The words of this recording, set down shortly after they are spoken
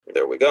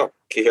we go.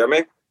 Can you hear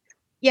me?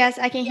 Yes,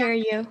 I can hear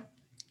you.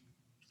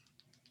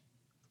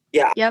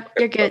 Yeah. Yep,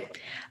 you're good.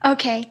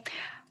 Okay.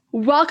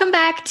 Welcome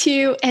back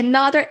to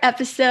another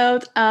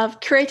episode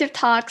of Creative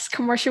Talks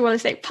Commercial Real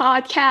Estate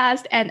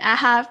Podcast. And I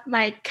have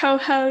my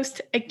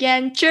co-host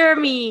again,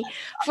 Jeremy,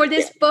 for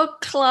this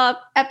book club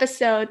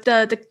episode.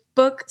 The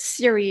book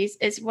series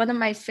is one of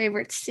my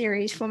favorite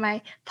series for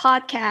my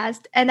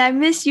podcast. And I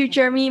miss you,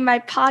 Jeremy. My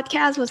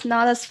podcast was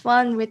not as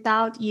fun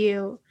without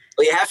you.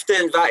 Well, you have to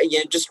invite,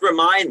 just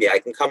remind me. I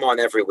can come on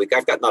every week.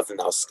 I've got nothing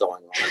else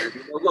going on.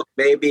 Look,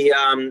 maybe,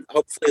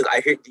 hopefully, I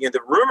hear,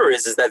 the rumor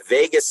is that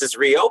Vegas is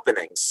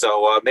reopening.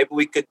 So maybe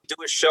we could do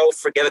a show,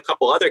 get a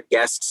couple other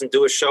guests and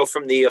do a show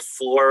from the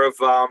floor of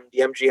the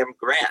MGM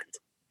Grand.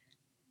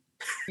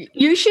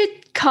 You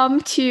should come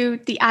to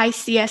the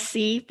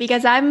ICSC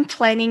because I'm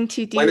planning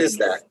to do When is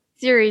that?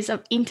 Series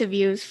of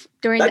interviews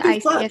during the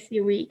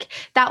ICSC week.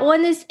 That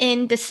one is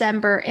in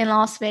December in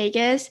Las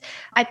Vegas.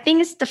 I think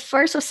it's the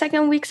first or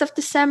second weeks of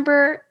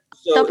December.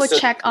 Double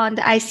check on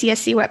the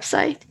ICSC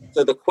website.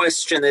 So the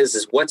question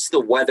is what's the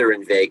weather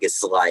in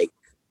Vegas like,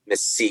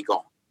 Miss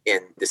Siegel, in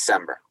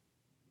December?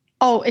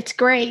 Oh, it's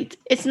great.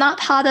 It's not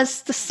hot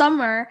as the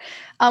summer.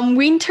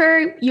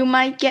 Winter, you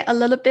might get a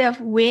little bit of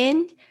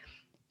wind,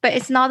 but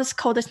it's not as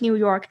cold as New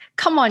York.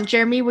 Come on,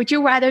 Jeremy, would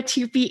you rather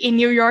to be in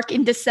New York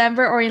in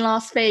December or in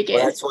Las Vegas?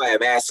 Well, that's why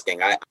I'm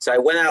asking. So I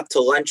went out to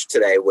lunch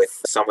today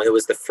with someone. It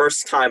was the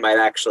first time I'd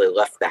actually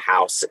left the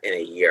house in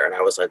a year. And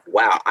I was like,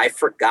 wow, I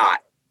forgot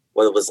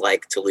what it was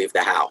like to leave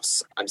the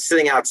house. I'm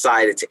sitting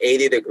outside. It's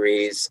 80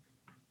 degrees.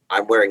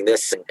 I'm wearing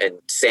this and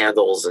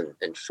sandals and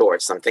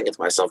shorts. I'm thinking to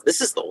myself,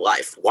 this is the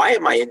life. Why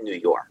am I in New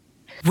York?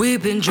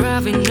 We've been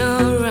driving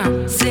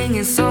around,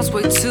 singing songs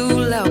way too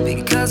loud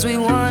because we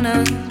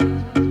wanna.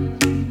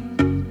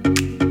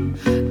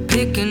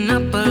 Picking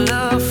up a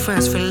lot of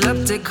friends, fill up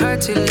the car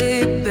till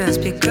it bends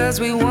because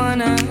we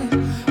wanna.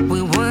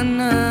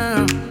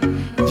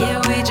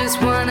 Yeah, we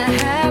just wanna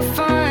have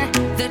fun.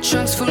 The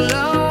trunk's full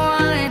of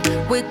wine.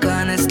 We're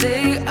gonna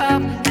stay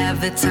up,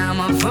 have the time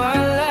of our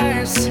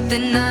lives. The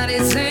night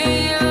is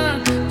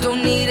young,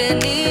 don't need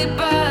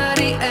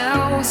anybody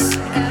else.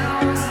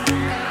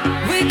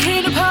 We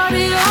came to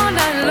party all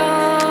night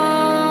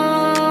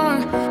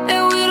long,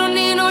 and we don't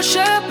need no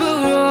chaperone.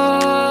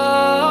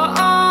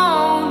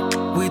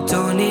 We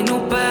don't need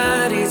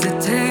nobody's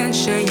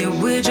attention, yeah,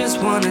 we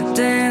just wanna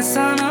dance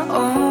on our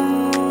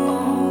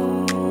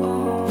own.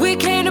 We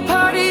came to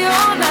party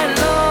all night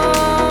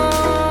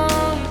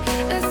long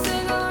and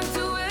sing along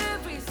to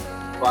every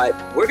song. But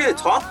we're going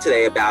to talk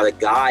today about a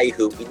guy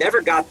who he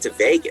never got to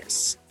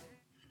Vegas,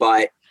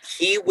 but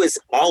he was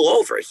all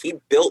over. He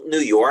built New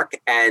York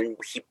and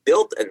he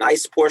built a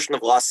nice portion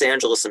of Los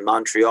Angeles and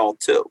Montreal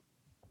too.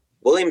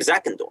 William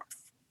Zeckendorf.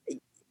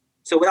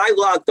 So when I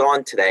logged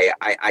on today,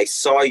 I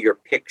saw your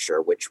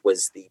picture, which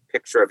was the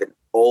picture of an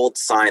old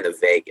sign of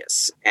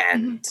Vegas.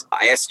 And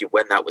I asked you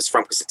when that was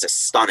from because it's a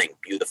stunning,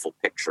 beautiful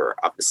picture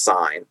of the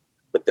sign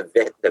with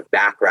the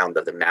background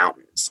of the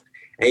mountains.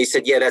 And you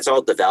said, yeah, that's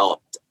all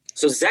developed.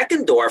 So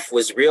Zeckendorf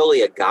was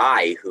really a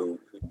guy who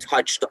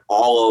touched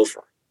all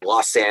over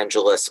Los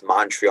Angeles,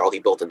 Montreal. He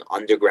built an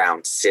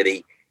underground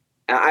city.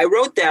 And I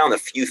wrote down a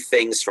few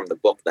things from the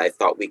book that I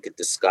thought we could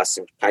discuss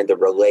and kind of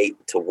relate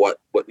to what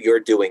you're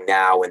doing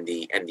now and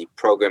the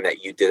program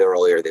that you did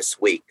earlier this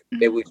week.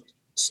 Maybe we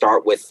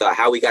start with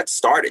how he got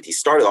started. He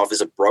started off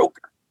as a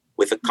broker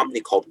with a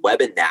company called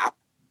Webb & Knapp,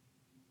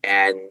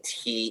 and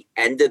he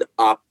ended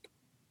up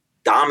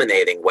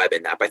dominating Webb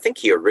 & Knapp. I think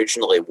he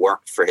originally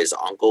worked for his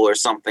uncle or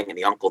something, and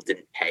the uncle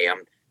didn't pay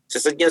him. So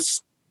he said,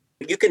 yes,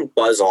 you can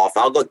buzz off.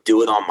 I'll go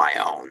do it on my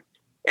own.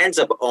 Ends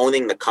up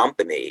owning the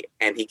company,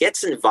 and he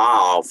gets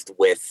involved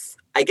with,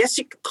 I guess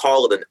you could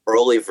call it an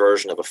early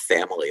version of a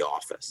family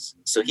office.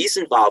 So he's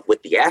involved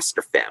with the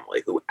Astor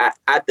family, who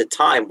at the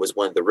time was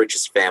one of the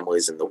richest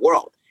families in the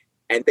world.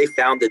 And they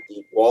founded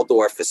the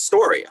Waldorf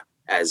Astoria,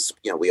 as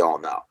we all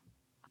know.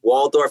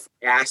 Waldorf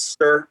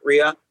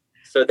Astoria.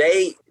 So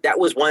that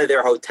was one of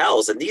their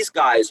hotels. And these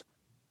guys,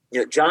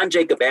 John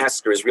Jacob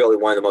Astor is really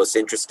one of the most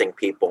interesting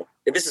people.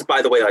 And this is,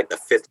 by the way, like the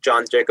fifth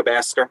John Jacob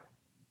Astor.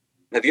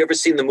 Have you ever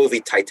seen the movie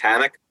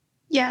Titanic?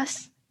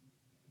 Yes.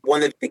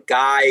 One of the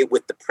guy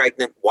with the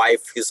pregnant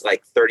wife who's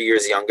like 30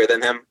 years younger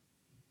than him.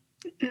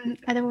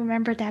 I don't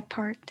remember that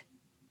part.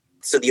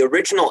 So the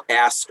original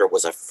Astor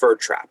was a fur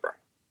trapper,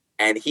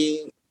 and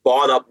he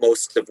bought up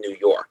most of New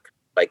York,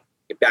 like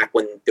back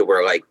when there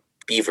were like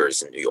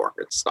beavers in New York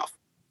and stuff.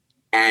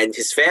 And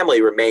his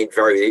family remained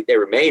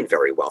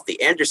very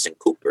wealthy. Anderson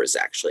Cooper is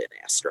actually an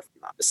Astor, if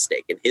I'm not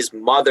mistaken. His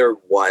mother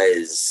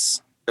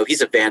was... No,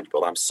 he's a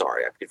Vanderbilt. I'm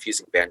sorry. I'm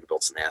confusing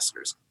Vanderbilts and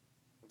Astors.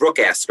 Brooke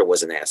Astor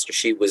was an Astor.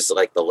 She was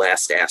like the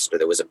last Astor.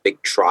 There was a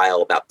big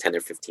trial about 10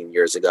 or 15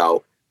 years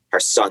ago. Her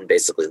son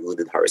basically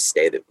looted her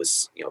estate. It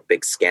was, a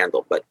big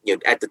scandal. But,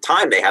 at the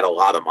time, they had a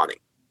lot of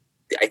money.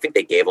 I think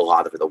they gave a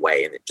lot of it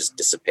away, and it just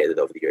dissipated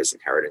over the years,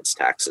 inheritance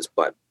taxes.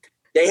 But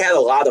they had a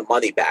lot of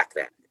money back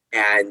then.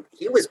 And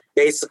he was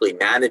basically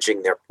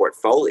managing their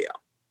portfolio.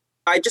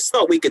 I just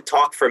thought we could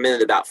talk for a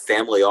minute about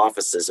family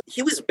offices.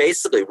 He was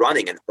basically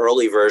running an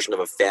early version of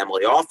a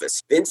family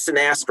office. Vincent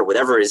Astor,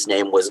 whatever his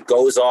name was,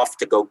 goes off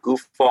to go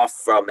goof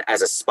off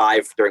as a spy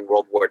during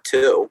World War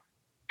II.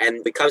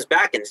 And he comes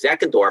back, and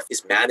Zeckendorf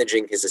is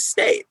managing his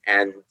estate.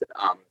 And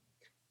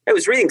I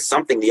was reading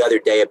something the other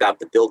day about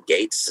the Bill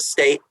Gates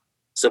estate.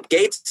 So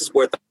Gates is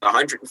worth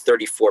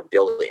 $134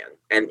 billion,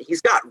 and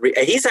he's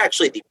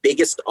actually the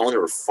biggest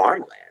owner of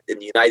farmland in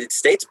the United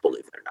States,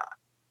 believe it or not.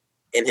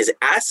 And his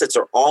assets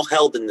are all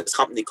held in this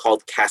company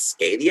called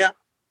Cascadia,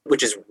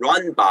 which is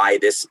run by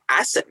this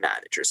asset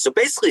manager. So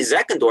basically,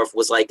 Zeckendorf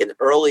was like an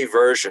early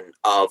version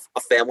of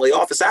a family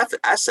office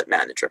asset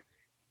manager.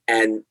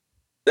 And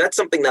that's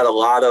something that a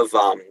lot of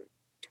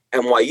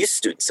NYU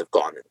students have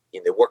gone in.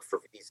 They work for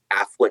these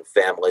affluent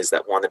families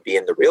that want to be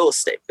in the real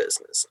estate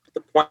business.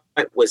 The point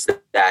was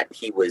that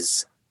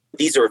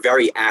these are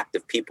very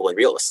active people in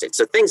real estate.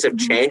 So things have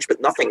changed,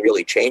 but nothing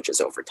really changes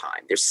over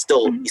time. You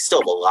still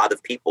have a lot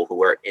of people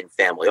who are in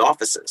family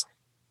offices,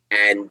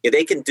 and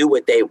they can do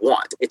what they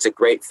want. It's a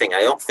great thing.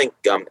 I don't think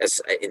as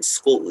in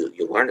school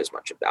you learn as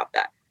much about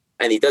that.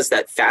 And he does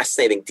that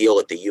fascinating deal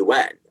at the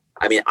UN.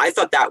 I mean, I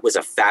thought that was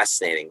a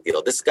fascinating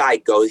deal. This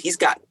guy he's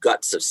got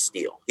guts of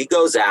steel. He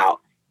goes out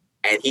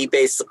and he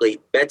basically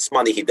bets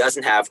money he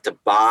doesn't have to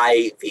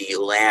buy the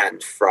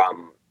land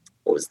from,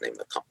 what was the name of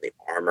the company,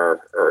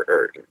 Armour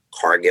or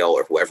Cargill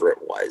or whoever it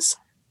was.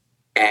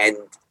 And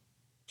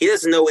he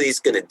doesn't know what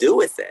he's going to do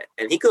with it.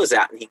 And he goes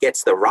out and he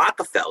gets the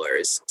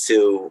Rockefellers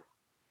to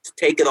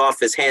take it off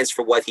his hands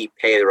for what he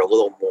paid or a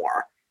little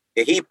more.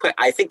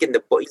 I think in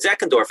the book,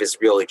 Zeckendorf is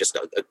really just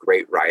a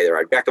great writer.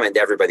 I'd recommend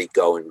everybody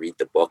go and read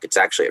the book. It's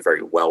actually a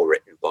very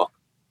well-written book.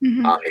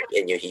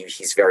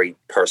 He's very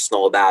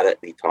personal about it.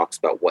 He talks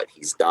about what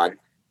he's done.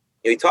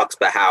 He talks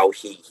about how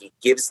he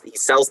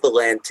sells the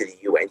land to the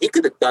UN. He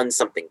could have done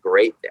something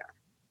great there.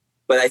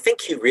 But I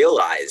think he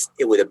realized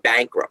it would have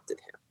bankrupted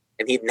him.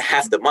 And he didn't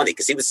have the money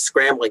because he was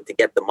scrambling to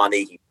get the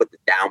money. He put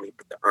it down. He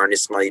put the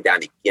earnest money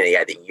down. He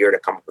had a year to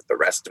come up with the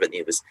rest of it. And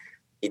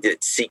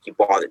he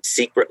bought it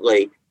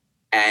secretly.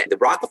 And the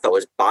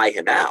Rockefellers buy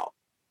him out.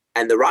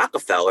 And the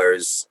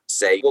Rockefellers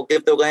say, we'll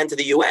give the land to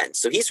the UN.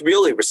 So he's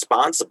really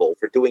responsible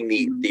for doing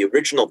the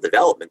original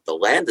development, the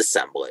land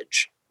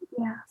assemblage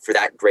for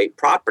that great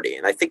property.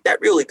 And I think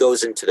that really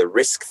goes into the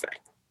risk thing,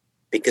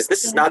 because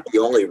this is not the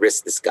only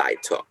risk this guy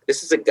took.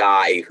 This is a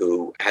guy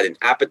who had an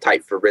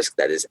appetite for risk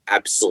that is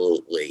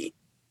absolutely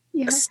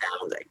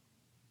astounding.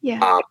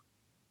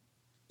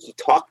 He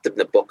talked in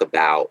the book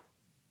about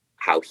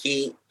how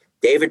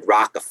David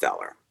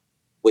Rockefeller,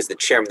 was the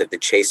chairman of the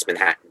Chase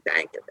Manhattan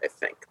Bank, I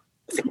think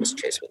it was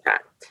Chase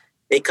Manhattan.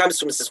 And he comes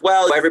to him and says,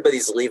 well,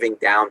 everybody's leaving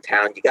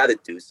downtown. You got to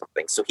do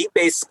something. So he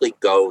basically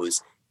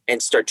goes and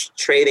starts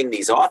trading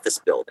these office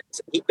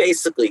buildings. He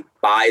basically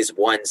buys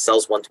one,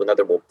 sells one to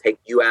another. We'll take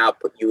you out,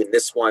 put you in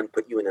this one,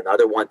 put you in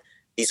another one.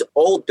 These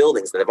old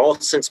buildings that have all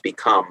since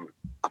become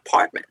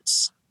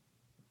apartments.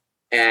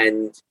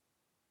 And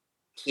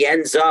he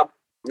ends up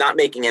not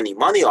making any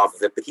money off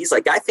of it, but he's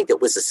like, I think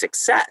it was a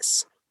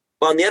success.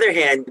 Well, on the other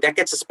hand, that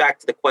gets us back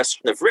to the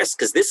question of risk,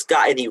 because this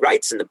guy, and he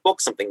writes in the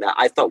book something that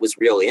I thought was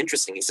really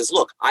interesting. He says,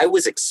 look, I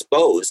was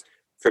exposed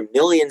for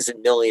millions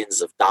and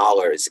millions of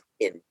dollars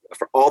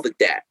for all the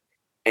debt,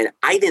 and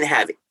I didn't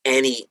have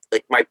any,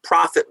 my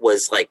profit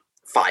was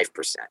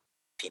 5%.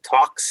 He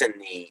talks in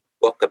the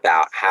book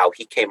about how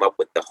he came up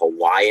with the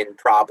Hawaiian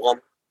problem,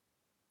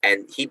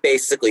 and he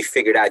basically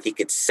figured out he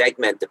could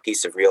segment a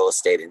piece of real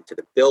estate into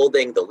the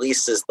building, the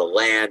leases, the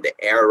land, the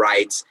air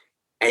rights.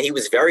 And he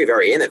was very,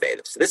 very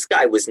innovative. So this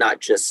guy was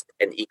not just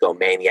an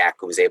egomaniac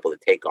who was able to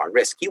take on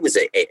risk. He was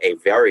a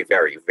very,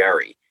 very,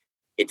 very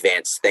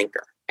advanced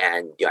thinker.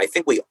 And I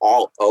think we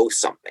all owe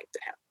something to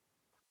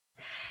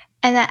him.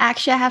 And I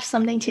have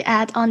something to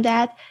add on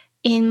that.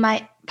 In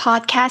my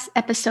podcast,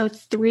 episode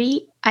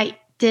 3, I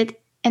did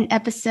an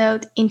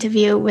episode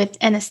interview with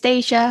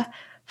Anastasia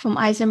from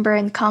Eisenberg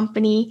and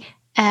Company.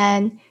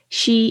 And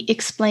she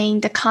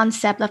explained the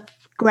concept of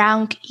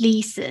ground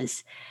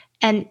leases.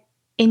 And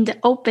in the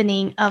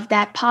opening of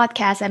that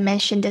podcast, I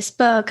mentioned this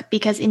book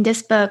because in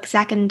this book,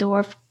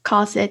 Zeckendorf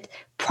calls it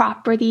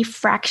property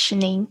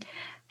fractioning.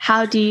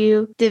 How do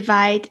you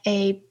divide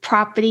a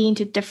property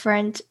into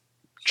different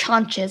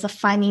tranches of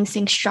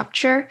financing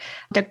structure?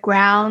 The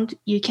ground,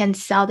 you can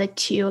sell it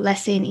to,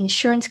 let's say, an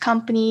insurance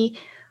company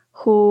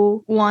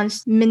who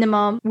wants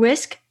minimum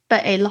risk,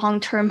 but a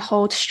long-term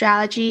hold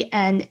strategy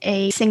and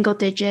a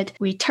single-digit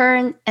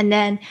return. And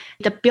then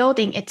the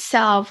building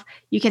itself,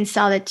 you can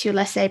sell it to,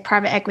 let's say,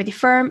 private equity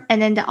firm.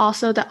 And then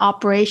also the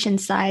operation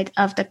side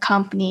of the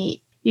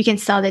company, you can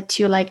sell it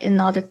to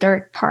another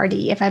third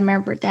party, if I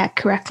remember that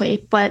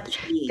correctly. But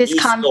he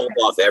sold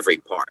off every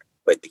part.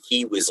 But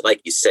he was,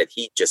 like you said,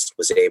 he just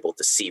was able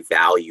to see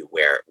value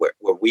where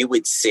we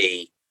would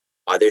see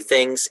other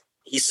things.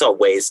 He saw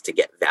ways to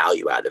get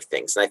value out of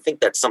things. And I think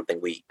that's something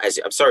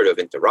I'm sorry to have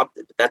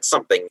interrupted, but that's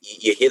something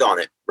you hit on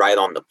it right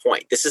on the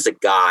point. This is a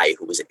guy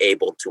who was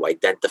able to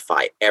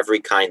identify every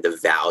kind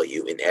of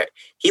value in there.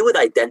 He would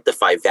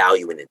identify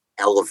value in an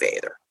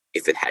elevator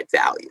if it had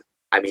value.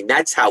 I mean,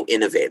 that's how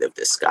innovative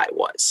this guy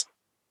was.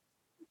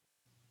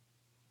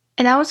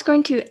 And I was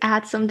going to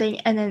add something,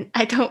 and then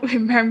I don't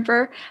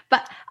remember.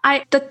 But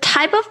the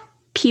type of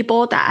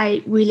people that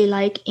I really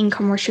like in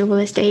commercial real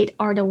estate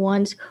are the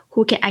ones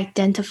who can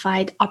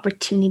identify the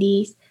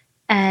opportunities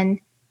and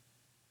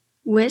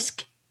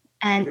risk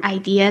and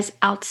ideas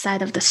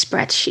outside of the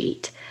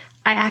spreadsheet.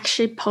 I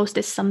actually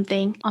posted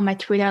something on my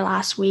Twitter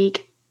last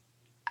week.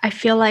 I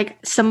feel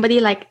like somebody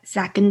like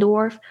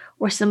Zeckendorf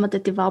or some of the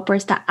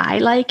developers that I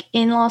like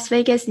in Las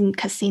Vegas in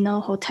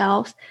casino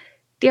hotels,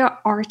 they're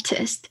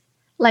artists.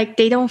 Like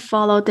they don't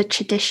follow the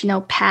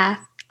traditional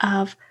path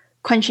of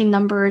crunching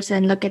numbers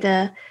and look at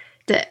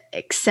the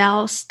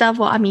Excel stuff.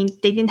 Well, I mean,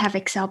 they didn't have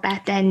Excel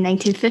back then,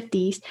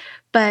 1950s,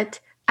 but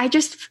I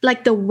just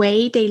like the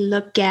way they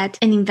look at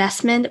an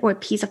investment or a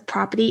piece of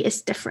property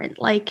is different.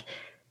 Like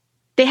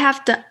they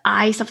have the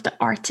eyes of the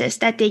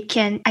artist that they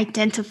can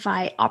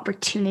identify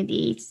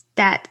opportunities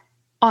that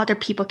other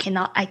people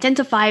cannot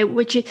identify,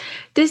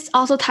 this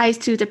also ties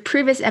to the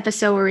previous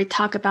episode where we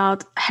talk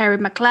about Harry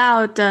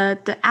McLeod,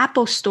 the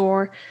Apple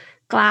store,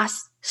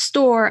 glass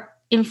store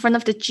in front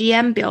of the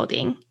GM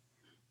building.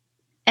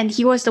 And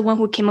he was the one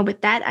who came up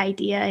with that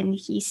idea, and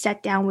he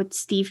sat down with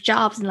Steve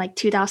Jobs in like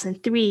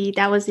 2003.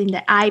 That was in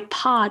the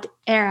iPod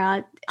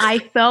era.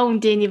 iPhone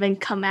didn't even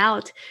come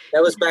out.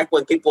 That was back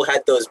when people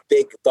had those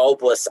big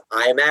bulbless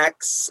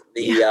iMacs,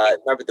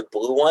 remember the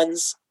blue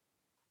ones?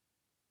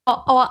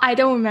 Oh, I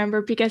don't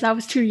remember because I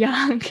was too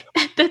young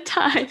at the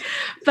time.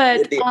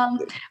 But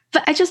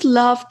I just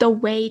love the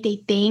way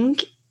they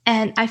think.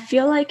 And I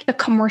feel like the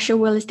commercial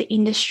real estate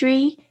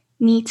industry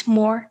needs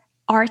more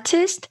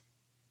artists.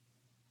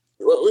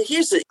 Well,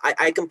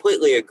 I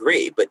completely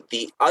agree. But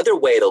the other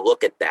way to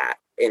look at that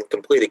in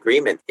complete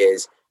agreement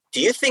is, do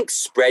you think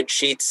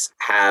spreadsheets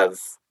have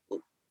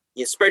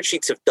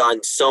done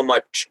so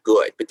much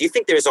good, but do you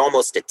think there's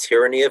almost a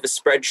tyranny of a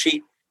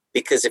spreadsheet?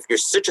 Because if you're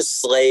such a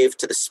slave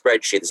to the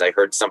spreadsheet, as I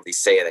heard somebody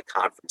say at a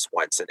conference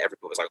once, and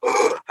everybody was like,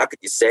 oh, how could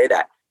you say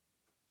that?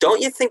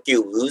 Don't you think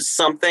you lose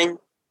something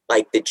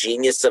like the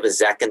genius of a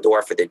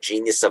Zeckendorf or the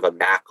genius of a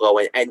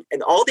Macklowe?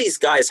 And all these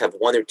guys have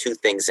one or two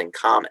things in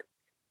common.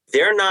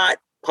 They're not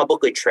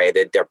publicly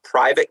traded. They're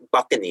private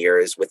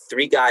buccaneers with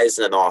three guys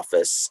in an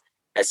office,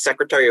 a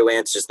secretary who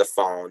answers the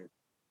phone,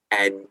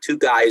 and two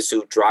guys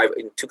who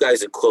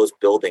close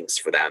buildings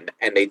for them.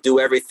 And they do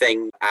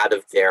everything out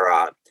of their...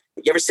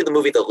 you ever see the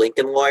movie The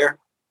Lincoln Lawyer?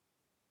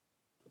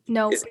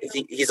 No.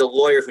 He's a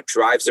lawyer who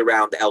drives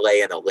around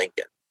LA in a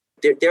Lincoln.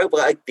 They're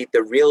like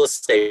the real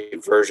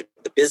estate version,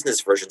 the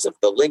business versions of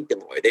the Lincoln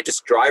Lawyer. They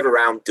just drive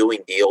around doing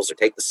deals or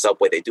take the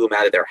subway. They do them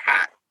out of their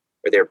hat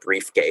or their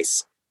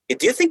briefcase.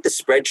 Do you think the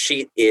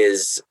spreadsheet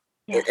is...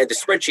 Yeah. And the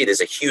spreadsheet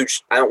is a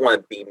huge... I don't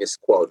want to be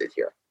misquoted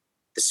here.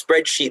 The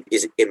spreadsheet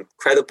is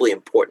incredibly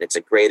important. It's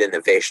a great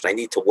innovation. I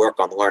need to work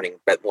on learning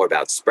more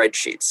about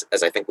spreadsheets,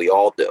 as I think we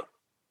all do.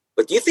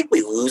 But do you think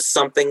we lose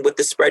something with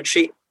the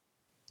spreadsheet?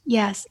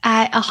 Yes,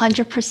 I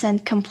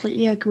 100%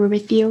 completely agree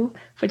with you.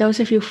 For those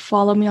of you who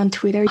follow me on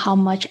Twitter, how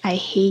much I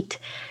hate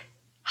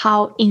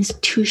how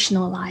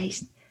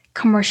institutionalized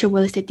commercial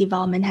real estate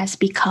development has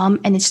become,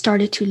 and it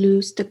started to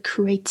lose the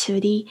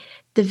creativity,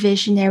 the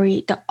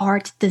visionary, the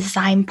art,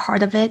 design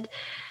part of it.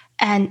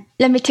 And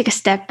let me take a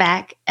step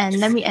back and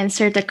let me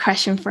answer the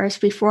question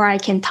first before I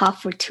can talk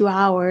for 2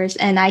 hours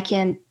and I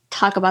can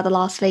talk about the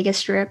Las Vegas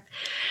Strip.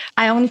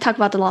 I only talk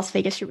about the Las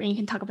Vegas Strip, and you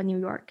can talk about New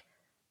York.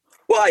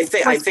 Well, I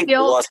think the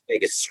Las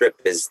Vegas Strip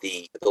is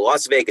the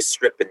Las Vegas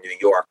Strip in New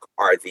York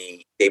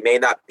they may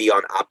not be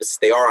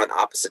they are on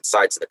opposite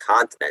sides of the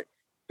continent,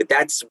 but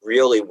that's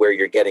really where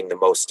you're getting the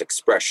most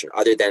expression,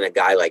 other than a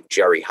guy like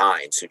Jerry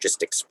Hines, who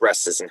just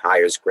expresses and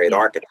hires great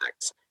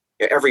architects.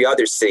 Every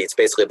other city, it's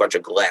basically a bunch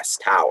of glass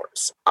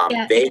towers.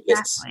 Vegas.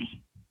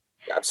 Exactly.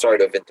 I'm sorry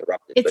to have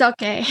interrupted. It's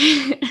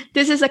okay.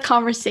 This is a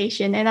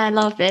conversation, and I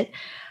love it.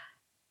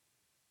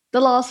 The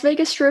Las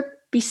Vegas Strip,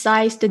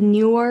 besides the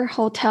newer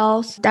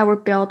hotels that were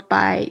built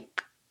by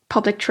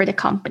public traded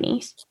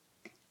companies,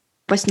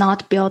 was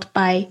not built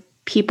by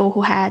people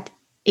who had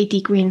a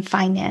degree in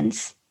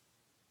finance.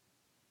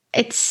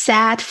 It's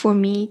sad for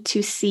me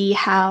to see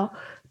how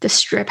the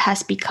Strip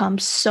has become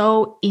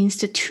so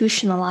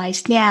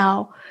institutionalized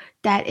now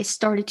that it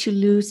started to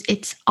lose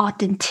its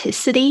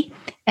authenticity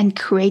and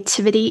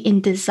creativity in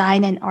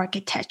design and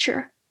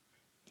architecture.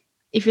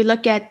 If you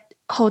look at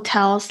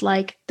hotels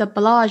like the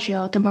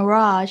Bellagio, the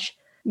Mirage,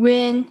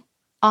 Wynn,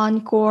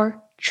 Encore,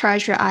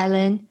 Treasure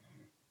Island,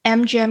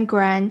 MGM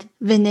Grand,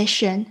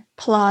 Venetian,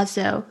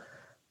 Palazzo,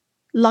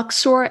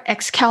 Luxor,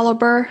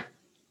 Excalibur,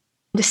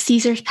 the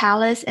Caesars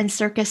Palace, and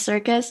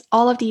Circus,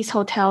 all of these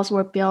hotels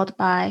were built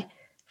by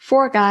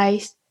four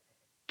guys: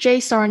 Jay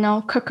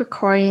Sarno, Kirk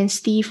Kerkorian,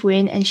 Steve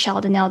Wynn, and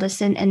Sheldon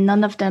Adelson, and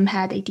none of them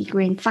had a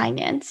degree in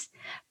finance.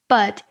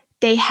 But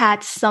they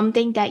had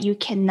something that you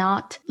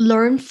cannot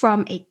learn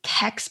from a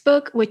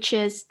textbook, which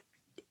is,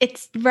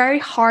 it's very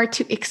hard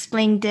to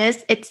explain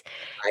this.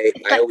 I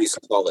always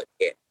call it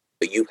it.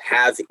 But you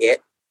have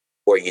it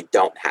or you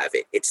don't have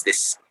it. It's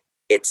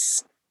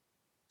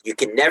you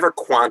can never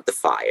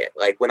quantify it.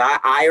 Like when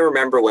I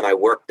remember when I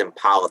worked in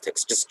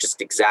politics,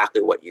 just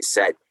exactly what you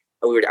said.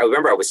 I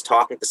remember I was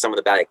talking to someone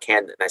about a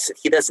candidate and I said,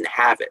 he doesn't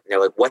have it. And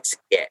they're like, what's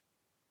it?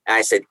 And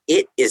I said,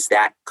 it is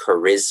that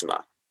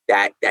charisma,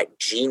 that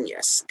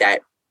genius,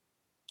 that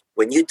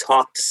when you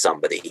talk to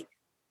somebody,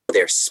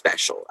 they're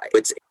special.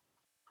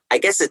 I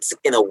guess it's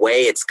in a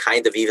way, it's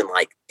kind of even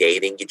like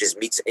dating. You just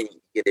meet and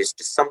there's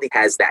just somebody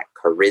has that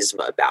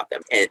charisma about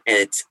them. And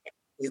it's,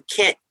 you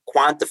can't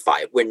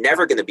quantify it. We're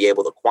never going to be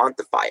able to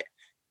quantify it.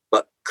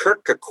 But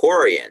Kirk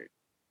Kerkorian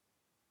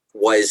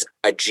was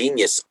a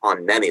genius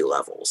on many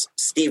levels.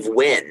 Steve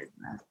Wynn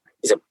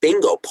is a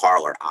bingo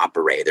parlor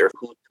operator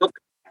who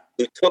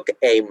took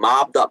a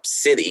mobbed up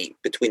city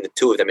between the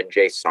two of them and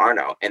Jay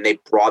Sarno, and they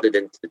brought it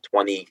into the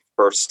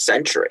 21st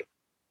century.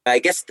 I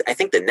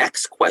think the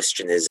next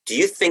question is, do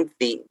you think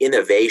the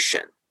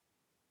innovation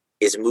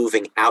is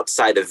moving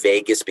outside of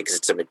Vegas because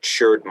it's a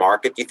matured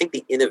market? Do you think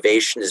the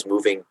innovation is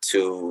moving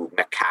to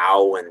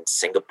Macau and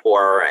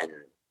Singapore and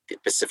the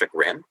Pacific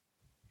Rim?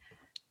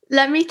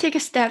 Let me take a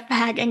step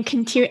back and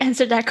continue to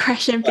answer that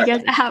question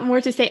because I have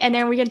more to say, and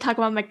then we can talk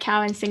about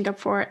Macau and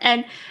Singapore.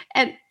 And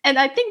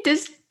I think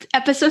this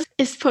episode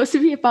is supposed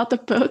to be about the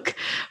book,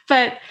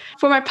 but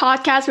for my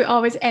podcast, we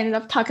always ended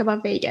up talking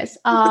about Vegas.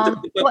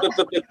 But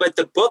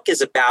the book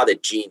is about a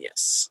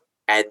genius,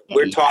 and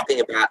we're talking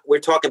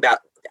about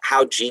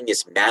how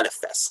genius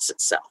manifests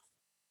itself.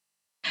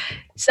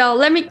 So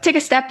let me take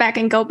a step back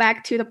and go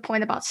back to the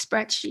point about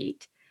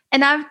spreadsheet.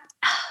 And I've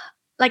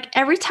like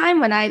every time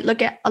when I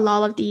look at a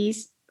lot of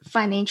these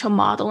financial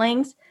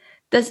modelings,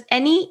 does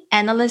any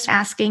analyst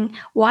asking,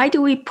 why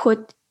do we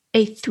put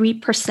a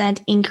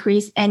 3%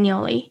 increase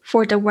annually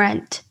for the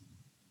rent?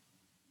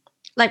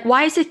 Like,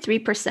 why is it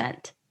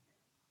 3%?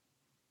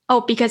 Oh,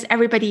 because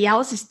everybody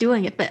else is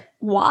doing it. But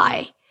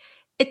why?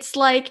 It's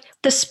like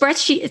the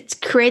spreadsheet, it's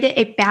created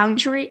a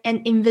boundary,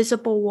 an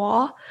invisible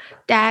wall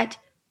that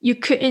you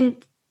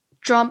couldn't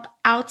jump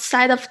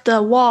outside of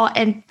the wall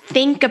and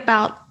think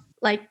about,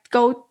 like,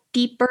 go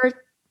deeper,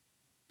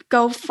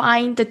 go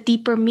find the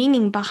deeper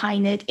meaning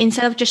behind it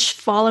instead of just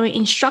following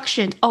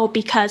instructions. Oh,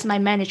 because my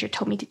manager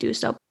told me to do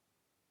so.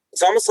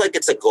 It's almost like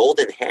it's a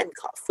golden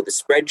handcuff with a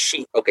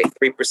spreadsheet. Okay,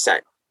 3%.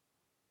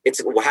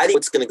 It's how do you,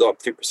 it's going to go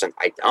up 3%?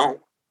 I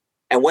don't.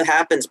 And what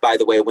happens, by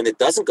the way, when it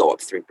doesn't go up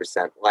 3%?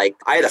 Like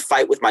I had a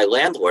fight with my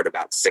landlord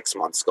about 6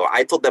 months ago.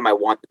 I told them I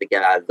wanted to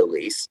get out of the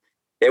lease.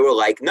 They were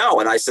like, no.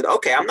 And I said,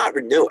 okay, I'm not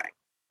renewing.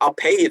 I'll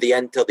pay you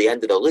till the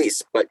end of the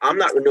lease, but I'm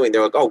not renewing.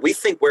 They're like, oh, we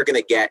think we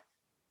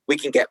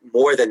can get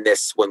more than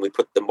this when we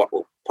put the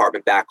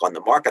apartment back on the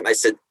market. And I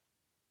said,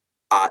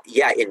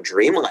 yeah, in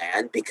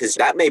dreamland, because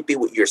that may be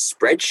what your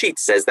spreadsheet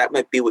says. That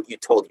might be what you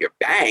told your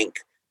bank,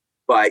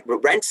 but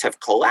rents have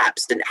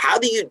collapsed. And how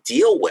do you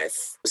deal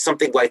with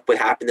something like what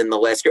happened in the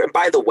last year? And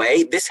by the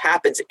way, this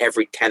happens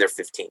every 10 or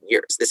 15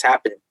 years. This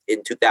happened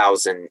in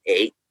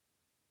 2008,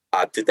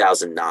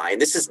 2009.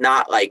 This is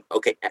not like,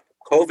 okay,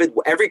 COVID,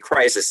 every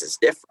crisis is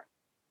different.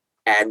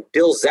 And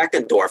Bill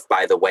Zeckendorf,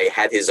 by the way,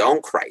 had his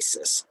own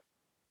crisis.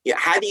 Yeah,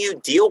 how do you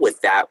deal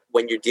with that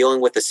when you're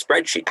dealing with a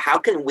spreadsheet? How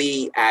can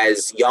we,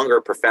 as younger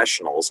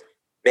professionals,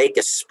 make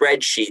a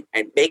spreadsheet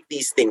and make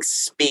these things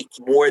speak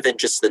more than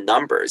just the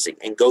numbers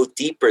and go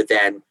deeper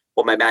than,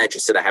 well, my manager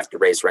said I have to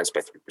raise rents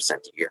by 3% a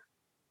year?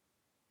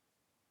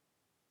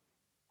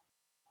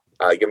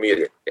 You're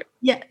muted.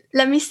 Yeah,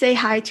 let me say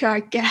hi to our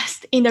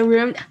guest in the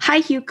room. Hi,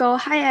 Hugo.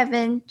 Hi,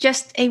 Evan.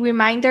 Just a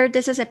reminder,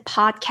 this is a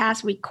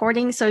podcast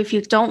recording. So if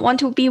you don't want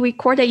to be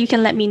recorded, you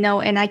can let me know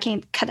and I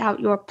can cut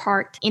out your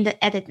part in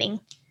the editing.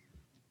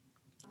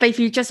 But if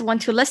you just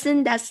want to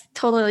listen, that's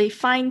totally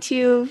fine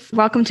too.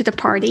 Welcome to the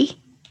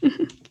party.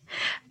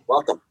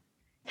 Welcome.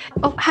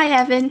 Oh, hi,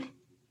 Evan.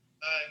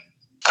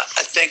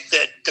 I think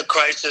that the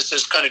crisis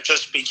is kind of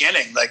just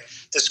beginning. Like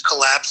this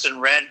collapse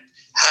in rent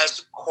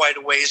has quite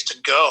a ways to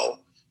go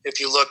if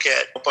you look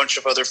at a bunch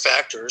of other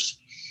factors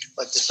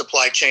like the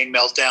supply chain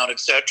meltdown,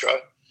 etc.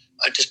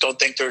 I just don't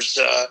think there's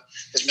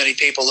as many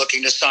people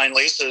looking to sign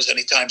leases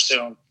anytime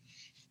soon.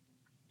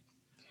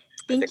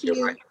 Thank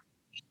you. Right.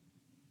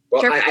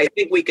 Well, sure. I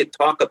think we could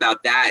talk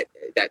about that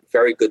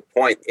very good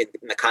point in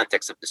the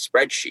context of the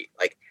spreadsheet.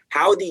 Like,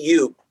 how do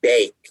you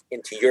bake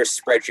into your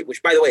spreadsheet,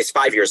 which, by the way, is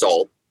 5 years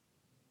old?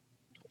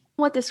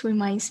 What this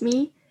reminds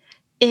me,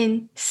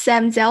 in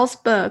Sam Zell's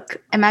book,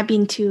 Am I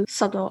Being Too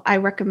Subtle? I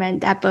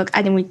recommend that book.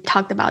 I think we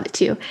talked about it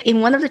too.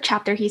 In one of the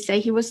chapters, he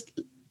said he was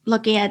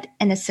looking at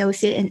an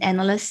associate and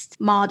analyst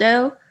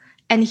model,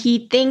 and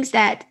he thinks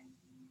that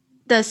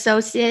the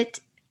associate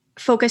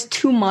focused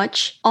too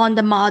much on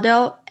the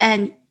model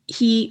and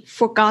he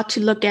forgot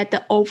to look at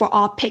the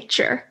overall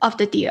picture of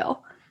the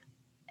deal.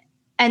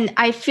 And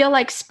I feel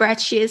like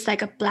spreadsheet is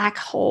like a black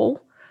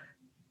hole.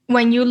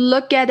 When you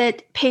look at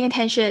it, pay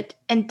attention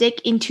and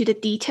dig into the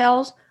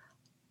details,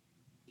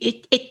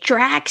 it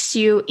drags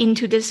you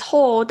into this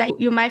hole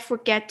that you might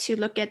forget to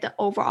look at the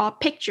overall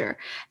picture.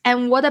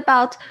 And what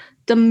about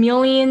the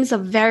millions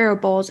of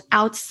variables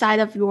outside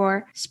of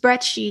your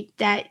spreadsheet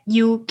that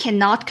you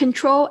cannot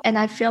control? And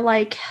I feel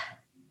like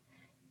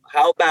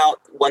How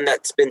about one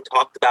that's been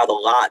talked about a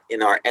lot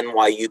in our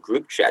NYU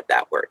group chat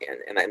that we're in?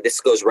 And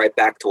this goes right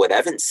back to what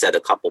Evan said a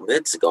couple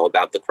minutes ago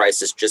about the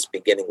crisis just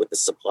beginning with the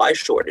supply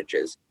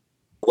shortages.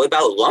 What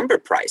about lumber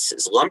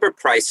prices? Lumber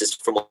prices,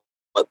 from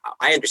what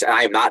I understand,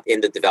 I am not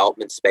in the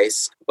development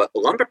space, but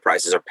lumber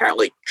prices are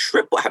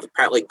have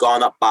apparently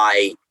gone up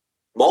by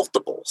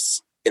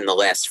multiples in the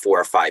last 4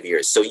 or 5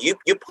 years. So you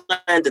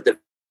planted a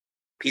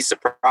piece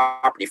of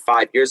property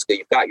 5 years ago,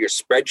 you've got your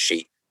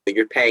spreadsheet,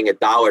 you're paying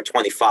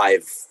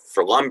 $1.25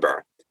 for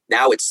lumber.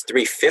 Now it's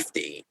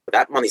 $3.50.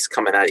 That money's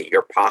coming out of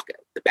your pocket.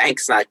 The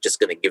bank's not just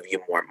going to give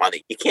you more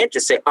money. You can't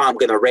just say, "Oh, I'm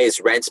going to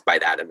raise rents by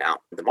that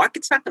amount." The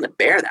market's not going to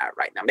bear that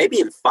right now, maybe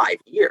in 5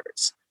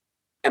 years.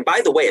 And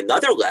by the way,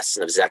 another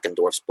lesson of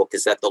Zeckendorf's book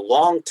is that the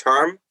long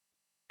term,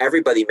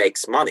 everybody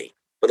makes money.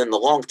 But in the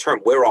long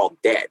term, we're all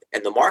dead.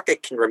 And the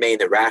market can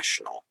remain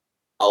irrational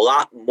a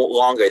lot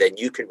longer than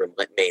you can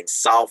remain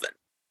solvent.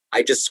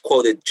 I just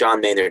quoted John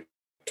Maynard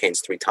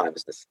Keynes 3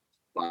 times this,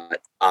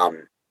 but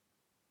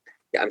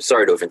yeah, I'm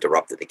sorry to have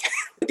interrupted again.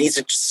 These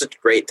are just such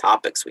great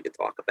topics we could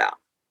talk about.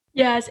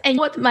 Yes, and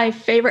what's my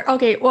favorite?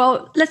 Okay,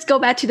 well, let's go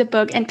back to the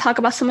book and talk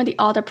about some of the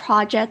other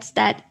projects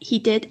that he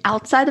did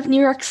outside of New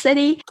York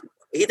City.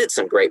 He did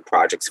some great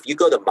projects. If you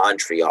go to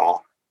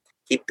Montreal,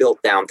 he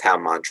built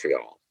downtown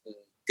Montreal. He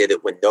did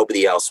it when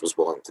nobody else was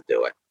willing to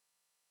do it.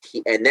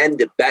 And then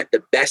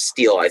the best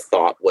deal, I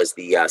thought, was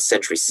the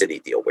Century City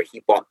deal, where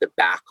he bought the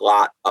back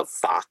lot of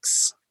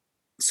Fox.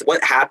 So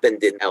what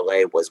happened in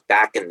LA was,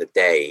 back in the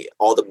day,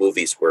 all the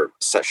movies were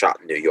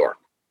shot in New York.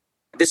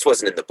 This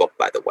wasn't in the book,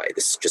 by the way.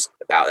 This is just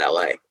about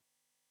LA.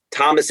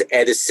 Thomas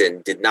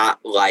Edison did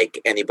not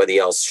like anybody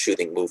else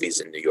shooting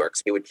movies in New York.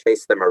 So he would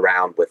chase them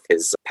around with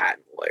his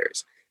patent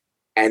lawyers.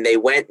 And they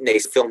went and they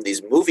filmed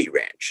these movie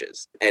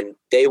ranches. And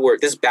this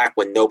is back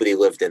when nobody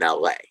lived in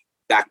LA,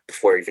 back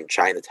before even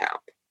Chinatown.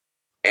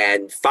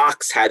 And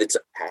Fox had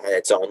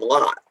its own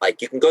lot.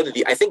 Like, you can go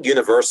to I think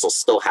Universal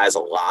still has a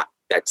lot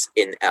that's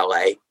in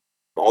LA.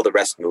 All the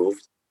rest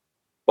moved.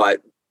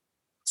 But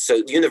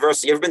so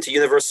Universal, you ever been to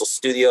Universal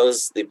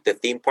Studios, the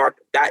theme park?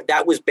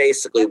 That was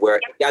basically where,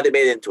 now they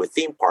made it into a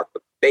theme park,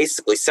 but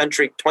basically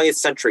 20th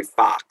Century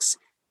Fox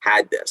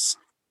had this.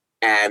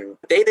 And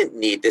they didn't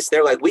need this.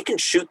 They're like, we can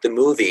shoot the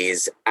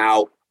movies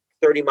out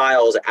 30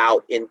 miles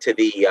out into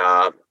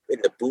in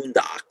the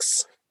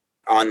boondocks,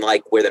 on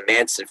like where the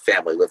Manson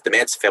family lived. The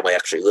Manson family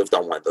actually lived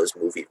on one of those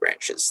movie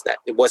ranches. That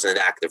it wasn't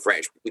an active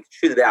ranch. We could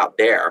shoot it out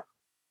there.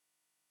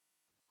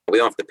 We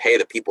don't have to pay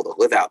the people to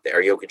live out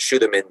there. You can shoot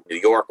them in New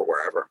York or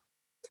wherever.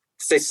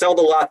 So they sell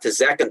the lot to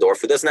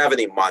Zeckendorf, who doesn't have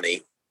any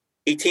money.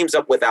 He teams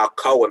up with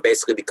Alcoa and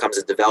basically becomes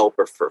a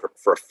developer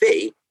for a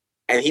fee.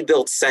 And he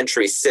builds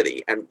Century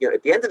City. And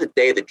at the end of the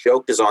day, the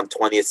joke is on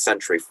 20th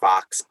Century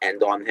Fox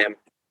and on him.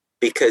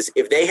 Because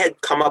if they had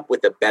come up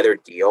with a better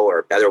deal or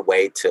a better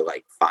way to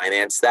like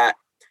finance that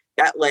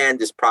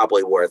land is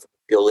probably worth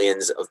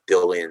billions of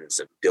billions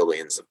of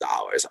billions of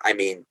dollars. I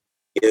mean,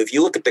 if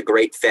you look at the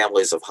great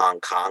families of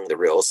Hong Kong, the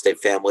real estate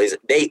families,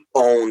 they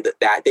owned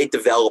that. They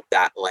developed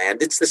that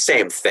land. It's the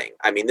same thing.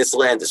 I mean, this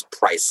land is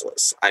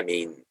priceless. I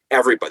mean,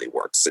 everybody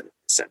works in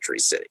Century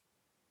City.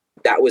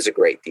 That was a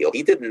great deal.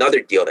 He did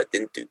another deal that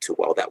didn't do too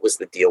well. That was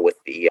the deal with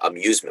the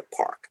amusement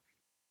park.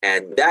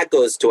 And that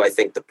goes to, I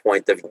think, the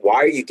point of, why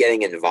are you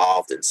getting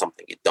involved in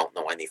something you don't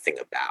know anything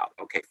about?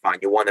 Okay, fine.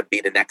 You want to be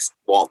the next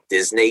Walt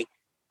Disney.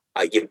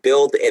 You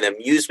build an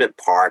amusement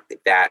park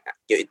that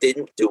it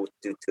didn't do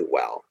too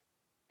well,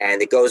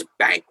 and it goes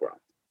bankrupt.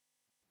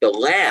 The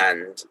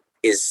land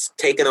is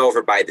taken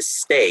over by the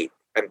state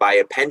and by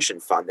a pension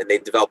fund, and they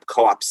develop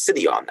Co-op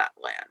City on that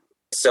land.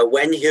 So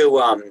when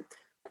you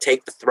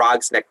take the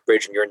Throgs Neck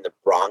Bridge and you're in the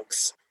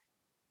Bronx,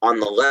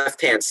 on the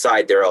left-hand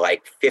side, there are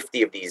like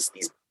 50 of these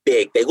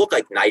big, they look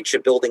like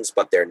NYCHA buildings,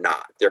 but they're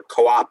not. They're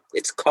co-op.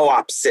 It's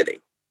Co-op City.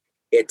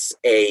 It's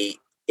a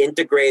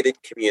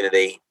integrated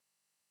community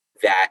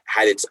that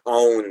had its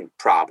own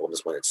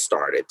problems when it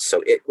started.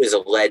 So it was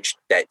alleged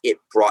that it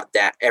brought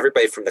that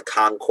everybody from the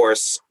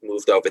concourse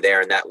moved over there,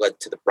 and that led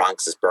to the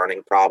Bronx's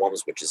burning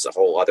problems, which is a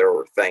whole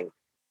other thing.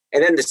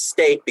 And then the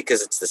state,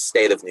 because it's the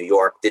state of New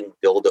York, didn't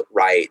build it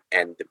right,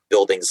 and the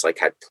buildings like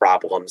had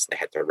problems. They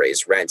had to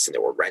raise rents, and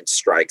there were rent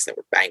strikes, and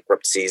there were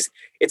bankruptcies.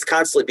 It's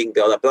constantly being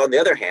built up. But on the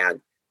other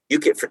hand, you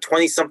can, for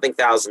 $20-something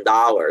thousand,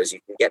 you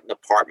can get an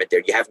apartment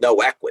there. You have no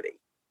equity,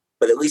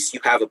 but at least you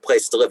have a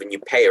place to live, and you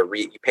pay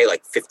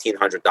like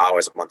 $1,500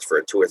 a month for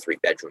a 2 or 3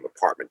 bedroom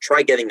apartment.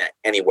 Try getting that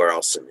anywhere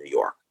else in New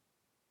York.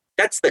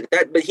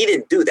 But he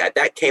didn't do that.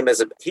 That came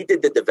he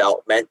did the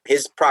development.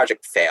 His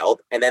project failed,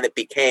 and then it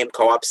became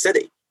Co-op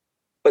City.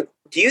 But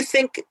do you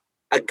think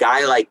a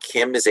guy like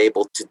him is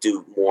able to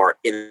do more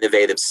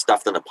innovative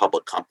stuff than a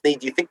public company?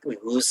 Do you think we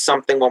lose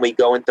something when we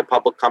go into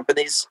public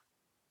companies?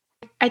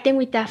 I think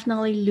we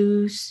definitely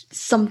lose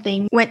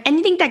something. When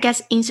anything that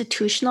gets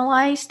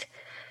institutionalized,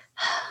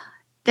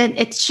 then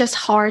it's just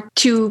hard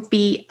to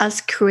be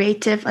as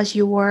creative as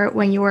you were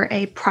when you were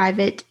a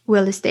private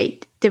real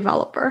estate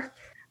developer.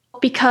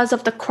 Because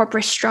of the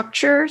corporate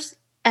structures,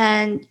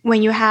 and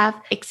when you have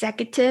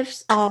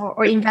executives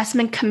or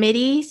investment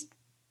committees,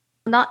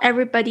 Not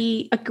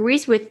everybody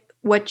agrees with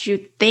what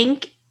you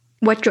think,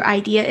 what your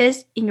idea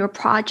is in your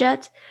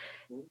project.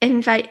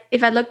 And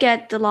if I look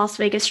at the Las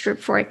Vegas Strip,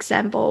 for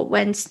example,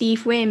 when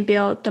Steve Wynn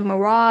built the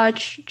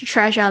Mirage, the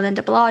Treasure Island,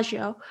 the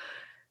Bellagio,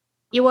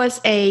 it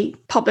was a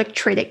public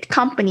traded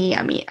company.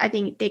 I mean, I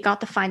think they got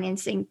the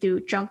financing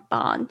through junk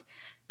bond,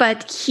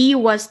 but he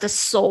was the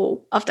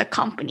soul of the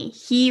company.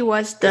 He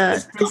was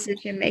the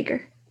decision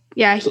maker.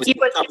 Yeah, he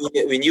was.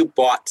 When you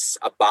bought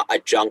a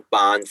junk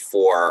bond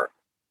for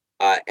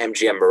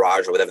MGM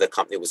Mirage or whatever the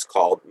company was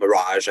called,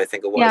 Mirage, I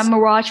think it was. Yeah,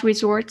 Mirage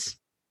Resorts.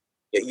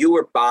 You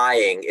were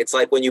buying, it's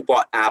like when you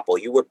bought Apple,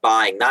 you were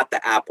buying not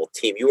the Apple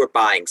team, you were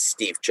buying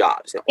Steve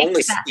Jobs.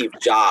 Only Steve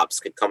Jobs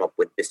could come up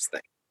with this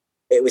thing.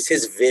 It was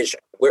his vision,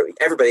 where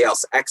everybody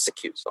else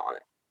executes on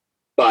it.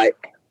 But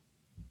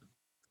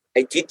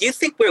do you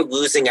think we're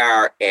losing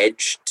our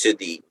edge do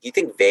you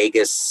think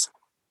Vegas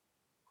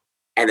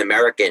and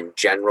America in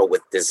general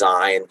with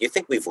design, do you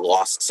think we've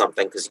lost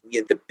something? Because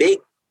the big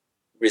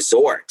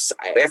resorts,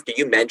 after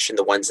you mentioned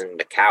the ones in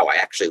Macau, I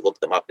actually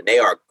looked them up and they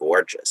are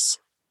gorgeous.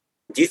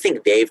 Do you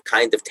think they've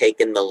kind of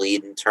taken the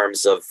lead in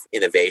terms of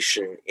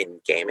innovation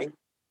in gaming?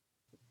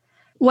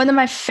 One of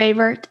my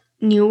favorite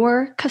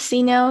newer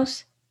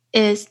casinos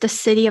is the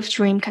City of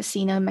Dream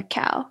Casino in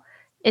Macau.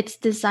 It's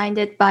designed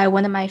by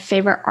one of my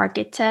favorite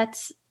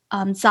architects,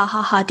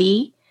 Zaha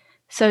Hadid.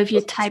 So if you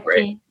type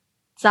in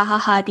Zaha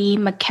Hadid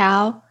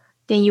Macau,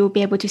 then you will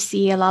be able to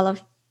see a lot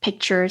of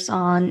pictures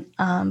on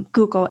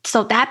Google.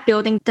 So that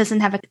building doesn't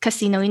have a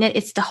casino in it.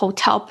 It's the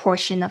hotel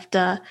portion of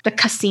the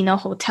casino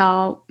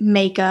hotel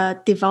mega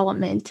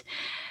development.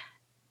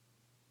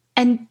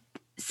 And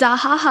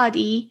Zaha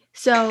Hadid,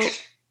 so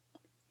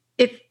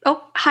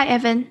hi,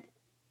 Evan.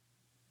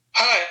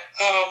 Hi,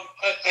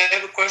 I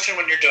have a question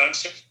when you're done,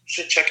 so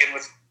check in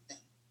with me.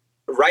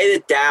 Write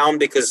it down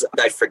because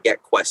I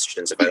forget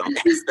questions if I don't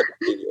ask them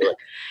immediately.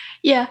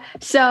 Yeah,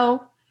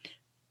 so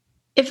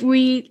if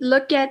we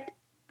look at,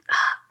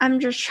 I'm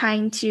just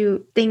trying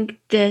to think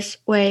this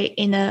way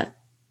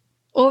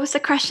what was the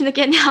question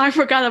again? Now I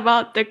forgot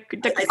about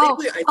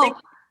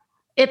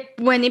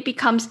when it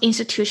becomes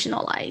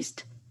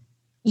institutionalized.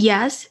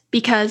 Yes,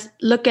 because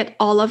look at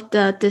all of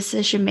the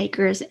decision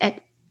makers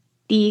at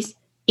these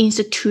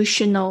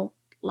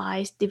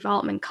institutionalized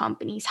development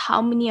companies.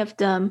 How many of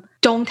them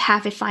don't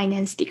have a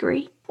finance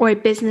degree or a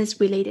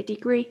business related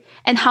degree?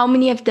 And how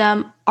many of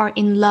them are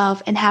in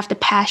love and have the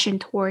passion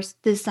towards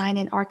design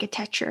and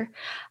architecture?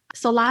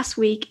 So last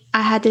week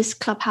I had this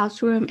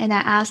clubhouse room and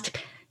I asked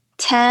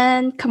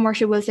 10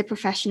 commercial real estate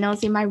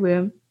professionals in my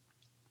room,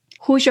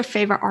 who's your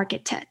favorite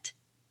architect?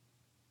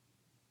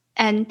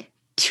 And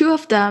 2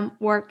 of them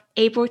were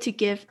able to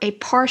give a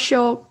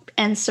partial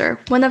answer.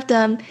 One of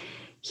them,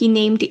 he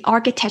named the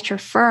architecture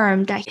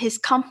firm that his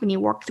company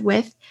worked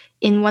with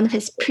in one of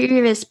his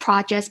previous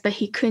projects, but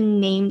he couldn't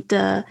name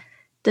the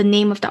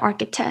name of the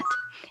architect.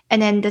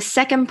 And then the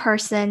second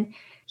person,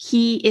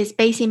 he is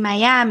based in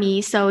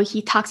Miami, so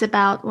he talks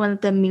about one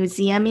of the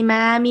museum in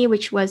Miami,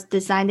 which was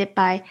designed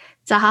by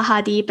Zaha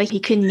Hadid, but he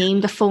couldn't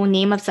name the full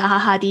name of Zaha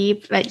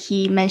Hadid, but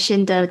he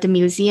mentioned the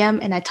museum,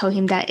 and I told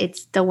him that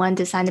it's the one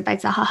designed by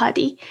Zaha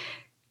Hadid.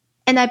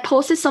 And I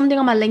posted something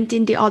on my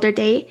LinkedIn the other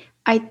day.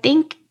 I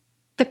think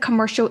the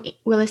commercial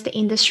real estate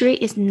industry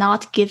is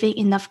not giving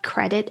enough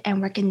credit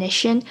and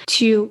recognition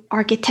to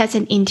architects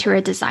and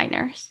interior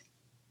designers.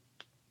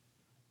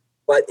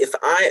 But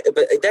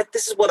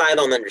this is what I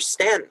don't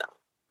understand though.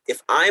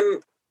 If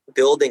I'm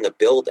building a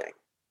building,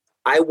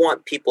 I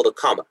want people to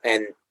come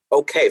and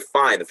okay,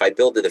 fine. If I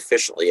build it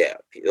efficiently, yeah,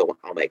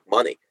 I'll make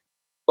money.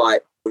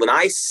 But when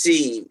I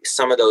see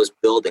some of those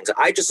buildings,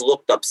 I just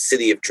looked up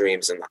City of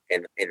Dreams in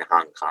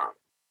Hong Kong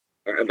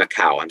or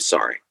Macau. I'm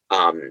sorry,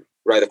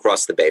 right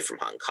across the bay from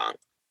Hong Kong.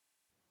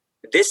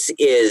 This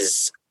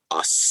is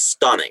a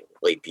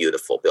stunningly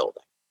beautiful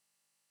building.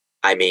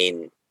 I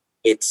mean,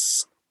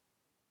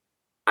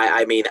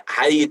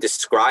 how do you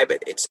describe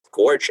it? It's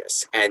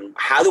gorgeous. And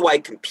how do I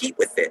compete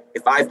with it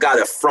if I've got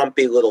a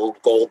frumpy little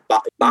gold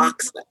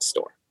box next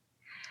door?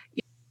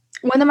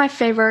 One of my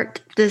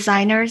favorite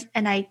designers,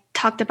 and I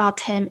talked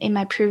about him in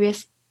my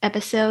previous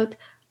episode,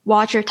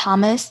 Roger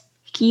Thomas.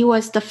 He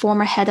was the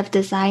former head of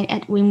design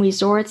at Wynn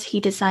Resorts.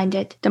 He designed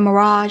the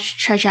Mirage,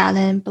 Treasure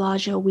Island,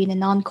 Bellagio, Wynn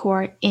and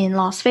Encore in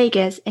Las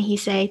Vegas. And he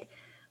said,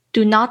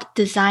 do not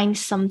design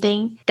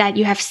something that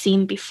you have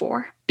seen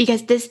before,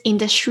 because this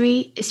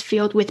industry is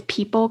filled with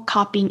people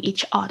copying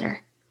each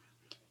other.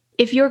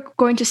 If you're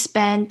going to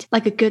spend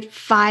like a good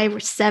 5 or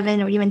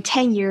 7 or even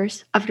 10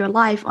 years of your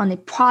life on a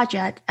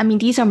project, I mean,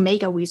 these are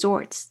mega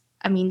resorts.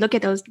 I mean, look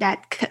at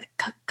that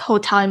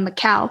hotel in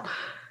Macau.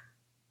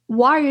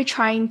 Why are you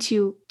trying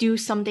to do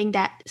something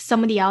that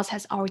somebody else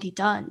has already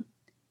done?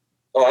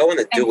 Oh, I want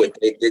to do what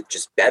they did,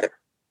 just better.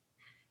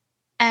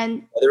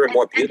 And better and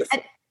more beautiful.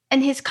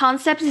 And his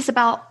concept is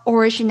about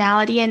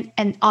originality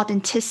and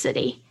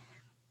authenticity.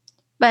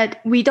 But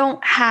we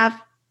don't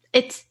have,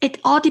 it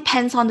all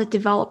depends on the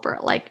developer.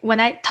 Like when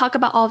I talk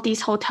about all of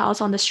these hotels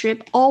on the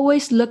strip,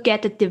 always look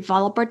at the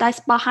developer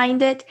that's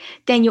behind it.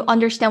 Then you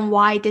understand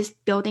why this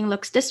building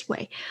looks this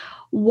way.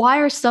 why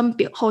are some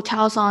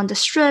hotels on the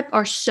Strip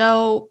are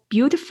so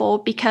beautiful?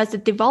 Because the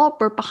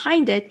developer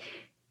behind it,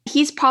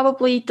 he's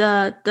probably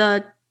the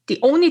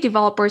only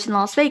developers in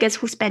Las Vegas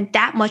who spend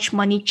that much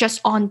money just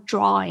on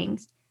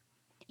drawings.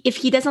 If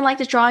he doesn't like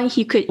the drawing,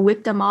 he could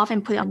whip them off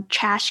and put it on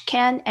trash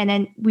can and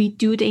then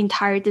redo the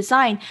entire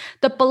design.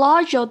 The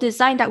Bellagio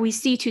design that we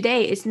see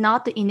today is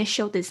not the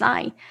initial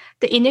design.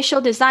 The initial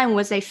design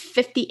was a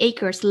 50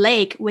 acres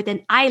lake with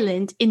an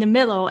island in the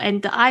middle,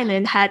 and the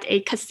island had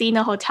a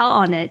casino hotel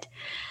on it.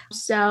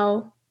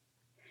 So,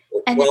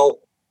 and well,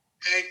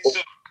 Okay, so,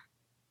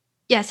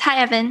 yes,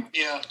 hi, Evan.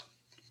 yeah.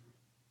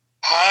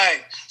 Hi.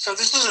 So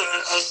this is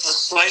a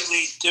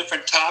slightly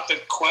different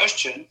topic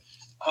question.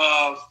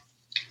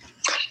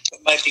 It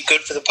might be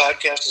good for the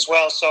podcast as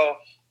well. So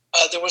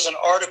there was an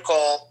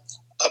article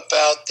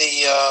about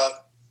the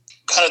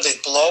kind of the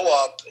blow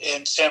up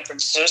in San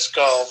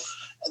Francisco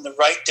and the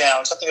write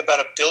down, something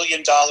about $1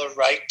 billion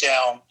write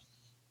down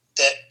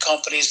that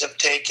companies have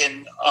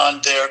taken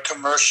on their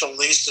commercial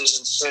leases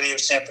in the city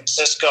of San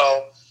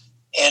Francisco,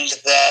 and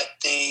that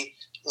the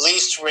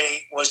lease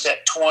rate was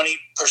at 20%.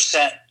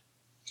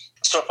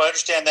 So if I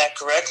understand that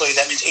correctly,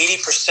 that means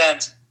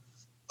 80%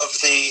 of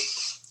the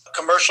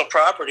commercial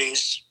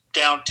properties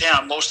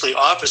downtown, mostly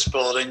office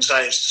buildings,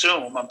 I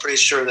assume, I'm pretty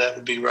sure that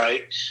would be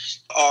right,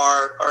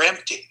 are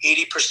empty.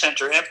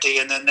 80% are empty,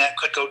 and then that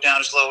could go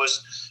down as low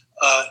as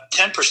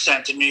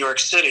 10% in New York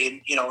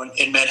City,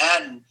 in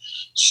Manhattan.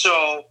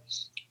 So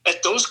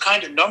at those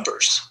kind of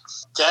numbers,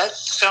 that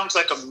sounds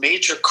like a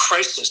major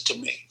crisis to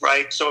me,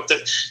 right? So if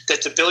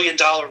that's $1 billion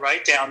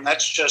write-down,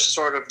 that's just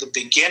sort of the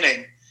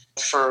beginning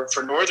for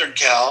Northern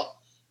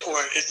Cal, or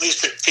at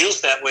least it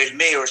feels that way to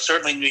me, or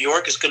certainly New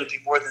York is going to be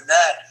more than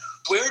that.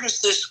 Where does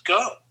this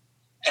go?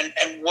 And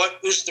what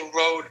is the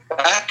road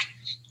back?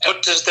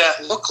 What does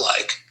that look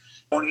like?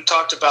 When you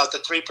talked about the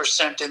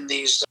 3% in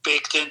these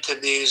baked into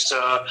these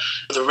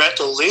the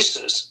rental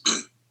leases,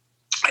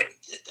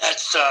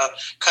 that's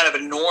kind of a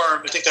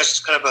norm. I think that's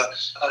kind of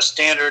a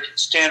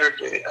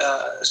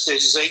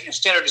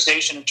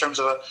standardization in terms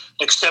of an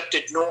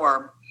accepted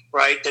norm,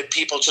 right, that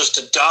people just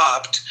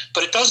adopt,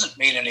 but it doesn't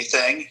mean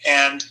anything.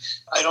 And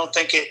I don't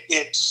think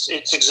it's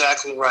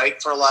exactly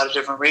right for a lot of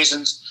different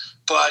reasons.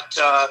 But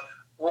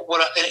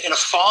in a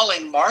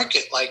falling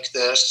market like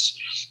this,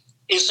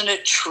 isn't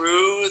it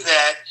true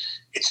that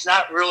it's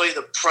not really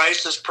the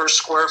prices per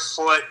square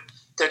foot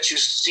that you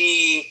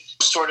see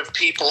sort of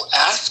people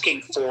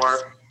asking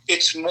for?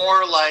 It's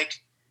more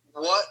like,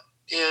 what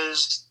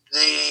is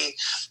the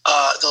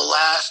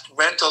last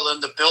rental in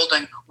the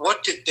building?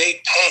 What did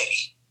they pay?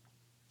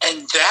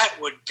 And that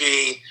would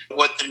be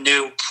what the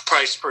new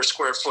price per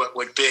square foot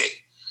would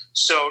be.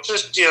 So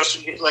just,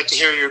 I'd like to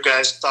hear your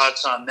guys'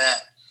 thoughts on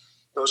that,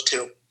 those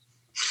two.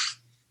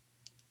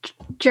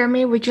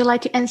 Jeremy, would you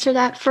like to answer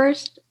that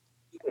first?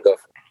 You can go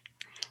for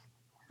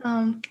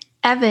it.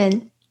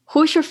 Evan,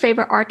 who's your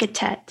favorite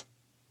architect?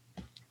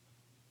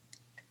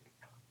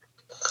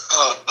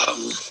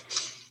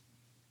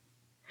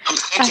 I'm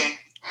thinking.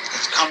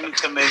 It's coming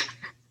to me.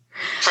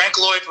 Frank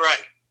Lloyd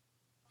Wright.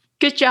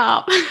 Good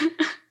job.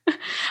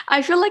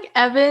 I feel like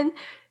Evan,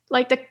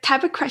 like the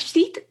type of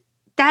question,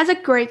 that's a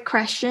great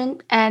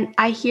question. And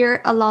I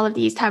hear a lot of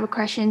these type of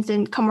questions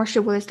in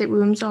commercial real estate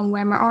rooms on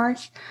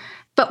webinars.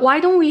 But why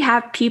don't we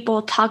have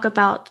people talk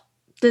about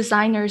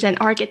designers and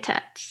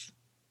architects?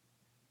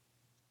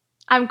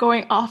 I'm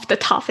going off the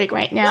topic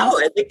right now. No,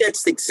 I think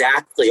that's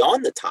exactly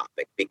on the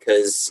topic,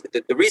 because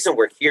the reason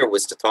we're here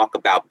was to talk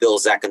about Bill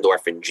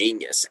Zeckendorf and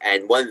Genius.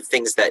 And one of the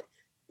things that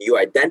you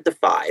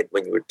identified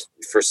when you were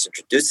first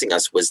introducing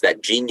us was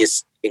that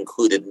Genius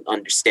included an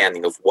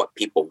understanding of what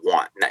people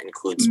want, and that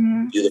includes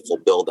beautiful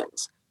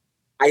buildings.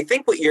 I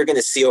think what you're going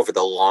to see over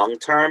the long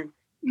term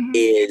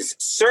is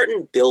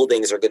certain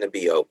buildings are going to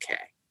be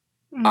okay.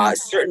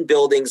 Certain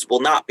buildings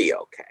will not be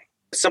okay.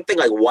 Something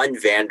like One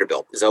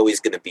Vanderbilt is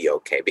always going to be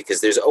okay, because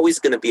there's always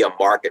going to be a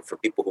market for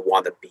people who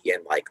want to be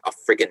in like a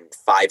friggin'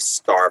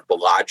 5-star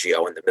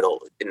Bellagio in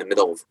the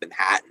middle of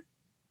Manhattan,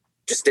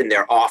 just in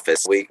their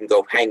office where you can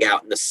go hang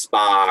out in the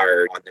spa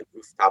or on the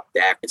rooftop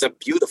deck. It's a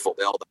beautiful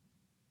building.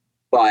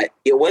 But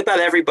what about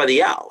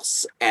everybody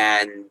else?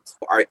 And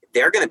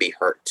they're going to be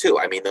hurt too.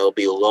 I mean, there'll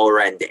be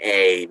lower end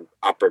A,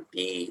 upper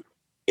B.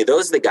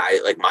 Those are the guys,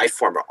 like my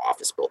former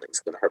office building is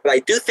going to hurt. But I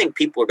do think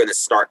people are going to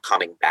start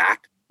coming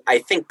back. I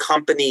think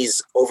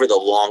companies over the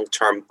long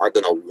term are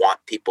going to want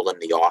people in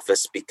the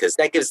office, because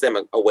that gives them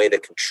a way to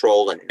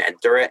control and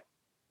mentor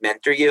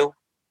you.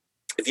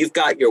 If you've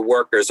got your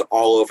workers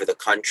all over the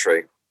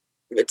country,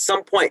 at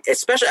some point,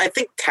 especially, I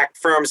think tech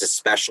firms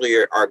especially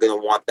are going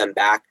to want them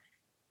back.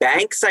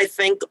 Banks, I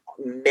think,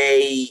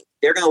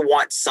 they're going to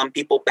want some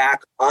people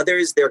back.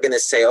 Others, they're going to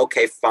say,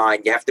 okay,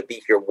 fine, you have to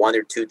be here 1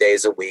 or 2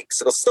 days a week.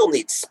 So they'll still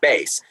need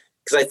space.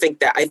 Because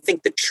I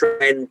think the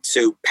trend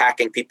to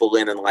packing people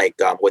in and like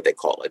what they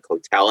call like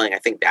hoteling, I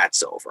think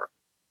that's over.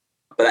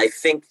 But I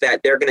think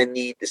that they're going to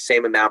need the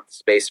same amount of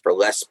space for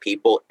less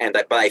people.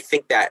 But I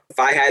think that if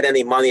I had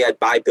any money, I'd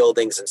buy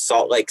buildings in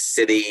Salt Lake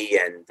City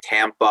and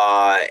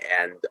Tampa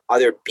and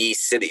other B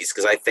cities,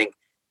 because I think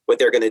what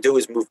they're going to do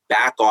is move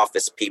back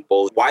office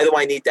people. Why do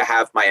I need to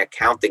have my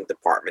accounting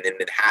department in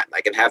Manhattan?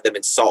 I can have them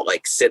in Salt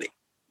Lake City.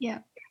 Yeah.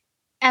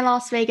 And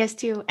Las Vegas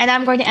too. And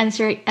I'm going to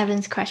answer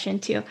Evan's question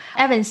too.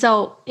 Evan,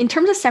 so in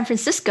terms of San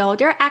Francisco,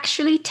 there are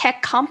actually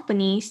tech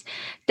companies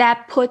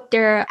that put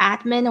their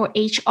admin or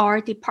HR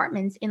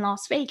departments in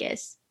Las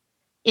Vegas,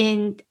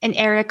 in an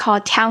area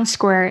called Town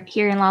Square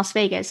here in Las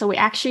Vegas. So we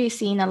actually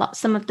seen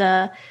some of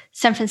the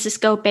San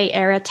Francisco Bay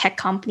Area tech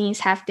companies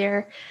have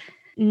their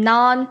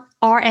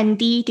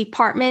non-R&D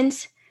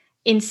departments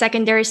in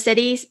secondary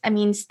cities. I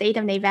mean, state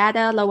of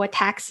Nevada, lower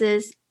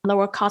taxes,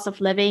 lower cost of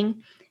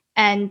living.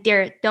 And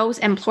those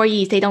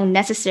employees, they don't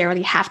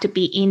necessarily have to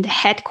be in the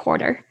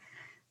headquarters.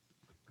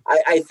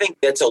 I think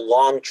that's a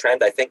long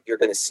trend. I think you're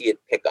going to see it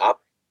pick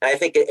up. And I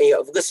think,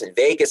 listen,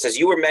 Vegas, as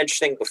you were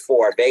mentioning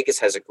before, Vegas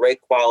has a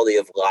great quality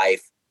of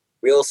life.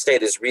 Real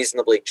estate is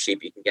reasonably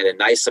cheap. You can get a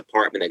nice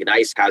apartment, a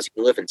nice house. You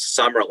can live in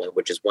Summerlin,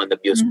 which is one of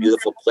the most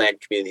beautiful planned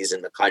communities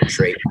in the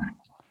country.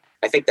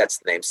 I think that's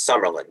the name,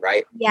 Summerlin,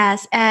 right?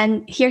 Yes.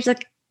 And here's an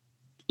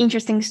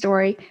interesting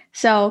story.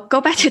 So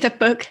go back to the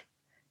book.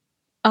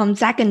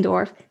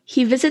 Zeckendorf,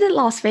 he visited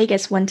Las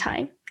Vegas one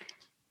time.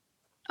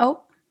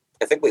 Oh,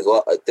 I think we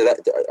lost.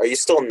 Are you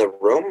still in the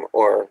room,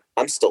 or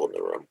I'm still in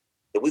the room?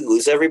 Did we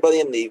lose everybody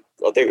in the?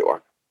 Oh, there you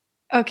are.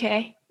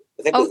 Okay.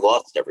 I think we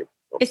lost everybody.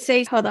 It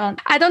says, hold on.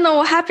 I don't know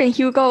what happened,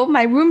 Hugo.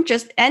 My room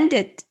just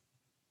ended.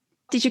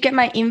 Did you get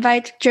my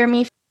invite,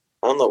 Jeremy?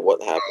 I don't know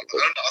what happened.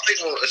 I think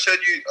I said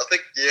you. I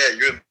think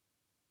you're.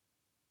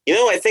 You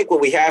know, I think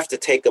what we have to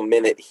take a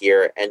minute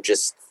here and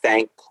just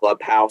thank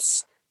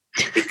Clubhouse.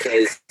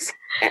 Because,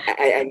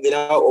 and you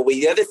know,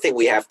 the other thing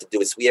we have to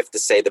do is we have to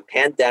say the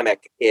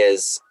pandemic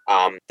has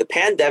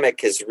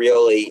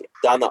really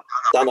done a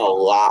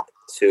lot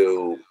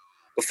to.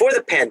 Before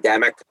the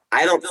pandemic,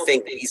 I don't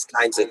think these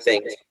kinds of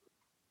things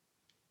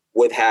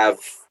would have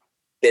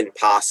been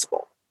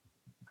possible.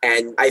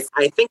 And I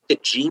think the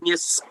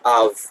genius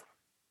of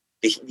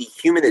the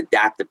human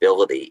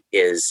adaptability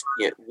is,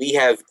 you know, we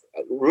have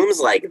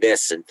rooms like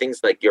this and things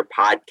like your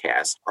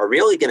podcast are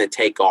really going to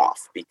take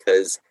off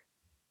because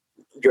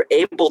you're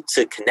able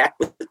to connect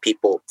with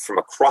people from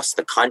across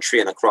the country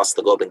and across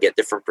the globe and get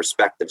different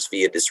perspectives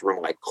via this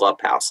room like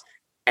Clubhouse.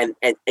 And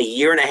a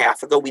year and a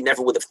half ago, we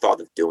never would have thought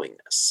of doing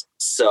this.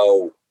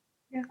 So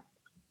yeah.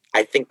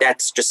 I think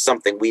that's just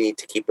something we need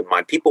to keep in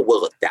mind. People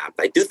will adapt.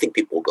 I do think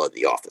people will go to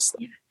the office,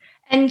 though. Yeah.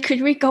 And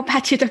could we go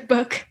back to the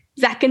book,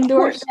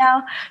 Zeckendorf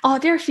now? Oh,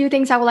 there are a few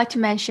things I would like to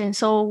mention.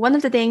 So one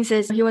of the things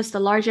is he was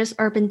the largest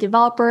urban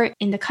developer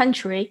in the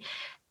country.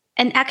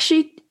 And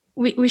actually,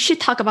 we should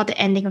talk about the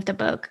ending of the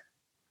book.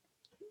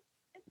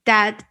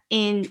 That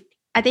I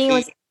think it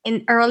was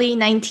in early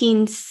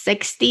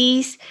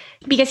 1960s,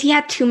 because he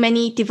had too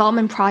many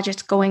development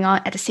projects going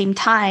on at the same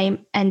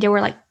time. And there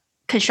were like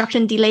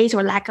construction delays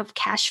or lack of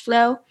cash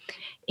flow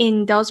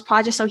in those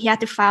projects. So he had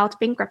to file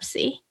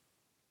bankruptcy.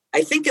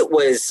 I think it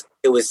was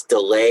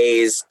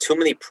delays, too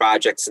many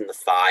projects in the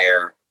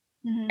fire,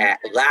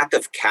 lack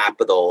of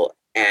capital,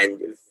 and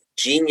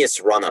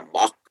genius run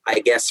amok,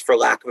 I guess, for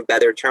lack of a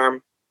better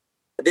term.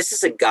 This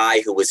is a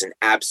guy who was an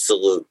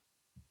absolute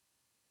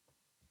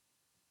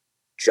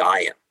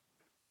giant.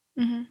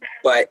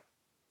 But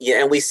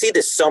yeah, and we see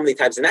this so many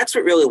times, and that's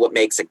what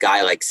makes a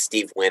guy like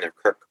Steve Wynn or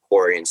Kirk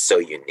Kerkorian so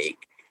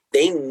unique.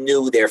 They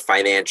knew their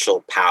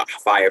financial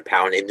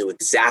firepower, and they knew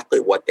exactly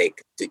what they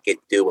could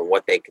do and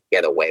what they could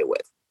get away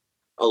with.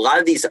 A lot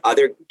of these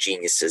other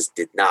geniuses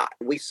did not.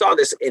 We saw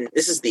this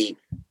this is the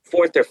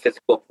fourth or fifth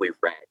book we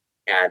read,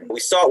 and we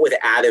saw it with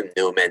Adam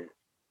Newman.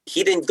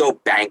 He didn't go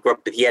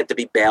bankrupt, but he had to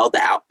be bailed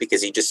out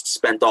because he just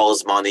spent all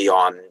his money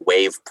on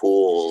wave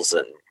pools.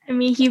 And I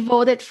mean, he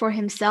voted for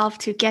himself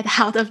to get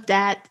out of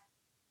that.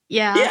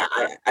 Yeah. Yeah.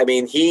 I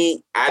mean,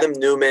 Adam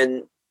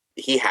Newman,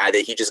 he had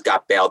it. He just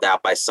got bailed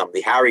out by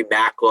somebody. Harry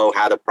Macklowe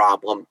had a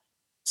problem.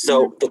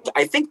 So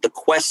I think the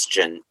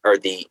question, or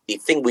the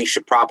thing we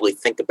should probably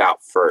think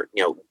about for,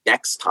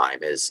 next time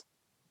is,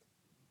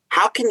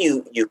 how can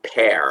you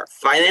pair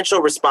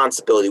financial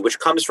responsibility, which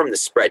comes from the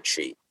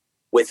spreadsheet,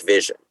 with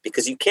vision?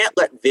 Because you can't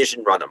let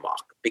vision run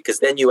amok, because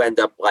then you end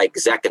up like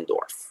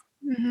Zeckendorf.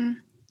 Mm-hmm.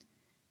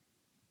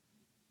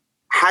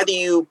 How do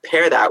you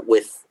pair that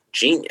with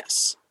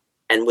genius?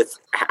 And with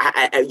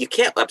you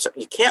can't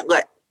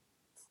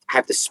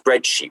have the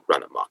spreadsheet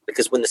run amok,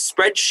 because when the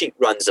spreadsheet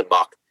runs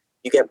amok,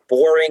 you get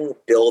boring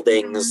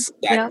buildings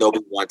that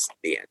nobody wants to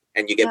be in,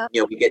 and you get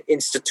we get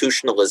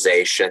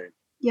institutionalization.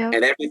 Yep.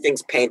 And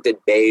everything's painted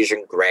beige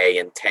and gray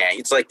and tan.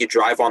 It's like you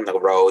drive on the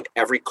road,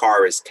 every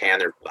car is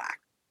tan or black.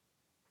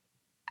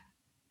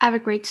 I have a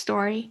great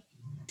story.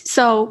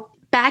 So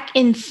back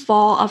in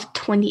fall of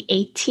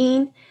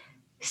 2018,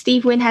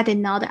 Steve Wynn had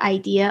another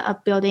idea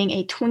of building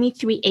a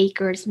 23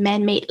 acres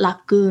man-made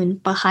lagoon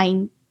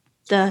behind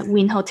the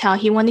Wynn Hotel.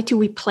 He wanted to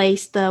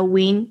replace the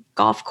Wynn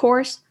golf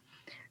course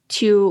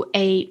to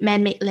a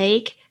man-made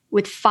lake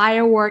with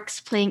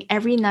fireworks playing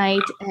every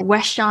night, and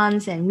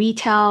restaurants and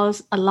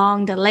retails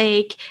along the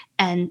lake,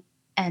 and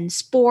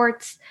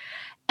sports.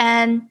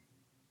 And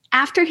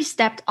after he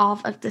stepped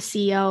off of the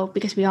CEO,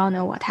 because we all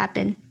know what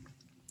happened,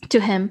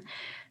 to him.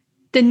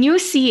 The new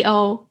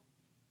CEO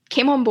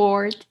came on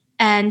board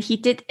and he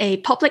did a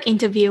public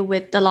interview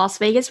with the Las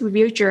Vegas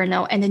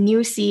Review-Journal, and the new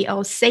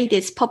CEO said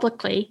this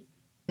publicly.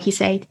 He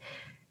said,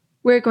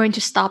 "We're going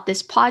to stop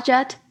this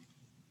project."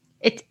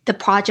 The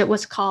project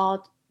was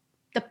called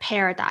the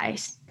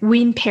Paradise,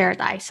 Wynn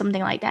Paradise,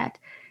 something like that.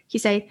 He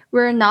said,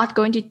 "We're not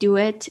going to do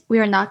it. We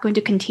are not going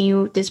to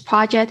continue this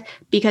project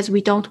because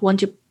we don't want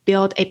to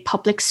build a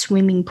public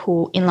swimming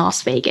pool in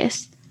Las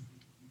Vegas."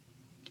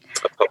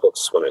 A public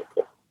swimming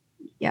pool.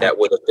 Yeah. That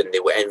would have been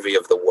the envy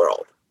of the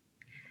world.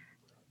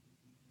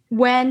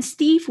 When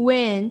Steve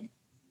Wynn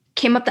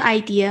came up with the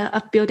idea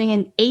of building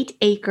an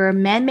 8-acre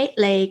man-made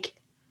lake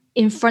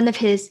in front of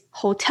his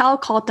hotel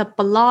called the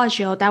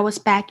Bellagio, that was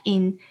back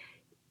in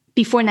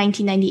before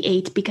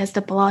 1998, because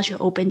the Bellagio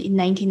opened in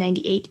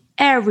 1998,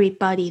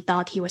 everybody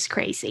thought he was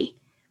crazy.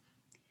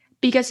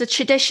 Because the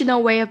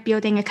traditional way of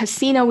building a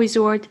casino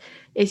resort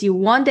is you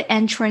want the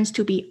entrance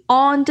to be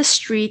on the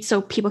street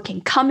so people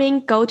can come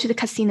in, go to the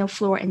casino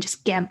floor, and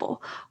just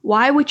gamble.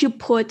 Why would you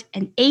put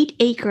an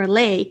 8-acre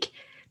lake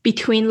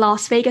between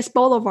Las Vegas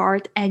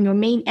Boulevard and your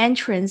main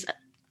entrance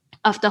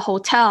of the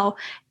hotel?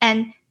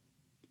 And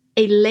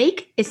a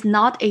lake is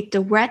not a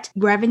direct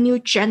revenue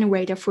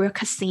generator for a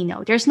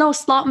casino. There's no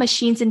slot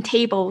machines and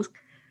tables.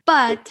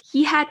 But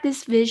he had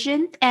this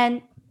vision,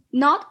 and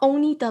not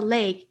only the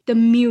lake, the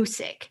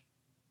music.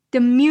 The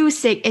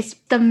music is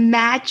the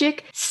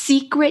magic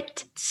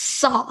secret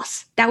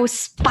sauce that will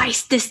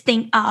spice this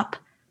thing up.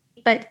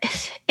 But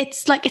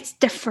it's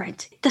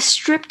different. The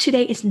Strip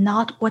today is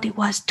not what it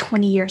was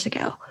 20 years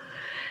ago.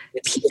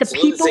 It's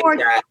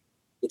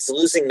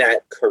losing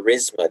that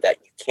charisma that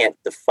you can't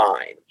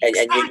define. And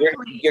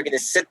you're going to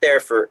sit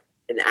there for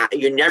an hour.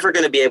 You're never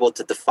going to be able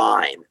to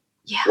define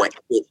what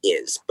it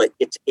is. But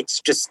it's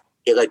just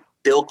like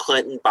Bill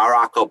Clinton,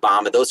 Barack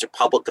Obama, those are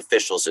public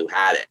officials who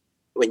had it.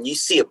 When you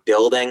see a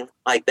building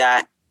like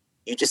that,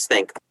 you just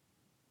think,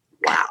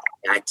 wow,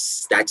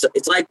 it's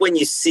like when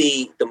you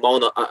see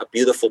a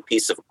beautiful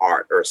piece of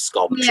art or a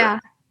sculpture. Yeah.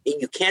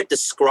 You can't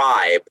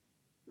describe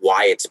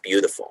why it's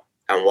beautiful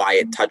and why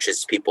it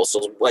touches people.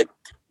 So like,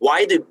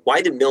 why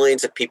do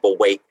millions of people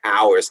wait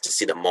hours to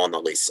see the Mona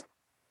Lisa?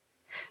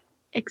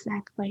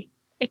 Exactly.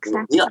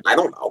 Yeah, I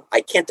don't know.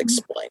 I can't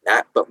explain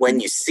that. But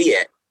when you see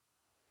it,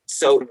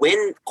 so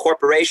Wynn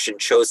Corporation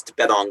chose to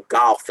bet on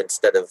golf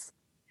instead of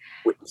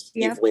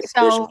Steve Wynn's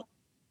vision.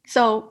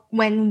 So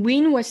when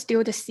Wynn was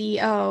still the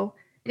CEO,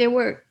 they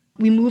were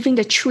removing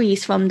the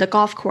trees from the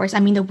golf course. I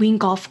mean, the Wynn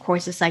golf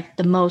course is like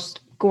the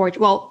most gorgeous.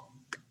 Well,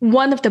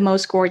 one of the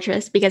most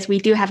gorgeous, because we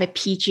do have a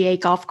PGA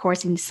golf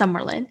course in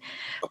Summerlin.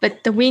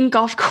 But the Wynn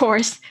golf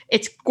course,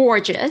 it's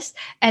gorgeous.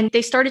 And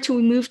they started to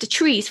remove the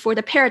trees for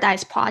the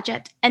Paradise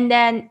project. And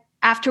then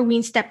after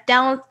Wynn stepped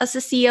down as the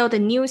CEO, the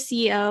new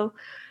CEO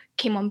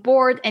came on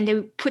board and they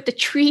put the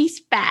trees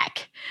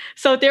back.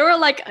 So there were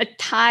like a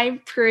time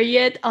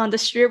period on the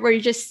Strip where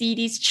you just see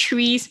these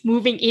trees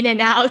moving in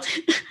and out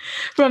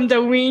from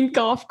the Wynn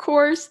golf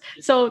course.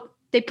 So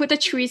they put the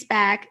trees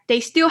back. They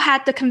still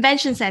had the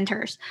convention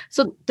centers.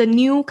 So the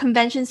new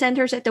convention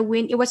centers at the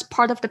Wynn, it was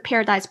part of the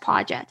Paradise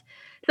project.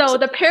 So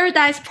the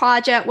Paradise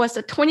project was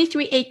a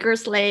 23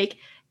 acres lake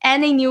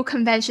and a new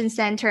convention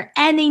center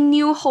and a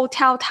new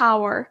hotel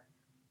tower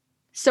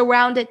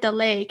surrounded the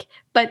lake.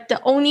 But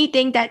the only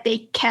thing that they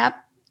kept,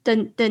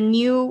 the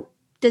new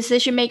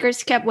decision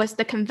makers kept, was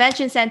the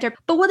convention center.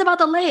 But what about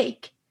the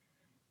lake?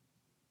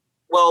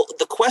 Well,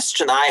 the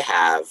question I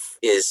have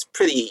is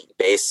pretty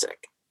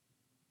basic.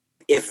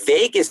 If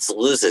Vegas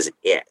loses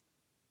it,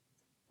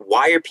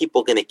 why are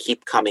people going to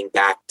keep coming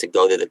back to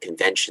go to the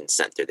convention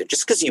center?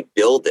 Just because you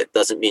build it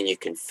doesn't mean you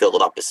can fill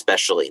it up,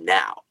 especially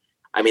now.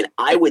 I mean,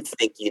 I would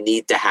think you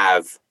need to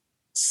have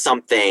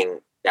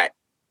something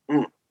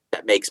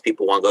that makes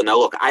people want to go. Now,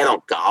 look, I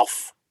don't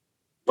golf,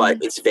 but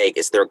it's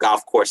Vegas. There are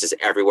golf courses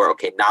everywhere.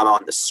 Okay, not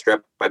on the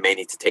Strip. I may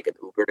need to take an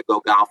Uber to go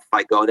golf if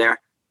I go there.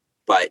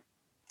 But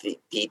I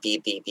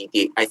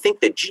think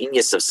the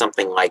genius of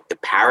something like the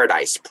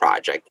Paradise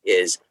Project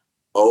is,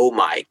 oh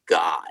my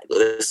God,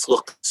 this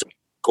looks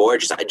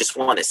gorgeous. I just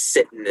want to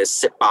sit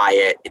by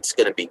it. It's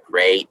going to be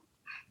great.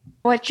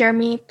 What,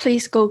 Jeremy,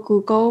 please go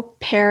Google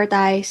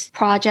Paradise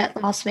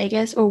Project Las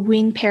Vegas or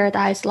Wynn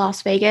Paradise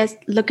Las Vegas.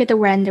 Look at the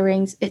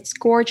renderings. It's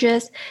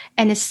gorgeous,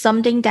 and it's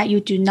something that you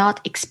do not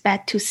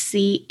expect to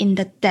see in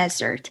the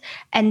desert.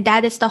 And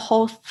that is the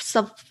whole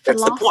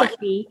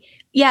philosophy.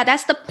 Yeah,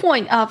 that's the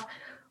point of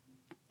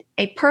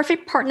a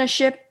perfect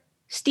partnership.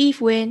 Steve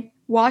Wynn,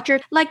 Roger,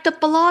 like the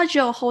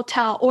Bellagio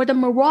Hotel or the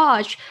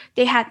Mirage,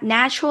 they had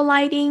natural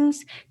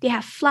lightings, they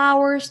have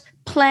flowers,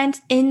 plants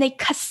in a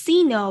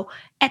casino.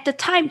 At the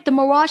time, the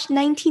Mirage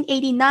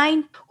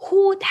 1989,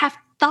 who would have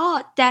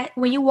thought that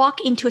when you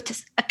walk into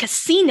a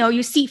casino,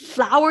 you see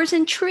flowers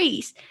and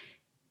trees?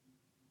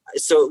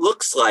 So it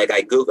looks like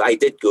I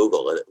did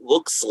Google it. It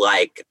looks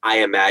like I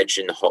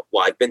imagine.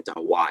 Well, I've been to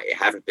Hawaii. I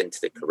haven't been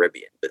to the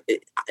Caribbean, but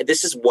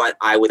this is what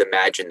I would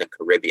imagine the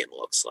Caribbean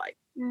looks like.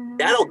 Mm-hmm.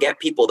 That'll get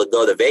people to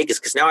go to Vegas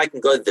because now I can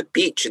go to the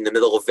beach in the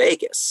middle of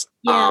Vegas.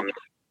 Yeah.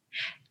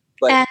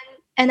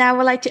 And I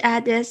would like to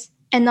add this.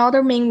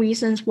 Another main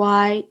reasons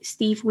why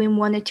Steve Wynn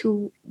wanted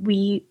to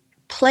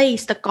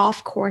replace the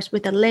golf course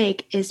with a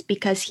lake is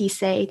because he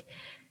said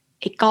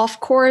a golf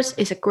course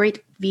is a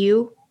great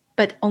view,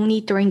 but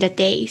only during the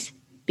days,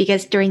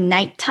 because during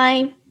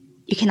nighttime,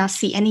 you cannot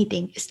see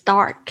anything. It's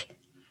dark.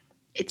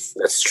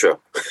 That's true.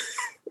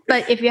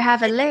 But if you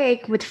have a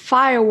lake with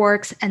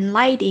fireworks and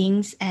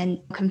lightings and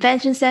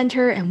convention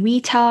center and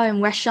retail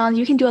and restaurants,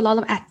 you can do a lot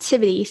of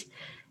activities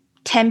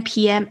 10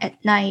 p.m.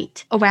 at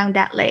night around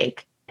that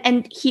lake.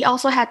 And he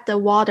also had the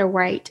water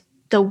right.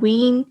 The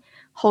Wynn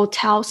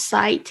Hotel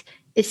site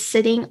is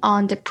sitting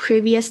on the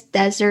previous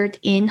Desert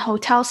Inn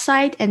Hotel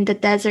site, and the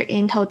Desert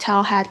Inn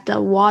Hotel had the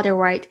water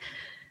right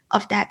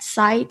of that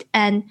site.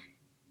 And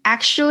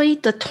actually,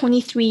 the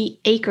 23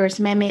 acres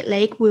man-made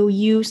lake will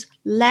use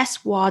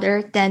less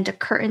water than the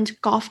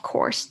current golf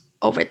course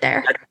over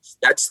there.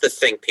 That's the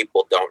thing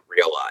people don't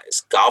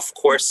realize. Golf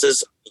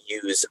courses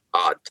use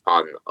a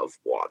ton of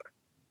water.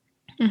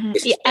 Mm-hmm.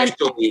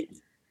 Especially,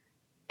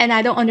 and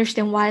I don't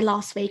understand why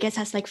Las Vegas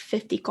has like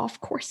 50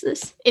 golf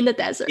courses in the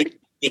desert.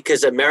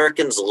 Because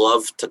Americans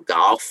love to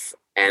golf,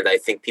 and I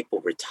think people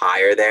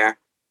retire there.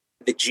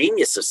 The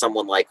genius of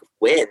someone like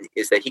Wynn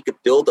is that he could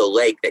build a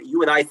lake that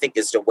you and I think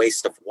is a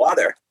waste of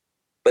water.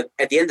 But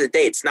at the end of the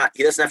day, it's not.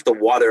 He doesn't have to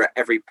water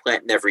every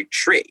plant and every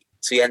tree.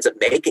 So he ends up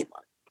making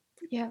money.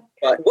 Yeah.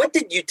 But what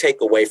did you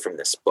take away from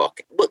this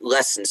book? What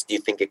lessons do you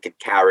think it could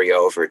carry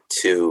over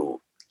to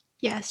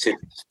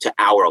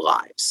our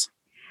lives?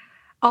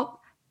 Oh,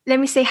 let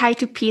me say hi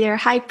to Peter.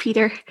 Hi,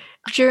 Peter.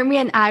 Jeremy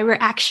and I were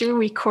actually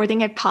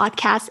recording a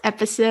podcast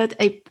episode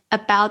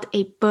about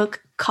a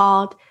book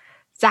called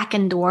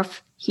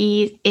Zeckendorf.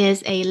 He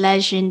is a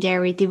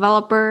legendary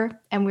developer,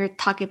 and we're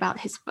talking about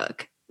his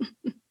book.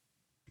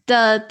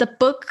 The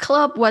book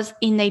club was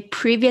in a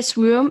previous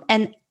room,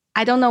 and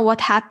I don't know what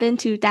happened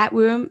to that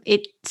room.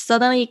 It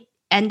suddenly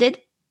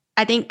ended.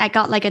 I think I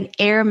got like an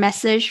error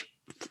message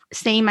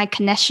saying my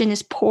connection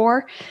is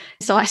poor.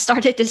 So I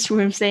started this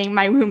room saying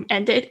my room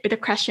ended with a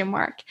question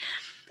mark.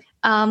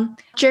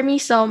 Jeremy,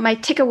 so my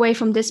takeaway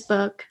from this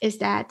book is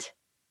that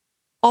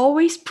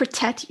always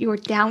protect your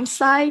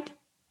downside,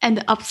 and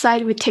the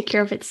upside will take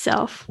care of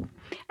itself.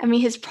 I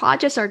mean, his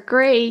projects are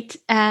great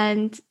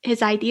and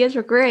his ideas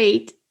are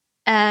great,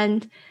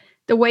 and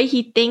the way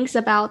he thinks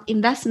about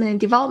investment and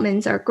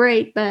developments are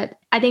great, but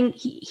I think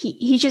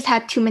he just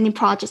had too many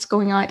projects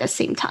going on at the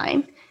same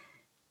time.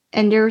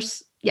 And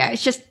it's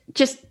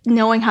just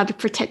knowing how to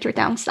protect your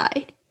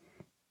downside.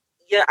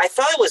 Yeah, I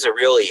thought it was a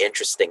really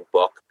interesting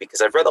book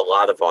because I've read a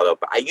lot of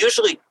I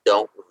usually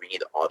don't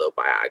read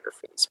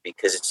autobiographies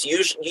because it's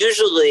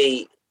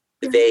usually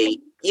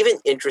even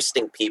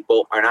interesting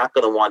people are not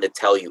going to want to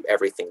tell you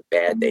everything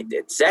bad they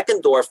did.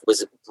 Zeckendorf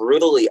was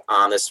brutally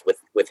honest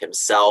with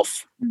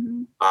himself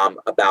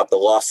about the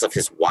loss of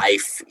his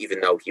wife, even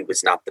though he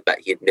was not the best.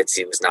 He admits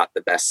he was not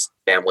the best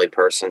family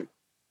person.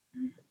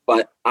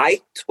 But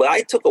what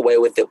I took away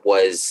with it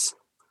was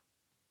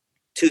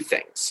two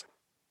things: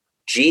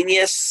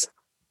 genius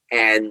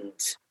and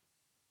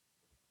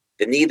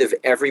the need of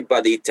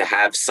everybody to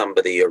have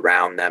somebody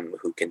around them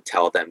who can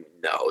tell them,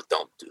 no,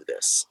 don't do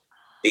this.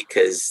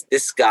 Because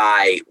this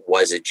guy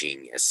was a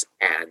genius.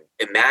 And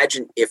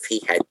imagine if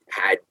he had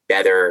had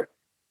better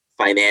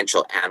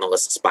financial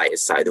analysts by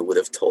his side who would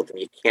have told him,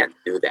 you can't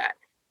do that.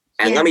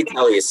 And let me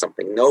tell you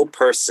something, no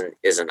person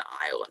is an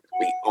island.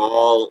 We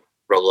all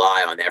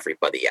rely on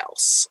everybody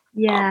else.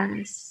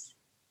 Yes.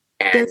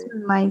 This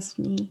reminds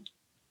me.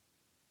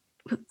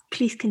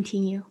 Please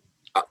continue.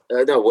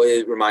 No, what did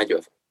it remind you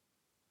of?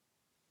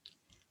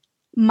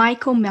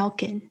 Michael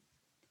Milken.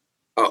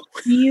 Oh.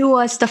 He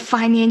was the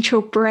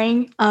financial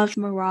brain of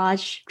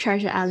Mirage,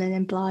 Treasure Island,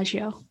 and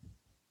Bellagio.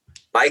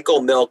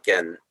 Michael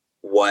Milken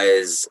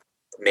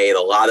made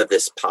a lot of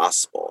this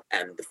possible.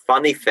 And the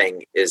funny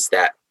thing is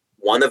that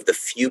one of the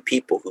few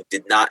people who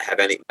did not have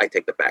I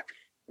take that back.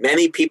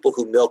 Many people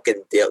who Milken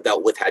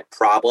dealt with had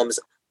problems.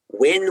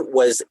 Wynn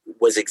was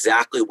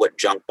exactly what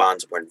junk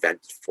bonds were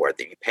invented for.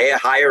 That you pay a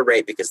higher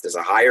rate because there's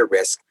a higher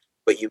risk,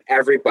 but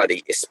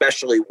everybody,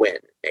 especially Wynn,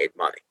 made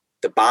money.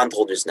 The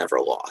bondholders never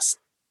lost.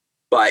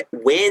 But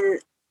Wynn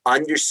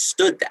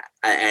understood that,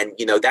 and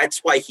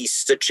that's why he's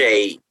such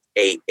a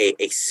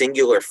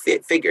singular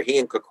figure. He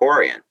and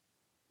Krikorian,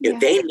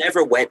 they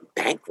never went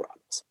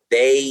bankrupt.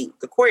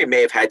 Krikorian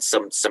may have had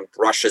some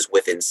brushes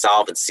with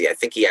insolvency. I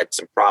think he had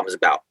some problems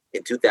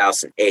in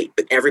 2008,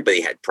 but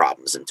everybody had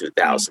problems in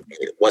 2008.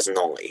 It wasn't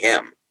only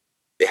him.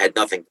 They had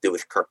nothing to do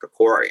with Kirk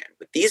Krikorian.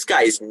 But these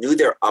guys knew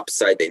their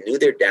upside, they knew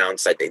their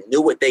downside, they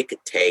knew what they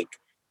could take,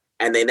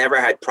 and they never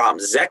had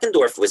problems.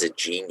 Zeckendorf was a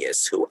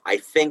genius who I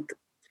think,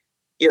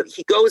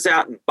 he goes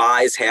out and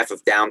buys half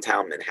of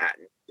downtown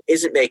Manhattan,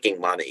 isn't making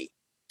money,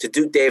 to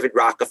do David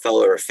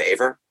Rockefeller a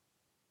favor.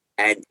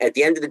 And at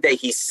the end of the day,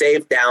 he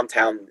saved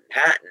downtown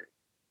Manhattan,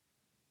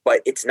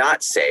 but it's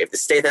not saved. The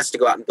state has to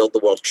go out and build the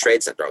World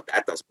Trade Center.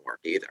 That doesn't work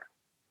either.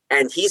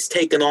 And he's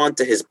taken on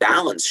to his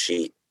balance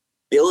sheet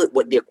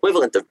what the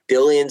equivalent of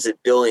billions and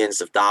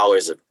billions of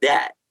dollars of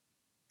debt,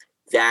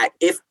 that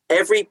if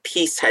every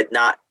piece had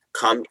not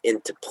come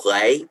into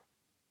play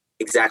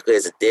exactly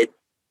as it did,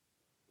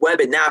 Webb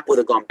and Knapp would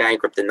have gone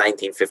bankrupt in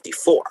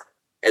 1954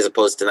 as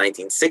opposed to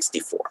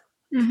 1964.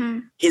 Mm-hmm.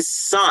 His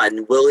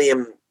son,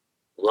 William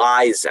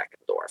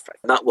Zeckendorf,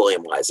 not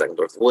William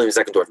Zeckendorf, William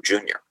Zeckendorf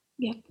Jr.,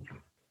 Yeah.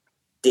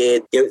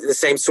 did the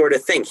same sort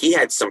of thing. He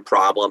had some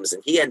problems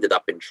and he ended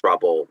up in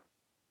trouble.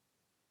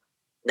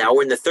 Now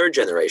we're in the third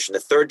generation. The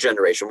third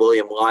generation,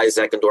 William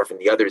Zeckendorf and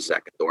the other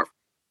Zeckendorf,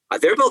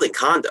 they're building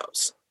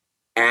condos.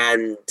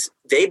 And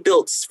they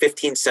built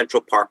 15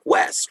 Central Park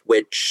West,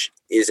 which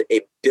is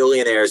a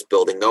billionaire's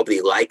building.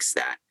 Nobody likes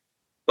that.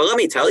 But let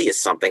me tell you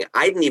something.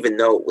 I didn't even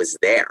know it was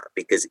there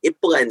because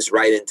it blends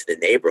right into the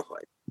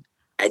neighborhood.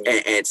 And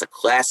it's a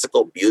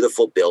classical,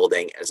 beautiful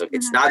building.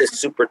 It's not a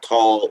super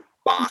tall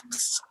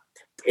box.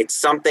 It's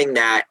something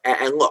that,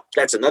 and look,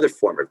 that's another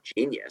form of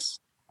genius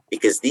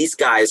because these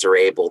guys are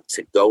able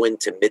to go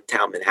into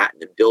Midtown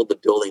Manhattan and build a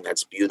building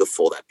that's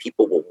beautiful that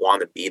people will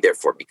want to be there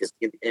for because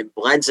it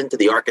blends into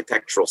the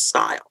architectural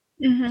style.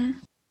 Mm-hmm.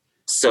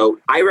 So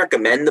I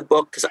recommend the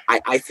book because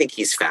I think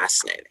he's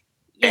fascinating.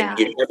 Yeah.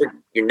 And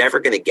you're never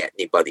going to get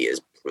anybody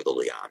as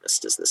brutally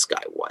honest as this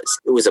guy was.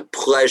 It was a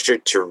pleasure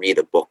to read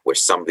a book where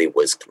somebody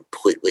was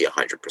completely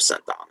 100%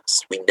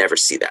 honest. We never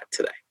see that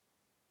today.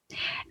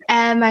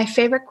 And my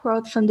favorite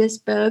quote from this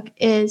book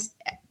is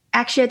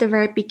actually at the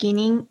very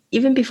beginning,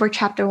 even before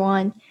chapter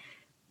 1.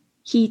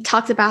 He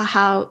talks about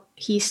how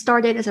he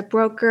started as a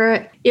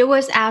broker. It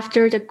was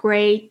after the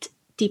Great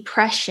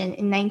Depression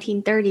in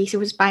 1930s. He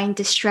was buying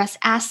distressed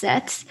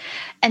assets.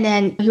 And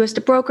then he was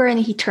the broker and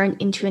he turned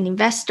into an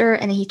investor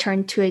and he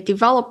turned to a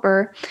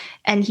developer.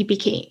 And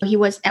he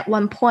was at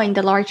one point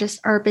the largest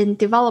urban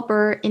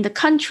developer in the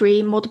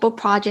country, multiple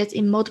projects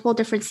in multiple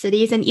different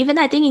cities. And even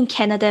I think in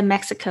Canada and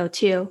Mexico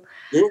too.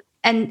 Yeah.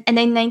 And then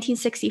in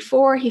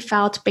 1964, he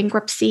filed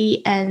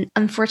bankruptcy. And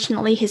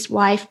unfortunately, his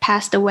wife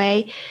passed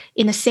away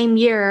in the same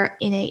year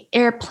in an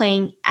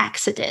airplane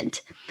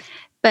accident.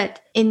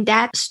 But in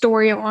that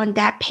story on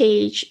that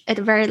page, at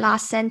the very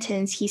last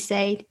sentence, he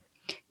said,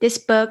 this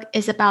book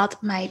is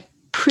about my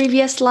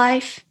previous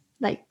life,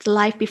 like the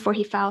life before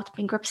he filed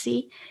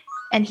bankruptcy.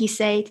 And he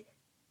said,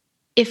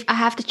 if I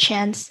have the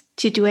chance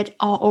to do it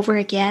all over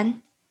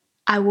again,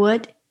 I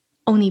would,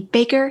 only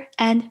bigger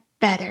and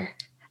better.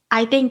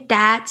 I think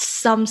that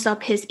sums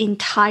up his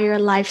entire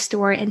life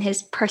story and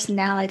his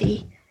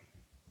personality.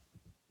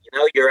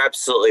 You're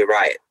absolutely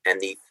right.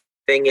 And the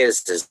thing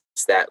is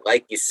that,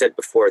 like you said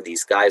before,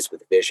 these guys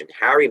with vision,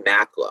 Harry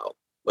Macklowe,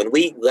 when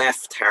we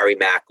left Harry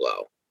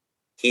Macklowe,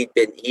 he'd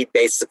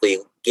basically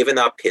given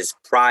up his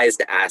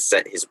prized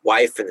asset. His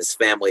wife and his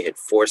family had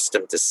forced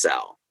him to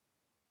sell.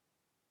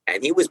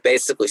 And he was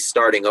basically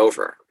starting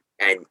over.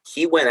 And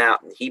he went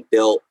out and he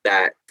built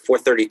that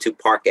 432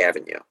 Park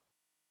Avenue.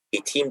 He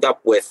teamed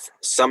up with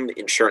some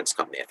insurance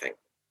company, I think.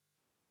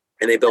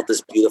 And they built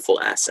this beautiful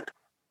asset.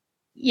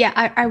 Yeah,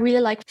 I really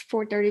like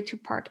 432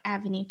 Park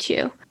Avenue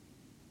too.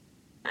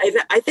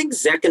 I think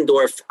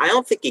Zeckendorf, I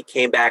don't think he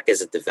came back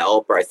as a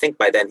developer. I think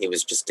by then he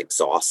was just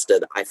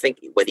exhausted. I think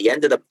what he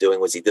ended up doing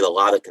was he did a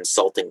lot of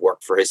consulting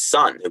work for his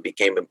son, who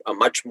became a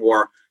much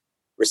more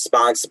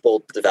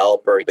responsible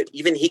developer. But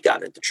even he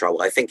got into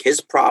trouble. I think his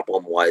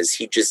problem was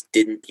he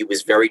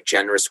was very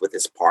generous with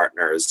his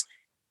partners.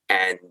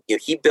 And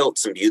he built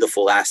some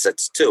beautiful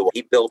assets too.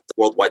 He built the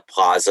Worldwide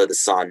Plaza, the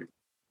son.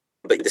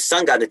 But the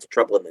son got into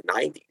trouble in the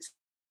 90s.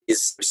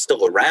 He's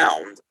still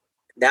around.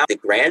 Now the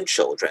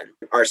grandchildren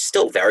are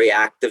still very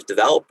active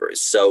developers.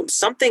 So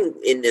something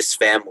in this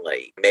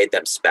family made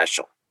them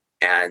special.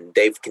 And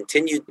they've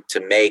continued to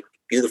make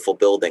beautiful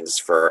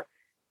buildings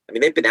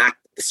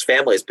this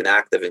family has been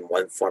active in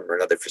one form or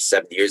another for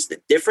 70 years.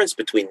 The difference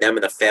between them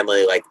and a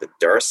family like the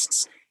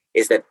Dursts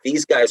is that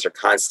these guys are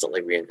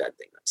constantly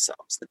reinventing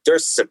themselves. The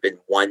Dursts have been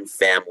one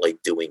family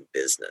doing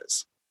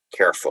business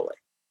carefully.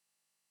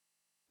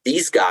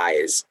 These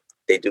guys,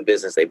 they do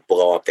business, they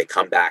blow up, they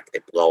come back, they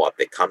blow up,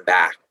 they come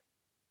back.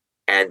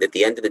 And at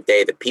the end of the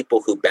day, the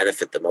people who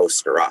benefit the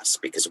most are us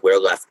because we're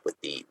left with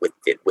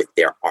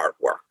their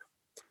artwork.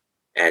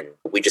 And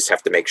we just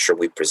have to make sure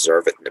we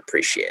preserve it and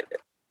appreciate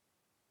it.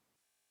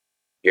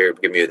 You're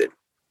muted.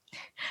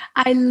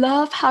 I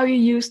love how you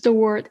use the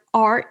word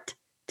art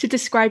to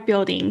describe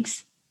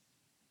buildings.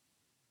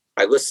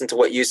 I listened to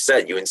what you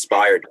said. You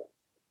inspired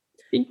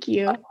me. Thank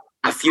you.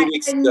 A few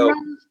weeks ago.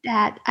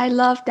 I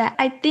love that.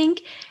 I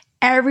think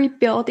every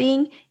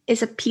building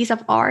is a piece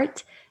of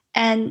art.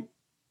 And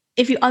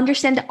if you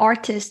understand the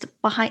artist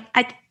behind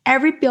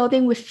every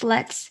building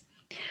reflects.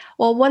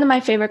 Well, one of my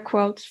favorite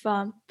quotes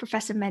from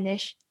Professor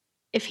Manish,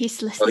 if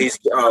he's listening.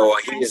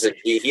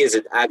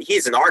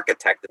 He's an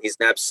architect and he's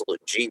an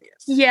absolute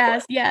genius.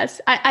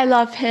 Yes. I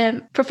love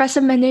him.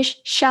 Professor Manish,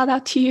 shout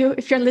out to you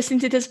if you're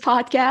listening to this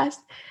podcast.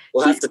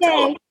 We'll have to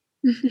tell him.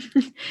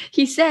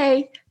 He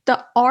say,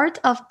 the art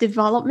of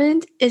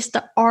development is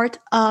the art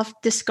of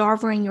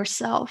discovering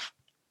yourself.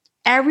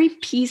 Every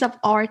piece of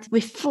art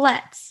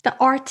reflects the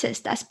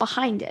artist that's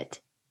behind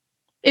it.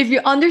 If you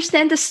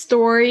understand the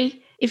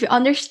story, if you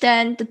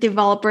understand the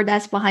developer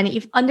that's behind it,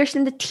 if you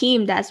understand the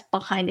team that's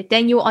behind it,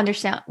 then you'll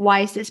understand why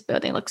is this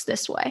building looks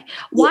this way.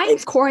 Why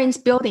is Corian's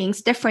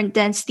buildings different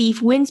than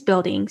Steve Wynn's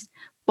buildings?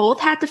 Both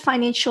had the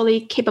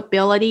financially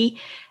capability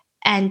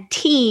and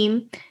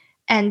team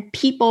and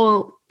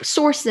people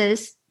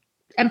sources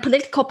and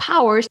political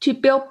powers to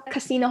build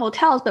casino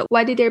hotels, but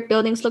why do their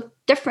buildings look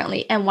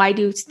differently? And why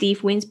do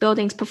Steve Wynn's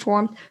buildings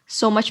perform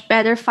so much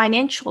better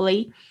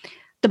financially?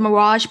 The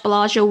Mirage,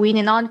 Bellagio, Wynn,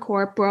 and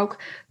Encore broke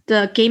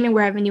the gaming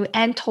revenue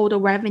and total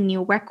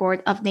revenue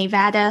record of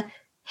Nevada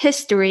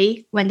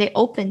history when they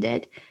opened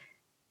it.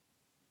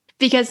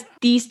 Because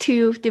these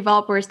two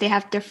developers, they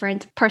have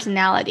different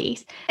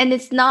personalities. And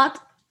it's not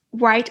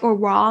right or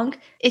wrong.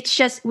 It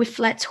just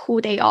reflects who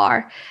they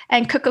are.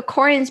 And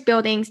Corian's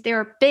buildings,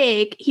 they're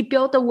big. He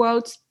built the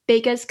world's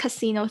biggest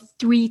casino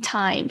 3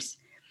 times.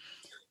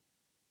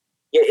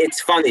 Yeah,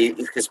 it's funny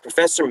because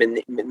Professor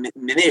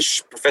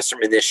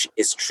Manish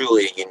is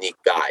truly a unique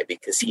guy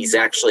because he's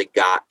actually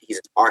he's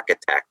an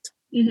architect.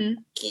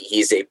 Mm-hmm.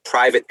 He's a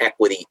private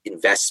equity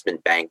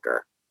investment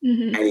banker,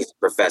 mm-hmm. and he's a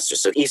professor.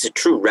 So he's a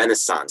true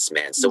Renaissance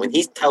man. So when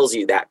he tells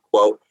you that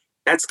quote,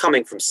 that's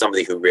coming from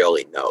somebody who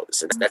really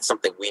knows. And that's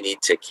something we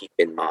need to keep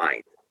in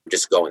mind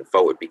just going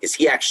forward because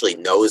he actually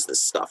knows this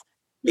stuff.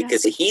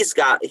 Because he's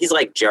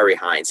like Jerry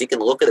Hines. He can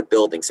look at a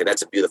building, say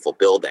that's a beautiful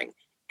building,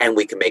 and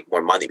we can make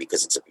more money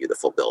because it's a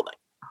beautiful building.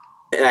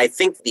 And I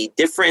think the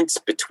difference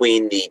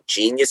between the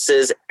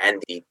geniuses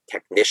and the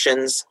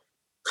technicians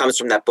comes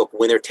from that book,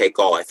 Winner Take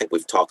All. I think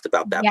we've talked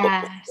about that book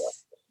before.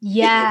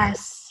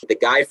 Yes. The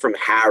guy from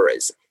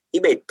Harrah's, he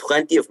made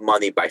plenty of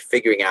money by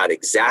figuring out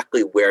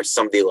exactly where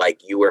somebody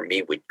like you or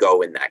me would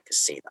go in that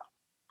casino.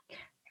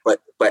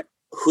 But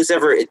who's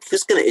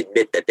going to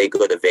admit that they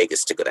go to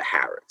Vegas to go to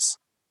Harrah's?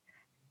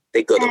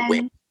 They go to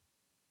Wynn.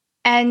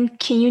 And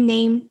can you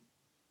name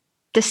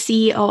the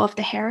CEO of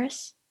the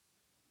Harrah's?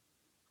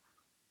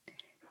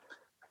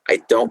 I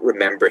don't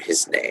remember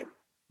his name.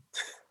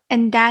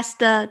 And that's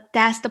the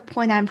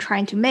point I'm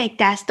trying to make.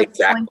 That's the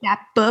point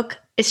that book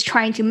is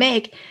trying to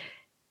make.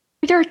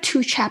 There are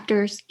 2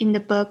 chapters in the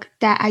book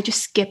that I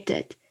just skipped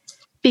it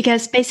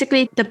because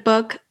basically the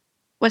book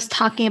was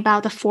talking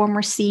about the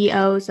former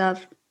CEOs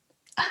of,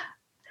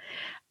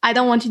 I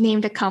don't want to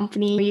name the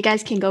company. You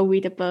guys can go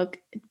read the book.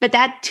 But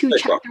that 2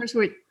 chapters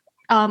were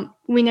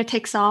Winner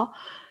Takes All.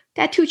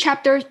 That 2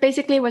 chapters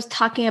basically was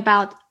talking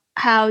about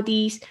how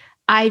these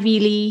Ivy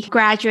League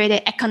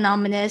graduated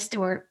economists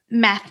or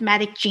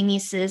mathematic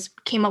geniuses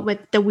came up with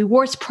the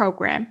rewards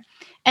program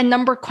and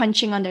number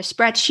crunching on their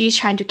spreadsheets,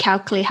 trying to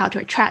calculate how to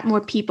attract more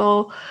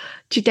people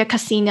to their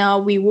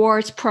casino,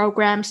 rewards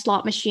program,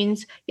 slot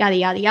machines, yada,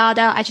 yada,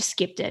 yada. I just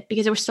skipped it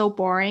because it was so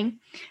boring.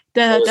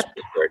 The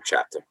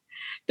chapter.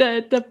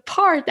 The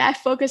part that I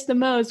focused the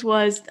most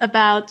was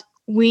about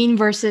Wynn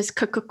versus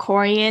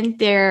Corian,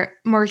 their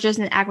mergers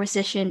and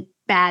acquisition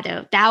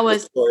battle. That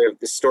was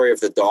the story of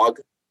the dog.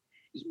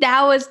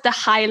 That was the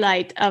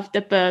highlight of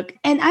the book.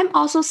 And I'm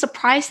also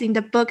surprised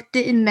the book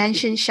didn't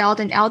mention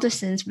Sheldon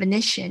Adelson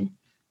Venetian.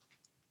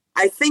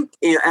 I think,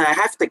 and I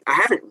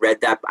haven't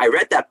read that. I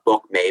read that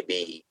book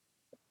maybe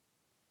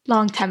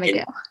long time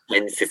ago.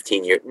 10,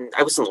 15 years.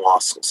 I was in law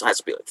school, so it has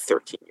to be like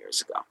 13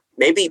 years ago.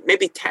 Maybe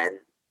 10.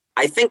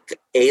 I think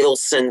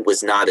Adelson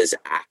was not as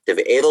active.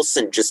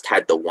 Adelson just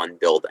had the one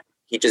building.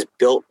 He just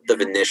built the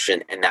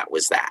Venetian, and that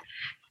was that.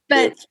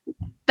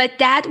 But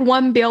that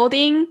one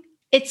building,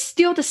 it's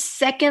still the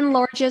 2nd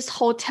largest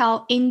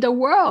hotel in the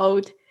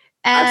world.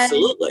 And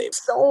absolutely.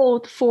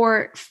 Sold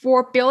for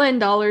 $4 billion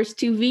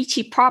to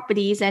Vici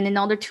Properties and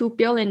another $2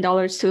 billion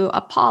to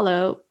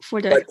Apollo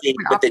for the But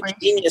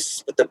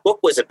the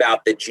book was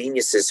about the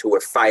geniuses who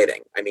were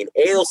fighting. I mean,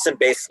 Adelson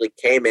basically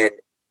came in,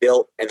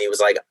 built, and he was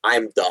like,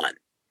 I'm done.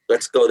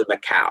 Let's go to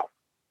Macau.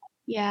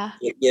 Yeah.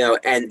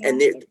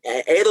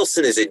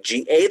 Adelson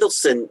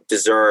Adelson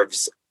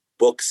deserves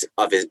books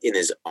in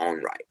his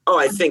own right. Oh,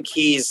 I think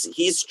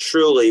he's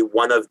truly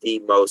one of the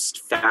most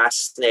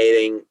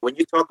fascinating. When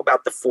you talk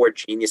about the 4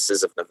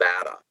 geniuses of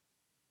Nevada,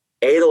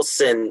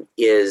 Adelson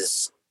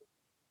it's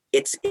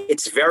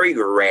very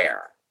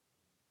rare.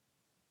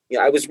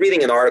 I was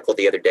reading an article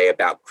the other day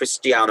about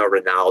Cristiano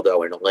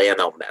Ronaldo and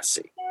Lionel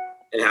Messi,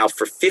 and how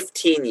for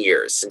 15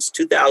 years, since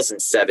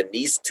 2007,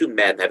 these 2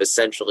 men have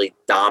essentially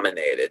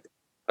dominated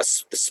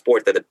the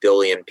sport that 1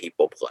 billion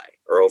people play,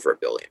 or over 1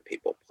 billion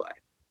people play.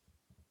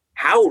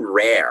 How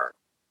rare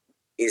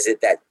is it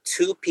that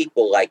 2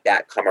 people like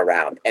that come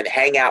around and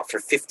hang out for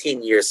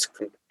 15 years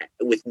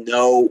with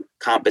no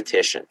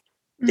competition?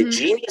 Mm-hmm. The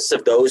genius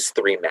of those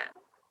 3 men.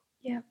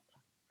 Yeah.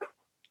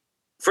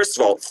 First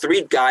of all,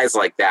 3 guys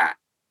like that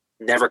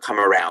never come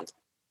around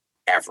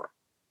ever.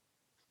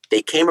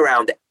 They came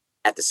around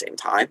at the same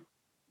time,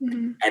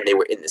 mm-hmm. and they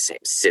were in the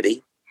same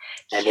city,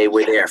 and they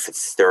were there for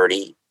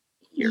 30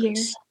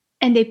 years.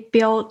 And they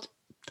built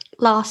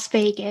Las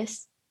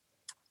Vegas.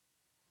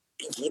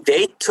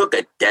 They took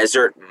a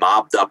desert,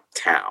 mobbed-up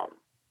town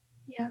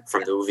yeah.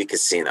 from the movie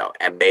Casino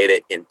and made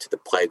it into the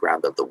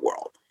playground of the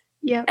world.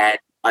 Yeah. And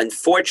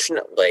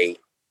unfortunately,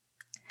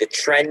 the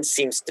trend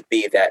seems to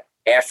be that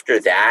after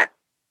that,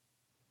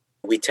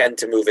 We tend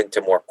to move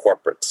into more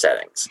corporate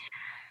settings.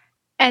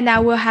 And I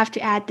will have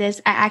to add this.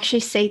 I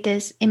actually say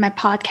this in my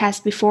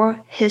podcast before.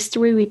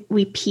 History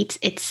repeats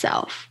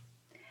itself.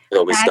 It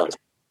always does.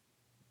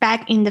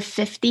 Back in the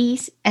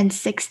 50s and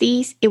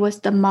 60s, it was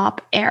the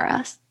mob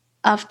era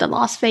of the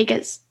Las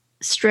Vegas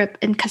Strip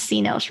and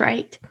casinos,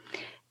 right?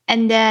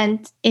 And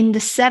then in the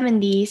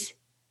 70s,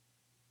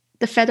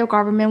 the federal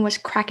government was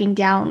cracking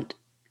down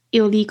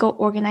illegal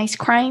organized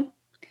crime.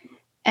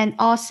 And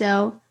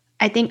also,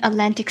 I think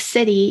Atlantic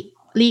City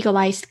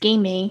legalized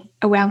gaming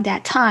around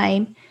that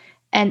time.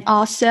 And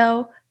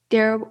also,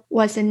 there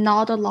was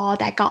another law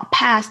that got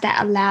passed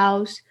that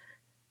allows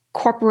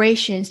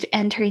corporations to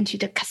enter into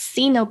the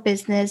casino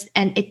business,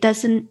 and it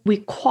doesn't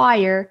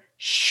require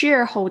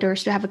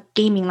shareholders to have a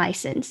gaming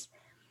license.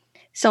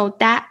 So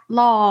that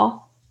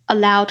law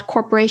allowed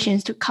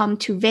corporations to come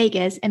to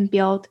Vegas and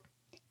build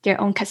their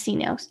own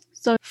casinos.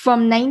 So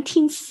from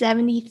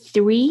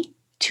 1973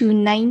 to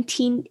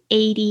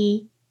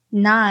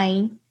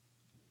 1989,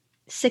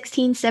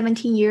 16,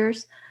 17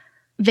 years,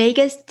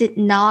 Vegas did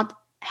not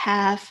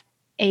have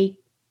a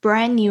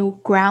brand new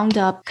ground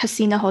up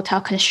casino hotel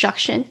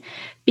construction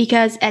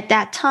because at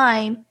that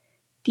time,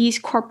 these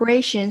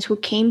corporations who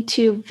came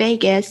to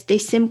Vegas, they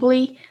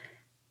simply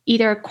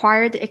either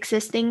acquired the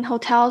existing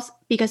hotels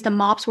because the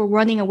mobs were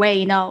running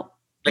away, Howard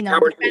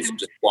Hughes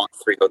just bought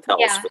 3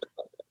 hotels for the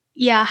company.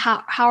 Yeah,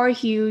 Howard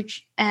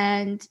Hughes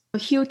and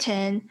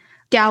Hilton,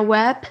 Del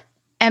Webb,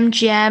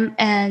 MGM,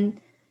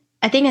 and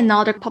I think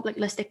another public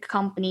listed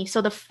company.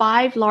 So the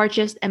 5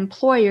 largest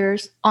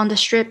employers on the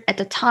strip at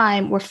the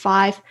time were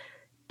 5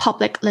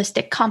 public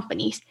listed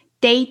companies.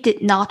 They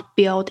did not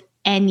build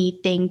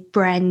anything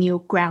brand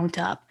new ground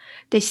up.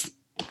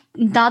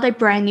 Not a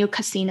brand new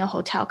casino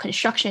hotel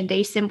construction.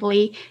 They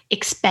simply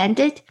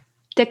expanded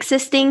the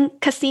existing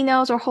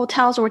casinos or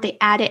hotels, or they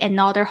added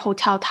another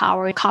hotel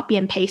tower, copy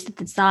and paste the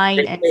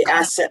design. They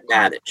asset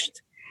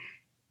managed.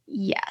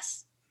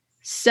 Yes.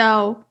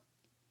 So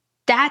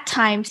that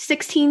time,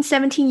 16,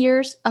 17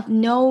 years of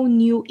no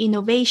new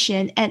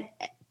innovation. And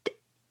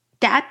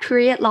that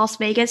period, Las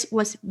Vegas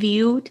was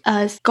viewed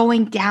as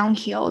going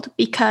downhill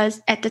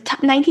because at the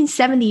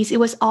 1970s, it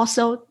was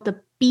also the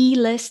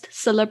B-list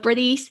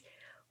celebrities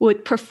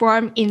would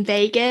perform in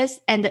Vegas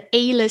and the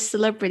A-list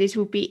celebrities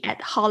would be at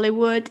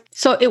Hollywood.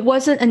 So it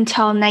wasn't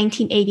until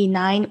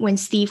 1989 when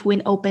Steve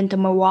Wynn opened the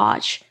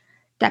Mirage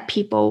that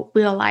people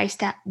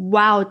realized that,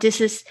 wow, this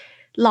is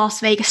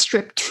Las Vegas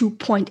Strip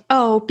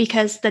 2.0,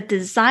 because the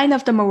design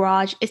of the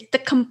Mirage is the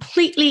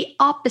completely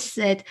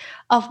opposite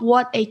of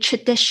what a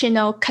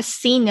traditional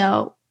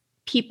casino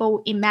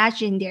people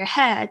imagine in their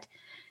head.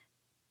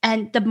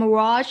 And the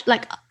Mirage,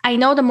 I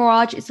know the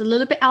Mirage is a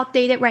little bit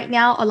outdated right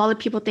now. A lot of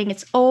people think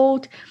it's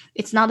old.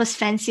 It's not as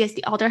fancy as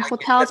the other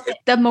hotels.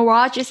 The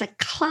Mirage is a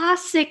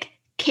classic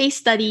case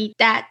study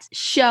that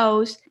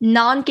shows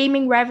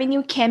non-gaming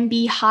revenue can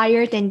be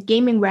higher than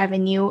gaming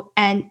revenue.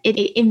 And it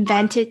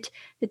invented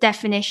the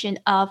definition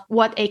of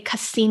what a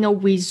casino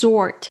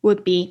resort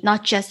would be,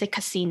 not just a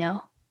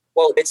casino.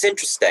 Well, it's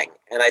interesting.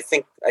 And I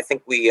think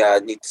we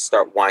need to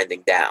start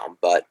winding down.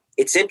 But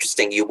it's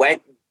interesting.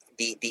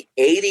 The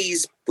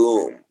 80s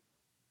boom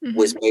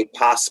was made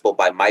possible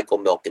by Michael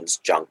Milken's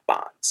junk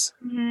bonds.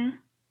 Mm-hmm.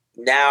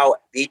 Now,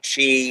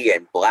 Vici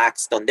and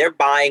Blackstone, they're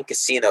buying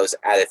casinos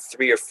at a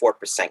 3 or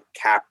 4%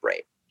 cap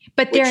rate.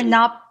 But they're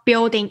not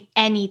building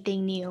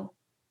anything new.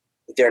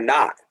 They're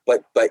not.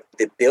 But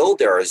the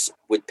builders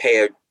would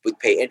pay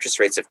interest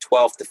rates of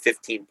 12 to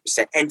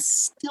 15% and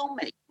still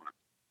make money.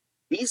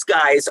 These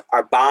guys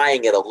are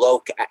buying at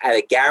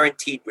a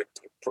guaranteed,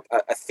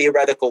 a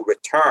theoretical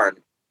return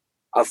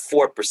of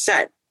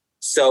 4%.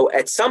 So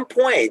at some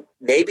point,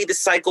 maybe the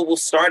cycle will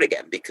start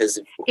again because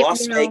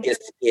Las Vegas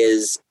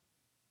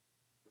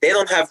they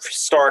don't have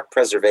historic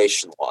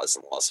preservation laws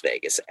in Las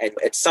Vegas. And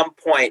at some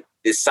point,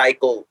 the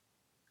cycle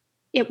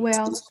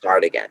will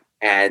start again.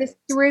 And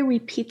history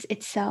repeats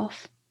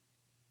itself.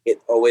 It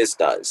always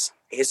does.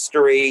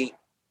 History,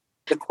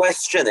 the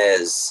question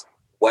is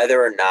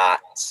whether or not,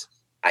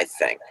 I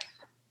think,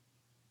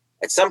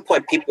 at some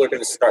point people are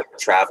going to start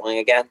traveling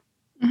again.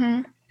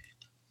 Mm-hmm.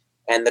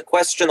 And the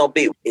question will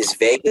be, is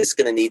Vegas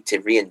going to need to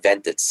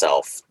reinvent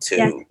itself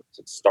to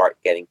start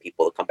getting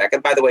people to come back?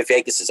 And by the way,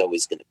 Vegas is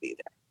always going to be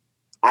there.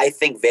 I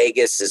think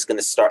Vegas is going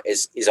to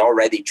is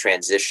already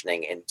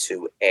transitioning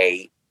into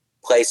a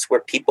place where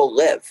people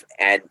live.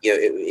 And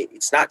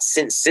it's not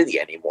Sin City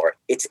anymore.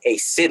 It's a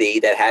city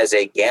that has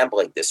a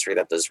gambling district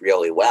that does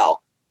really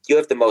well. You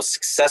have the most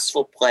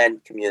successful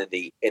planned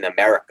community in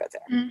America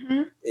there,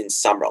 in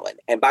Summerlin.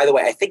 And by the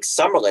way, I think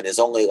Summerlin is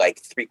only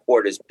like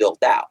 3/4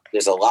 built out.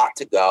 There's a lot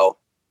to go.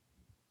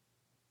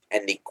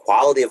 And the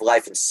quality of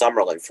life in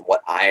Summerlin, from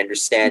what I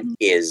understand,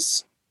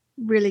 is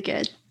really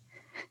good.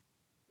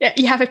 Yeah,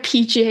 you have a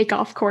PGA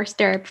golf course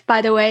there.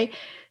 By the way,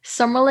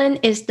 Summerlin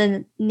is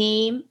the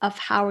name of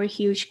Howard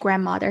Hughes'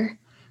 grandmother.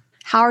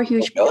 Howard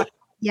Hughes,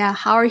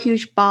 Howard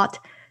Hughes bought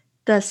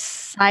the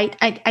site.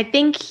 I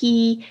think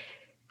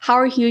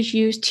Howard Hughes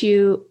used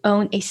to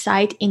own a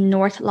site in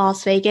North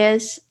Las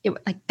Vegas,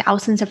 like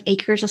thousands of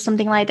acres or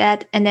something like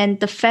that. And then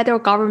the federal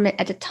government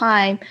at the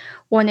time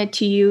wanted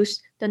to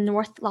use the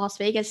North Las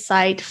Vegas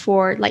site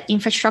for like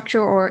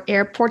infrastructure or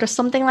airport or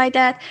something like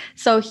that.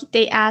 So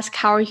they asked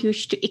Howard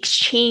Hughes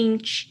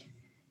to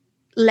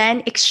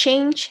land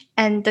exchange,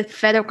 and the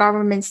federal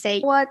government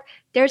say, what?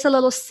 There's a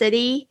little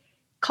city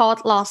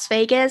called Las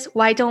Vegas.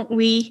 Why don't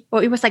we?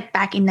 Well, it was like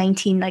back in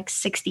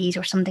 1960s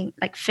or something,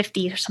 like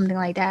 50s or something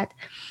like that.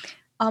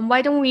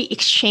 Why don't we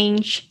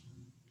exchange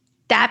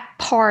that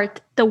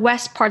part, the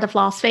west part of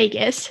Las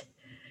Vegas,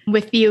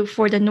 with you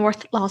for the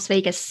North Las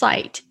Vegas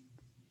site?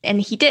 And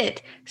he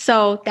did.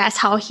 So that's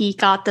how he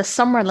got the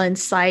Summerlin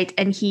site,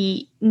 and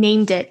he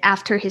named it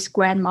after his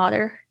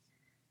grandmother.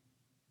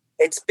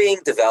 It's being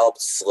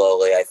developed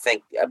slowly, I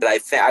think. But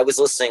I was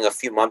listening a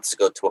few months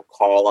ago to a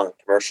call on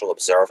Commercial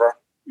Observer,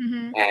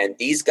 and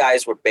these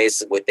guys were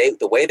basically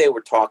the way they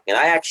were talking. And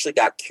I actually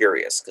got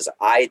curious because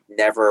I'd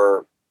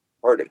never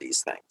heard of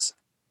these things.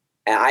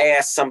 And I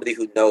asked somebody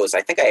who knows.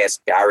 I think I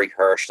asked Gary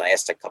Hirsch, and I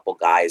asked a couple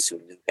guys who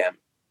knew him,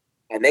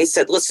 and they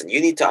said, "Listen,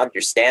 you need to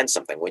understand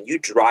something. When you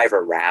drive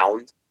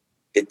around,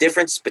 the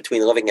difference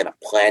between living in a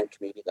planned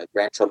community like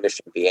Rancho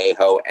Mission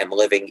Viejo and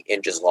living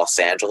in just Los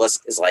Angeles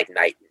is like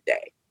night and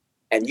day."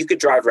 And you could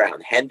drive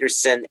around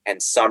Henderson and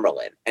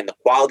Summerlin, and the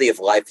quality of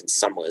life in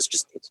Summerlin is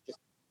just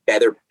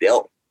better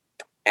built.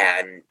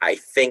 And I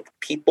think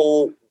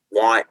people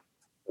want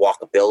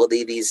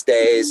walkability these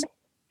days.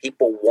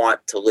 People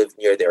want to live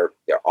near their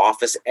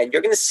office, and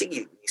you're going to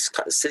see these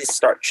kind of cities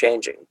start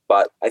changing.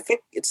 But I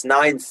think it's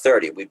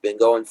 9:30. We've been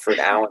going for an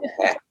hour and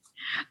a half.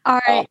 All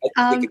right.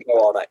 I think we could go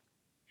all night.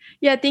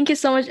 Yeah, thank you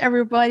so much,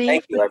 everybody.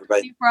 Thank you,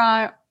 everybody.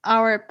 For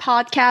our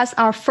podcast.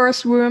 Our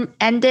first room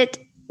ended.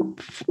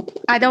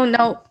 I don't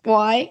know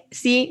why.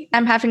 See,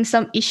 I'm having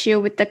some issue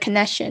with the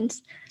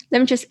connections. Let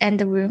me just end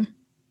the room.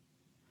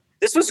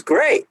 This was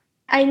great.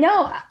 I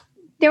know.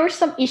 There was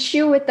some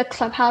issue with the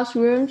Clubhouse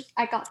rooms.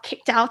 I got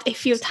kicked out a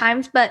few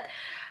times, but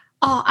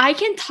I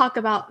can talk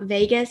about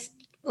Vegas.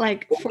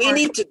 Like what we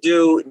need to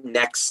do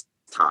next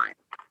time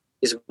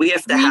is we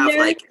have to have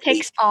like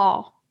takes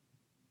all.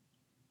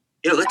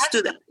 Yeah, let's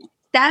do that.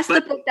 That's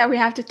the book that we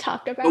have to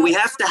talk about. But we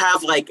have to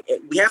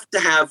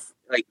have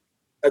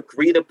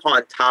agreed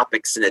upon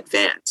topics in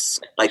advance,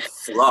 like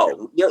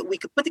flow. You know, we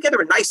could put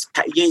together a nice.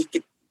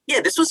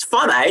 This was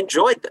fun. I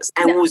enjoyed this,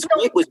 and what was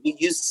great was we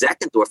used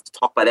Zeckendorf to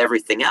talk about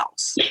everything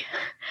else.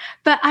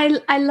 But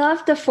I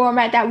love the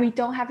format that we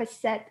don't have a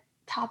set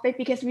topic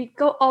because we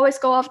always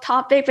go off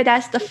topic. But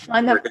that's the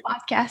fun of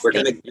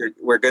podcasting.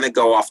 We're gonna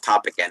go off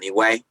topic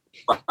anyway.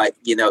 But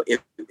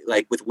if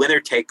like with Winner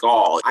Take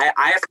All, I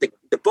have to.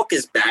 The book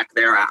is back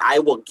there. I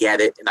will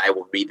get it and I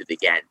will read it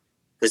again.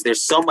 Because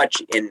there's so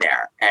much in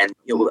there, and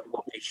what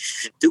we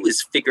should do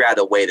is figure out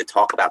a way to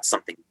talk about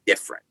something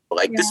different.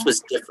 This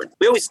was different.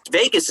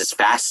 Vegas is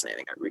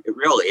fascinating. It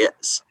really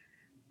is.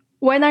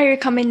 When are you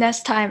coming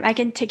next time? I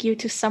can take you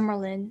to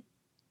Summerlin.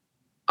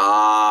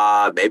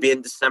 Maybe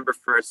in December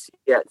for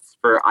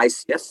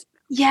ICS.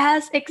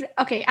 Yes.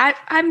 Okay.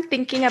 I'm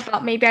thinking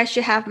about maybe I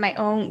should have my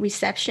own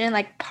reception,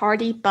 like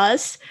party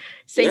bus.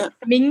 Say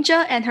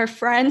Minja and her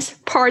friends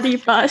party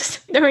bus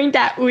during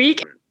that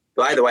week.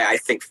 By the way, I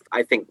think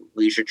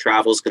leisure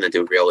travel is going to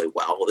do really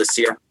well this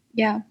year.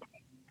 Yeah.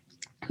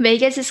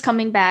 Vegas is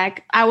coming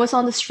back. I was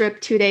on the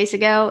Strip 2 days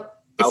ago.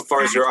 How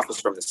far is your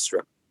office from the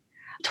Strip?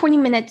 20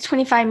 minutes,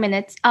 25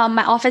 minutes.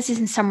 My office is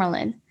in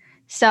Summerlin.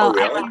 So,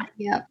 really?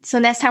 So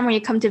next time when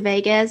you come to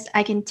Vegas,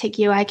 I can take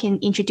you. I can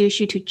introduce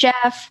you to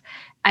Jeff.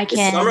 Is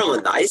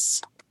Summerlin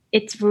nice?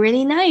 It's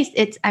really nice.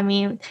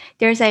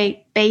 There's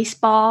a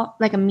baseball,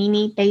 like a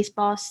mini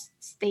baseball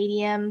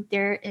stadium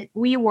there.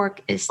 WeWork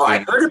is there.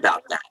 I heard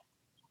about that.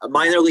 A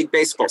minor league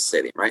baseball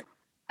stadium, right?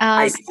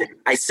 I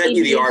sent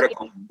you the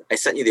article. I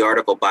sent you the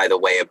article, by the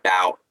way,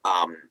 about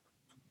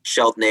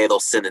Sheldon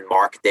Adelson and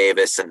Mark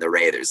Davis and the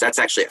Raiders. That's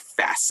actually a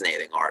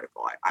fascinating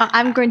article.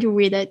 I'm going to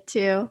read it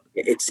too.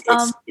 It's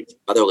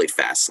utterly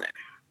fascinating.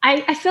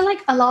 I feel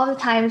like a lot of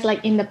times,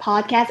 like in the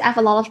podcast, I have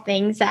a lot of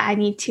things that I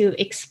need to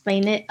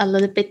explain it a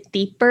little bit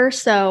deeper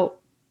so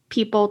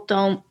people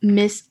don't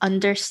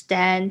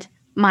misunderstand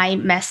my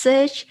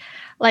message.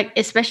 Like,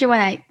 especially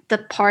when the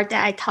part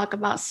that I talk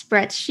about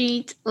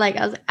spreadsheet, like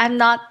I'm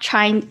not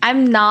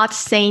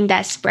saying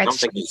that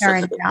spreadsheets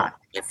are not.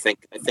 I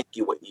think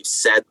what you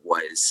said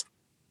was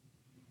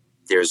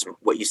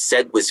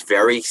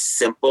very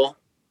simple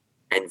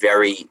and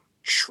very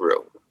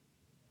true.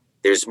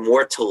 There's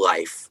more to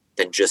life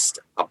than just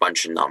a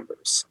bunch of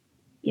numbers.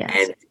 Yes.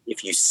 And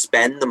if you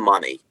spend the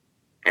money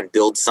and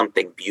build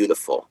something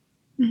beautiful,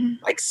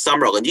 like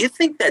Summerlin, do you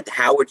think that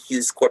Howard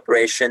Hughes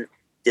Corporation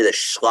did a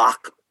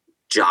schlock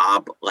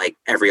job like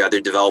every other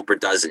developer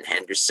does in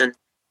Henderson?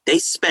 They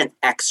spent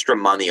extra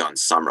money on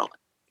Summerlin.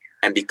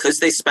 And because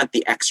they spent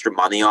the extra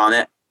money on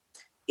it,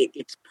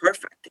 it's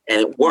perfect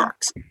and it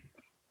works.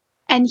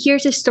 And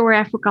here's a story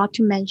I forgot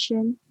to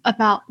mention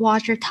about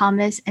Roger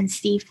Thomas and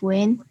Steve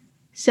Wynn.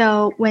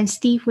 So when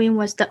Steve Wynn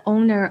was the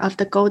owner of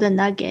the Golden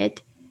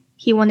Nugget,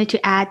 he wanted to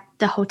add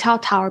the hotel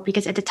tower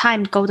because at the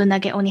time, Golden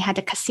Nugget only had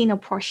the casino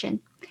portion.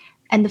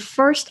 And the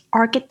first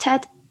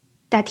architect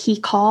that he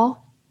called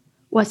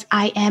was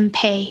I.M.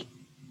 Pei.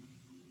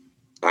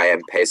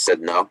 I.M. Pei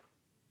said no.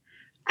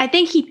 I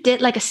think he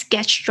did like a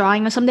sketch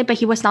drawing or something, but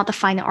he was not the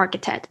final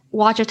architect.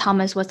 Roger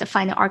Thomas was the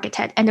final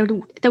architect.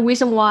 And the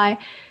reason why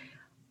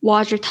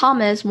Roger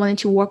Thomas wanted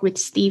to work with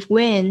Steve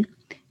Wynn,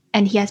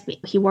 and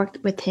he worked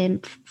with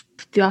him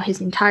throughout his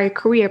entire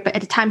career, but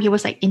at the time he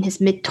was like in his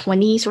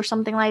mid-20s or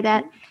something like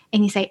that.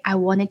 And he's like, I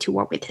wanted to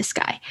work with this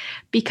guy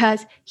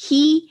because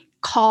he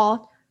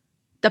called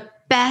the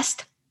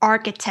best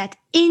architect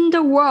in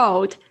the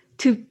world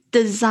to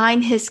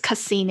design his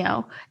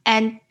casino.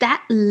 And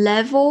that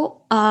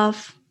level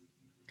of,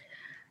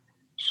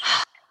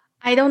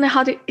 I don't know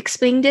how to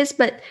explain this,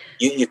 but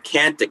you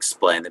can't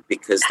explain it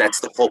because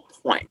that's the whole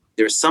point.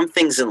 There's some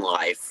things in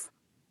life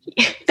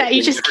that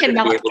you just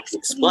cannot be able to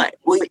explain.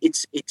 Well,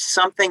 it's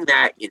something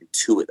that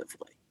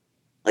intuitively,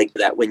 like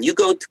that when you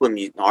go to an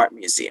art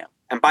museum,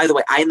 and by the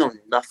way, I know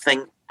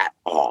nothing at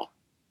all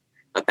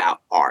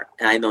about art,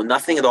 and I know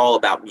nothing at all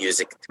about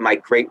music, to my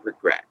great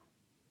regret.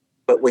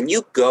 But when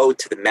you go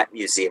to the Met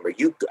Museum,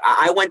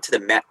 I went to the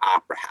Met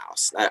Opera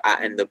House,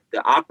 and the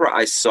opera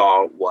I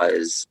saw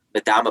was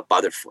Madame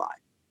Butterfly.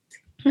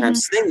 And I'm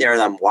sitting there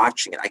and I'm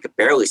watching it. I could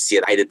barely see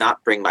it. I did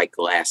not bring my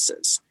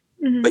glasses.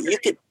 But you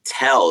could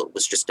tell it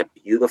was just the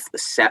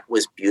set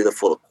was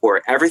beautiful, the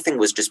core, everything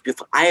was just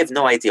beautiful. I have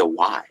no idea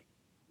why.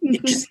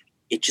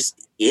 It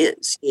just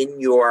is in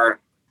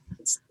your,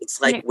 it's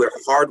like we're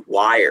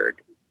hardwired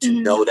to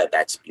know that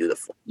that's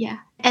beautiful. Yeah.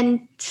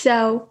 And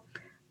so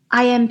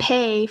I.M.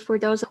 Pei, for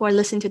those who are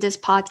listening to this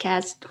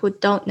podcast who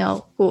don't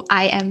know who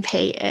I.M.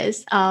 Pei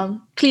is,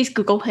 please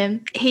Google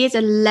him. He is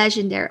a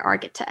legendary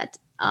architect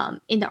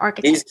in the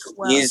architecture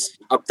world. He's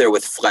up there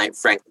with Frank.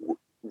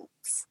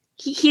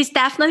 He's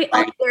definitely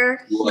up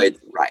there. Lloyd,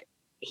 right.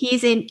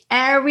 He's in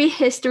every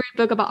history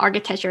book about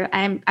architecture.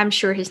 I'm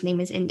sure his name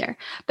is in there.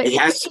 But he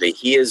has to be.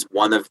 He is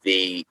one of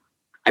the,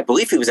 I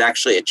believe he was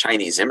actually a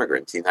Chinese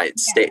immigrant to the United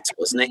States,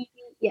 wasn't he?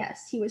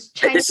 Yes, he was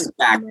Chinese.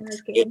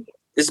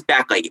 This is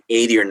back like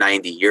 80 or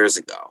 90 years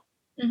ago.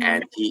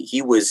 And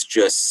he was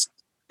just,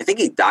 I think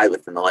he died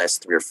within the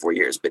last 3 or 4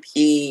 years, but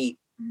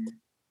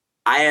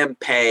I.M.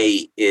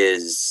 Pei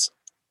is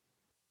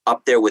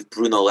up there with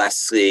Bruno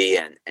Leslie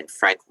and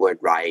Frank Lloyd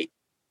Wright.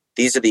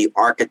 These are the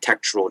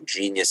architectural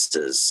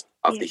geniuses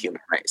of the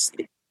human race.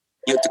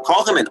 To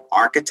call him an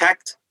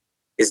architect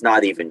is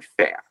not even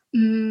fair.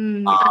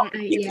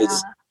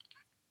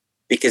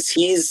 Because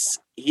he's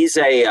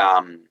a,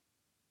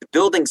 the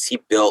buildings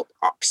he built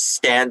are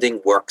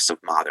standing works of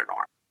modern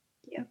art.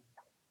 Yeah.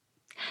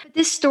 But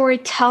this story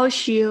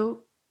tells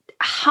you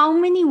how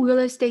many real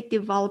estate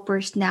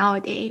developers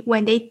nowadays,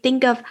 when they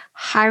think of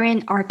hiring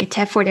an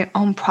architect for their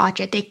own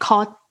project, they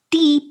call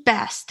the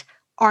best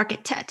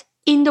architect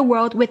in the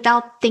world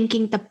without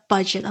thinking the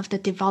budget of the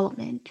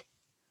development.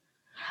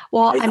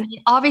 Well, I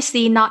mean,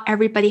 obviously not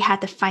everybody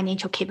had the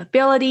financial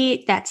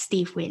capability that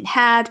Steve Wynn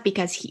had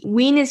because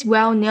Wynn is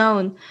well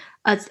known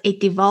as a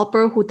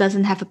developer who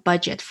doesn't have a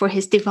budget for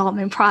his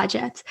development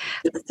projects.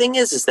 The thing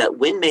is that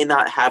Wynn may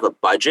not have a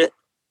budget,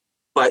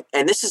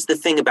 and this is the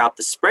thing about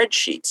the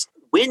spreadsheets,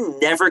 Wynn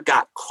never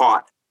got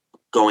caught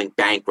going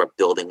bankrupt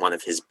building one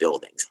of his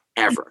buildings,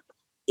 ever.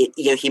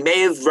 He may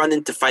have run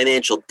into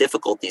financial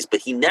difficulties,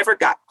 but he never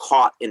got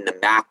caught in the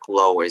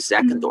Macklowe or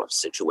Zeckendorf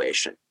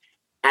situation.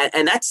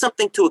 And that's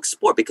something to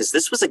explore because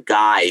this was a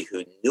guy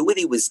who knew what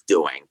he was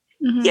doing.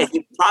 Yeah,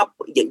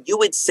 you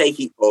would say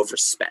he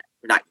overspent.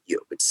 Not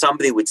you, but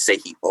somebody would say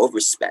he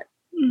overspent.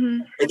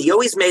 And he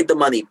always made the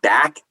money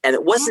back. And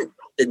it wasn't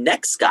the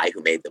next guy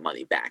who made the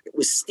money back. It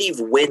was Steve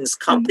Wynn's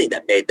company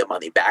that made the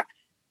money back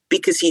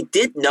because he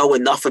knew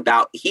enough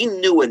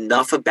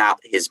about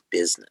his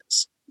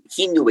business.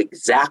 He knew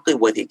exactly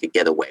what he could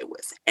get away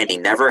with. And he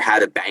never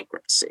had a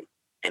bankruptcy.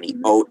 And he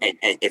owed, and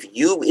if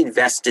you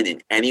invested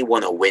in any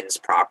one of Wynn's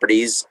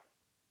properties,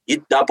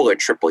 you'd double or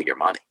triple your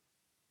money.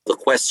 The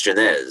question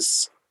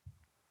is,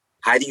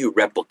 how do you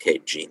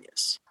replicate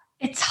genius?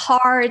 It's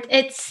hard.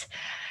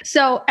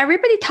 So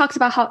everybody talks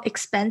about how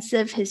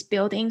expensive his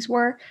buildings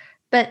were,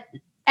 but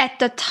at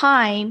the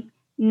time,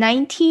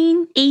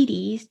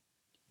 1980s,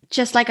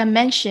 just like I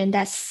mentioned,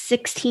 that's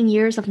 16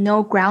 years of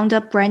no ground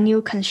up, brand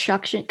new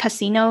construction,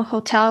 casino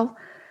hotel.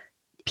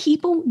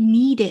 People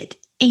needed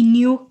a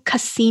new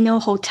casino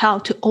hotel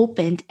to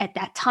open at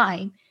that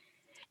time.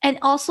 And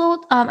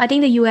also, I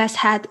think the US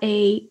had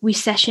a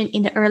recession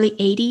in the early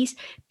 80s.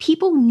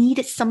 People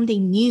needed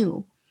something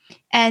new.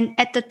 And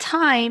at the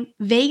time,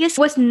 Vegas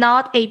was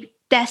not a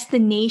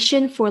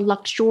destination for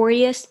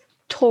luxurious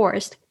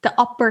tourists, the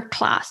upper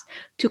class,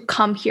 to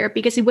come here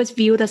because it was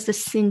viewed as the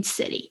sin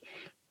city,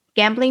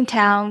 gambling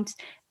towns,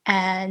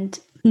 and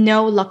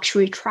no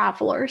luxury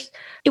travelers.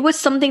 It was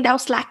something that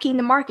was lacking in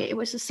the market. It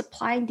was a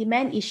supply and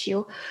demand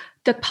issue.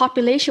 The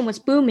population was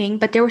booming,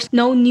 but there was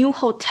no new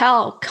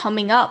hotel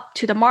coming up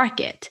to the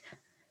market.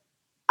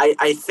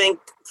 I think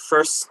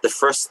the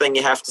first thing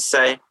you have to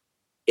say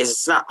is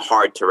it's not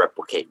hard to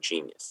replicate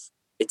genius.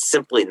 It's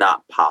simply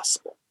not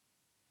possible.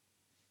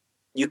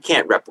 You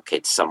can't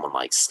replicate someone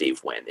like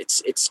Steve Wynn.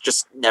 It's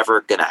just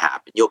never going to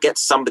happen. You'll get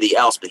somebody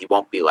else, but he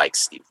won't be like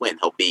Steve Wynn.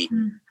 He'll be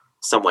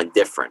someone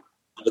different.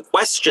 The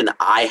question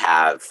I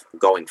have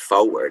going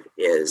forward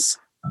is,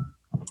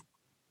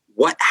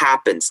 what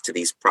happens to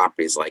these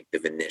properties like the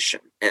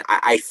Venetian? And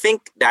I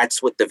think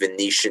that's what the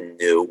Venetian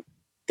knew.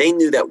 They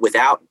knew that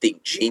without the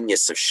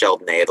genius of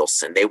Sheldon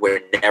Adelson, they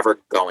were never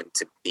going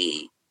to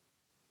be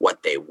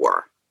what they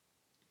were.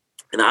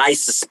 And I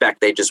suspect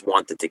they just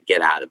wanted to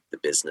get out of the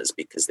business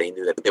because they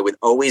knew that they would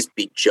always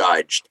be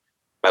judged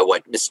by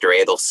what Mr.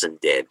 Adelson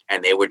did,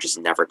 and they were just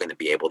never going to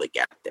be able to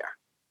get there.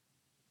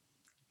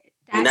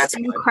 That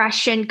same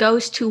question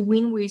goes to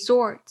Wynn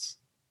Resorts.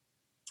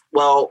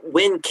 Well,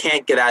 Wynn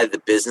can't get out of the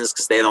business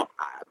because they don't,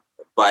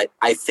 but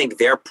I think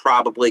they're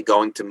probably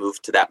going to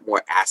move to that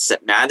more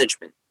asset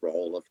management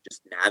role of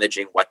just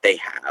managing what they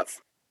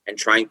have and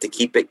trying to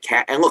keep it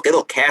and look,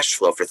 it'll cash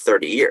flow for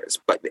 30 years,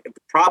 but the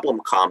problem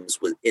comes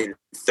within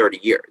 30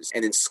 years.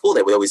 And in school,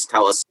 they would always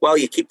tell us, well,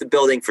 you keep the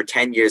building for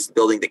 10 years, the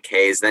building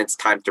decays, then it's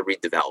time to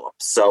redevelop.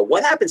 So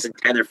what happens in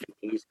 10 or 15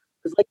 years?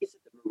 Because like you said,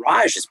 the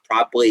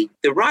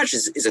Mirage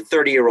is a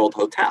 30-year-old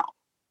hotel.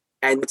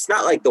 And it's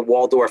not like the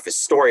Waldorf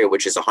Astoria,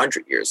 which is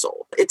 100 years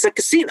old. It's a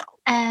casino.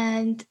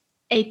 And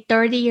a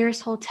 30 years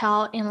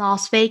hotel in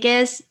Las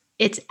Vegas,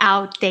 it's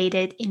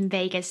outdated in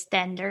Vegas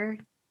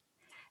standard.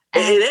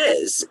 It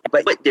is,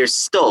 but there's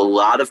still a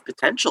lot of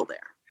potential there.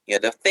 You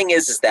know, the thing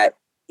is that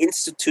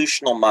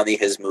institutional money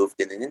has moved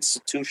in, and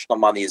institutional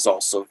money is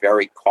also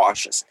very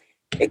cautious,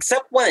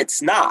 except when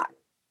it's not.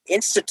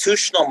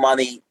 Institutional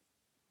money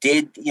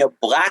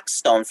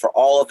Blackstone, for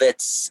all of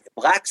its,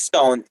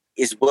 Blackstone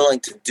is willing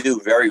to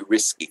do very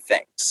risky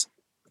things.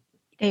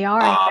 They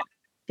are.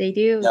 They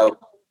do.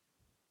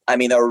 A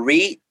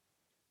REIT,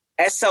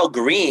 SL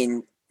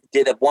Green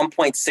did a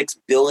 $1.6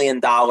 billion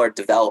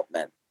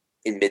development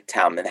in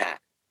Midtown Manhattan.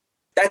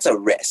 That's a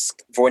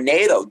risk.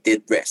 Vornado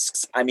did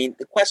risks.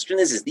 The question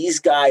is these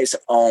guys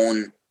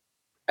own,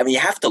 you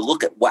have to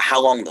look at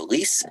how long the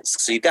lease is.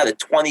 So you've got a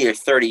 20 or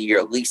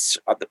 30-year lease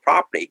of the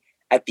property.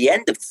 At the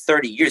end of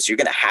 30 years, you're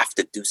going to have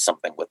to do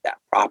something with that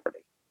property.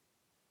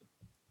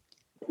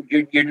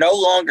 You're no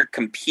longer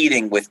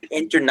competing with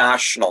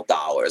international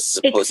dollars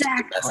as opposed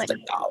to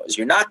domestic dollars.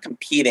 You're not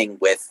competing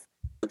with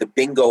the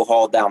bingo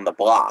hall down the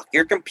block.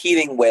 You're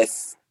competing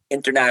with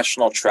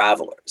international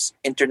travelers,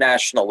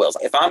 international whales.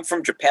 If I'm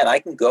from Japan, I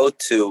can go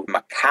to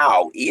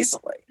Macau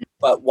easily.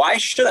 But why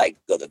should I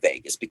go to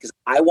Vegas? Because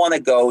I want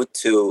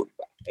to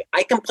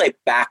I can play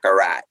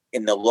Baccarat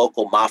in the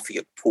local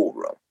mafia pool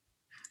room.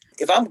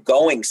 If I'm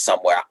going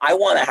somewhere, I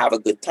want to have a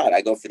good time.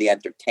 I go for the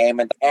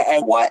entertainment.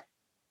 And what?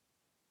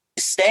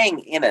 Staying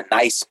in a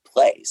nice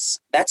place,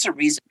 that's a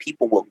reason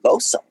people will go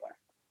somewhere.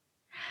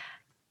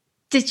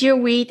 Did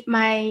you read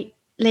my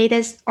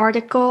latest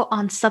article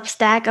on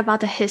Substack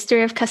about the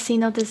history of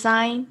casino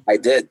design? I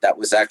did. That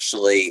was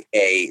actually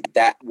a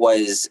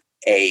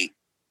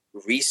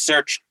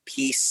research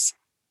piece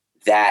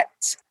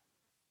that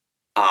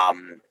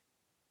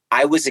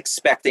I was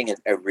expecting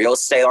a real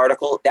estate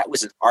article. That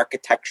was an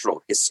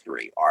architectural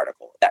history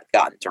article that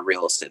got into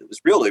real estate. It was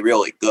really,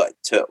 really good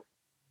too.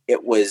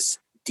 It was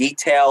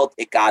detailed.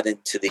 It got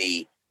into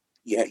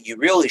you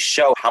really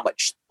show how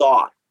much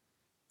thought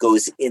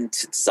goes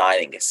into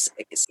designing.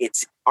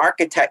 It's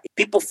architect.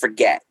 People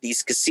forget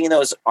these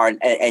casinos are,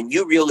 and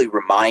you really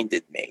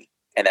reminded me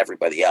and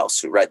everybody else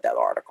who read that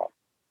article.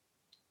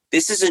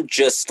 This isn't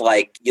just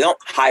like, you don't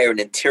hire an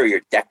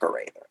interior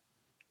decorator.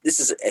 This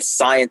is a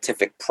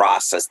scientific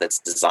process that's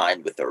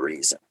designed with a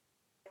reason.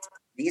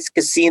 These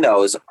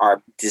casinos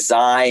are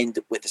designed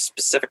with a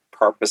specific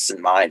purpose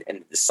in mind,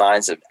 and the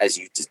designs, as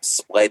you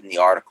displayed in the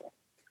article,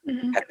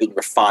 have been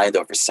refined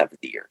over 70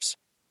 years.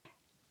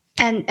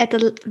 And at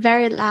the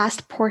very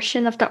last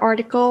portion of the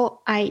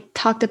article, I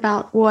talked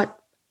about what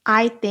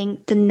I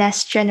think the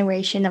next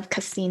generation of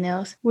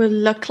casinos will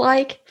look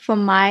like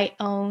from my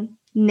own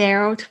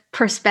narrowed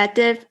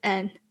perspective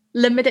and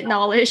limited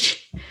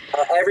knowledge.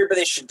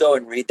 Everybody should go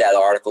and read that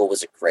article. It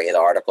was a great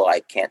article.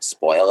 I can't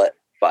spoil it,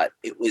 but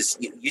it was,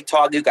 you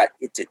got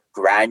into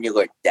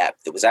granular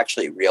depth. It was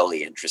actually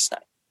really interesting.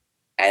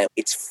 And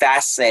it's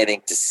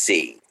fascinating to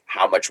see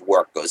how much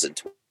work goes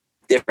into it.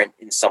 Different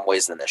in some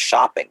ways than a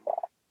shopping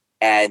mall.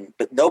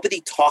 But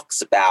nobody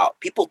talks about,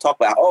 people talk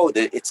about,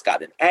 it's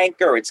got an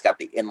anchor, it's got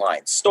the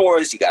inline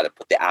stores, you got to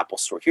put the Apple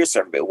store here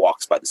so everybody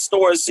walks by the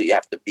stores, so you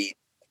have to be.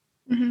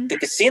 The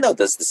casino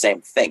does the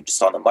same thing,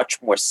 just on a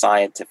much more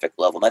scientific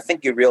level. And I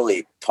think you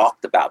really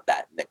talked about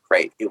that in the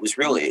crate. It was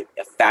really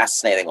a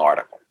fascinating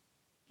article.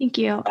 Thank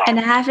you. And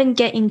I haven't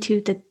get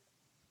into the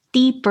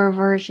deeper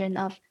version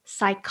of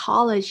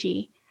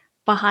psychology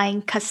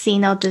behind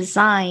casino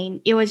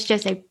design. It was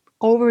just an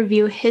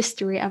overview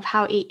history of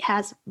how it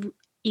has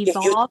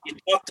evolved. You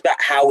talked about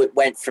how it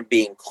went from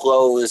being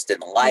closed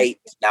and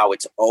light, now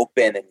it's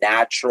open and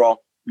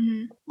natural.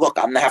 Look,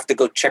 I'm going to have to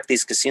go check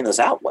these casinos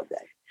out one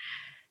day.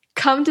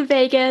 come to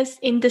Vegas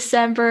in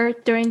December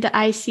during the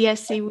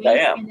ICSC week. I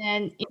am. And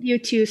then you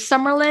to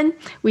Summerlin.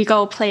 We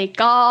go play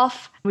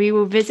golf. We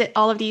will visit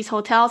all of these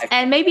hotels.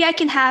 And maybe I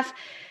can have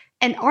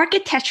an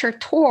architecture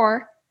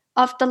tour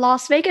of the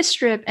Las Vegas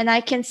Strip, and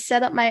I can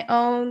set up my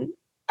own.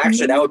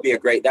 Actually, that would be a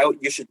great.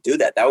 You should do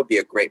that. That would be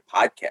a great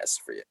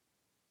podcast for you.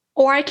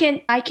 Or I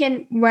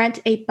can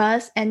rent a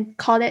bus and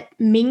call it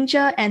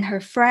Mingja and her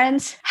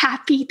friends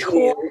Happy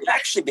Tour. It would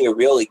actually be a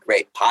really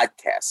great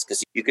podcast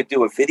because you could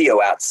do a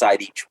video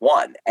outside each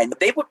one, and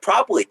they would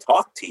probably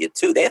talk to you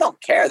too. They don't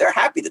care; they're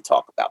happy to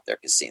talk about their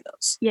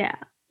casinos. Yeah.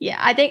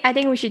 I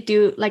think we should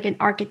do like an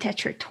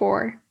architecture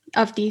tour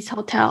of these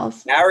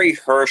hotels. Barry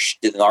Hirsch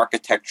did an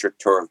architecture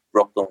tour of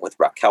Brooklyn with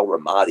Raquel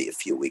Ramadi a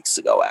few weeks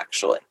ago.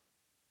 Actually,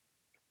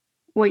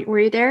 Were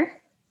you there?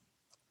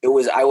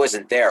 I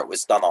wasn't there. It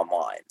was done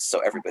online,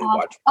 so everybody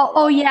watched.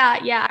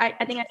 Yeah.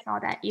 I think I saw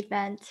that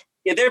event.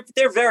 Yeah,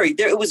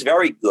 it was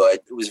very good.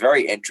 It was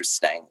very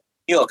interesting.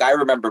 Look, I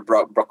remember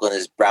Brooklyn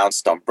as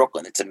Brownstone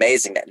Brooklyn. It's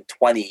amazing that in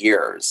 20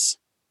 years,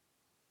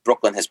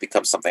 Brooklyn has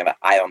become something that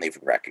I don't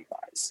even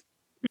recognize.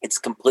 It's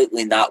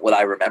completely not what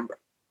I remember,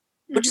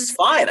 which is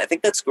fine. I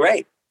think that's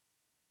great.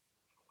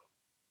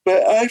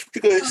 But I have to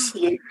go to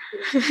sleep.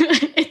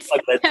 It's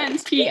 10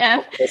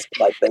 p.m. That's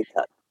my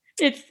bedtime.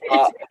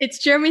 It's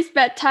Jeremy's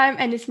bedtime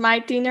and it's my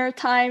dinner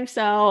time.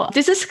 So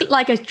this is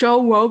like a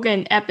Joe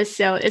Rogan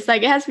episode. It's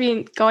like it has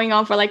been going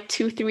on for like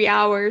 2-3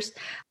 hours.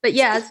 But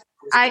yes,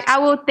 I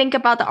will think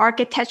about the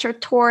architecture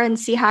tour and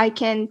see how I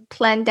can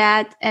plan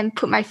that and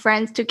put my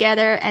friends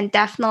together, and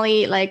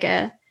definitely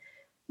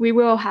we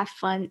will have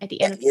fun at the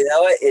end. You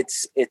know what?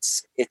 It's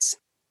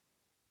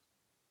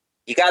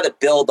you got to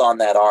build on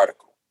that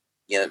article.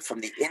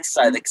 From the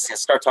inside,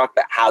 start talking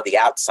about how the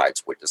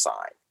outsides were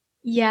designed.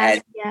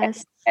 Yes.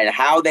 And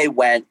how they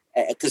went.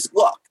 Because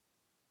look,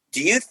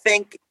 do you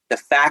think the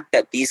fact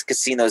that these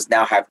casinos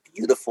now have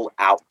beautiful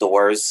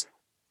outdoors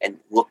and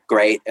look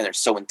great and are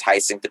so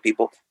enticing to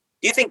people,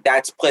 do you think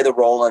that's played a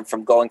role in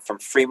going from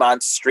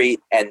Fremont Street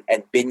and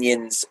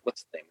Binion's,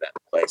 what's the name of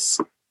that place?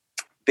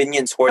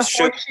 Binion's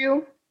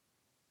Horseshoe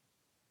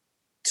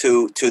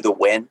to the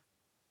Wynn?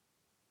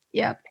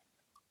 Yep.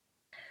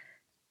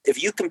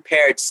 If you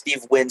compared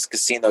Steve Wynn's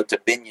casino to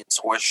Binion's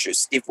Horseshoe,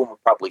 Steve Wynn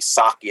would probably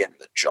sock you in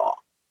the jaw.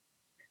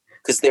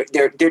 Because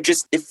they're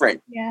just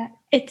different. Yeah,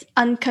 it's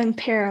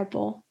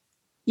uncomparable.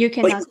 You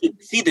can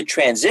see the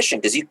transition,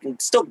 because you can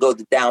still go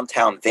to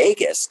downtown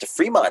Vegas to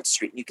Fremont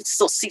Street, and you can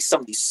still see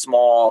some of these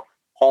small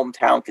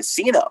hometown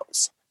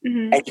casinos,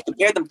 and you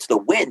compare them to the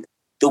Wynn.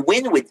 The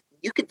Wynn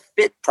you could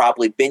fit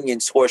probably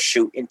Binion's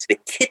Horseshoe into the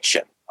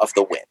kitchen of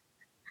the Wynn.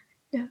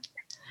 Yeah.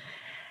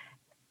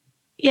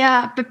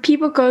 Yeah, but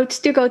people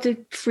still go to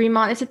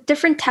Fremont. It's a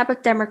different type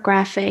of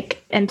demographic.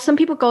 And some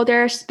people go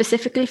there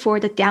specifically for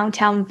the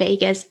downtown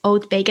Vegas,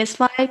 old Vegas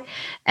vibe.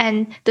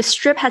 And the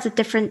Strip has a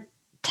different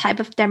type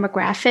of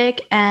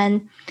demographic.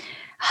 And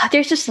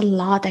there's just a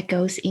lot that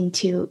goes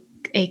into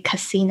a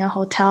casino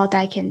hotel that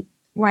I can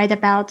write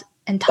about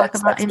and talk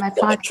about in my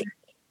podcast.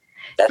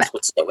 That's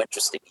what's so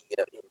interesting.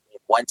 In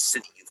one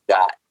city, you've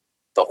got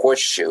the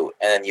Horseshoe,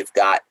 and then you've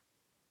got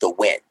the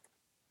Wynn.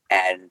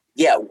 And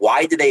yeah,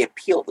 why do they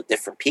appeal to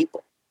different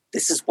people?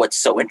 This is what's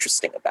so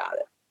interesting about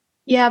it.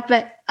 Yeah,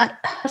 but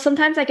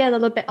sometimes I get a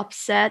little bit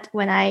upset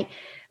when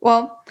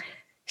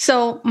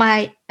so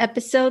my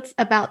episodes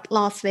about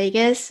Las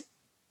Vegas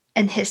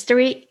and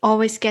history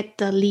always get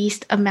the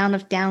least amount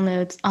of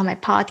downloads on my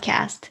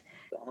podcast.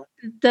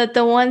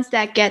 The ones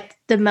that get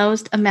the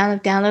most amount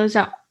of downloads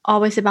are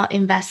always about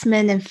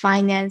investment and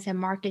finance and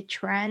market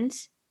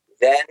trends.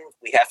 Then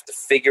we have to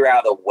figure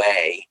out a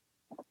way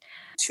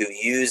to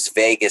use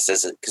Vegas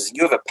because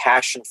you have a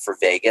passion for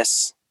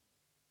Vegas.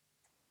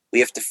 We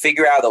have to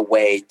figure out a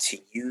way to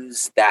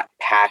use that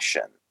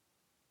passion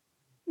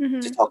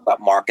to talk about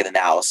market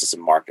analysis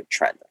and market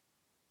trending.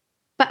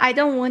 But I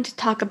don't want to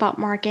talk about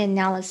market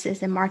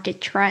analysis and market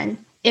trend.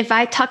 If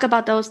I talk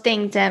about those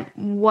things, then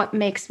what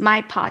makes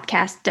my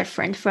podcast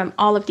different from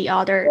all of the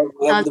other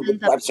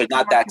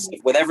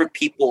whatever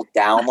people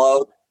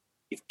download,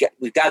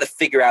 we've got to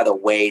figure out a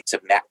way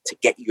to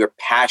get your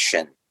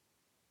passion,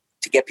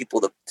 to get people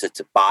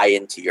to buy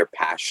into your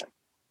passion,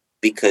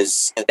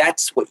 because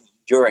that's what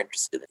you're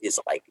interested in, is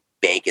like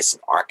Vegas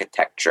and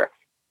architecture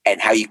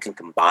and how you can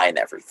combine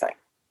everything.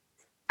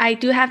 I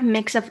do have a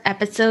mix of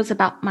episodes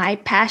about my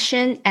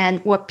passion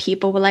and what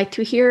people would like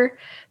to hear,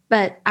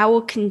 but I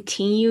will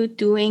continue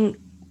doing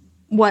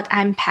what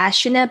I'm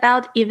passionate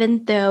about,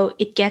 even though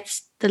it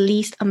gets the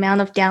least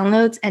amount of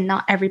downloads and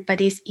not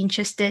everybody's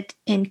interested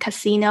in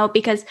casino,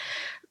 because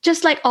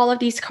just like all of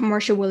these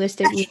commercial real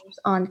estate rooms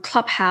on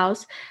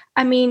Clubhouse,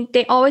 I mean,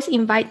 they always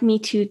invite me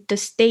to the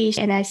stage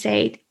and I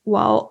say,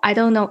 well, I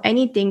don't know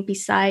anything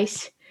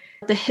besides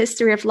the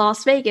history of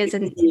Las Vegas.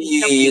 And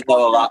you know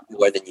a lot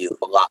more than you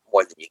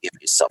give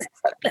yourself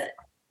credit.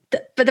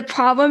 But the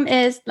problem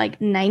is like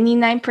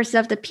 99%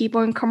 of the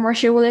people in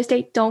commercial real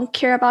estate don't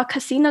care about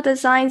casino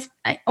designs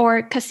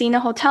or casino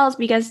hotels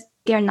because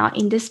they're not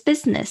in this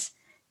business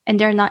and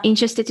they're not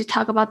interested to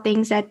talk about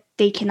things that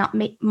they cannot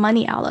make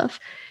money out of.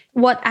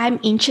 what I'm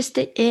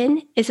interested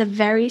in is a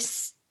very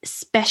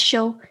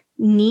special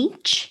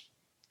niche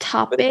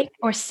topic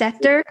or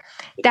sector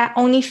that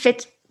only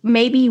fits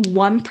maybe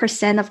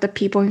 1% of the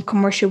people in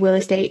commercial real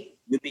estate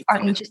are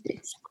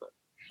interested.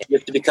 You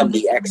have to become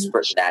the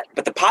expert in that.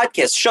 But the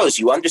podcast shows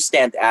you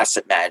understand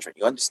asset management,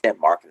 you understand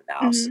market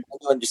analysis, and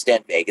you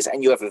understand Vegas,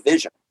 and you have a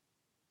vision.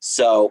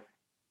 So,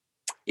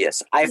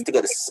 yes, I have to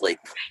go to sleep.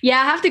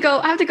 Yeah, I have to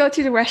go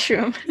to the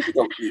restroom.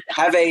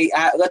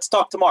 Let's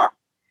talk tomorrow.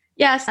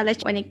 Yes, I'll let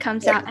you when it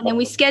comes out. And then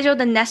we schedule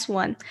the next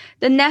one.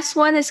 The next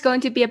one is going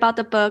to be about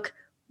the book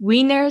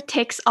Winner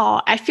Takes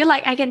All. I feel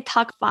like I can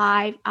talk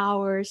 5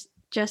 hours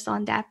just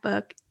on that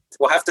book.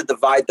 We'll have to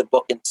divide the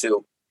book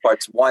into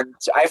parts 1.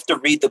 So I have to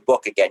read the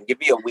book again. Give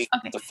me a week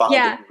to find it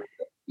and read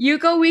it. You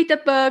go read the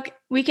book.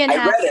 We can I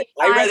read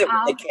it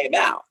when it came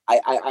out.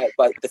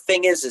 But the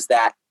thing is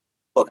that,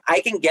 look, I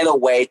can get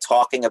away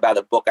talking about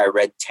a book I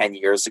read 10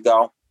 years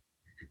ago,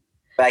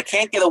 but I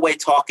can't get away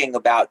talking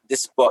about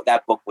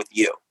that book with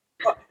you.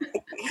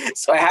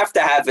 So I have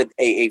to have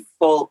a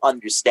full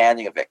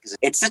understanding of it because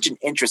it's such an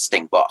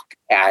interesting book,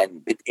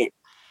 and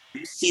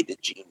you see the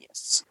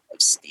genius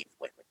of Steve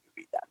Wynn when you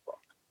read that book.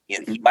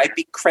 He might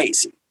be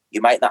crazy,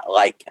 you might not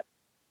like him,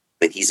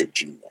 but he's a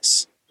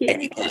genius,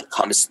 and it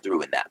comes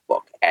through in that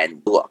book.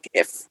 And look,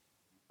 if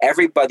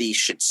everybody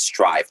should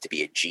strive to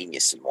be a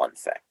genius in one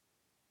thing,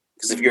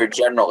 because if you're a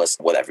generalist,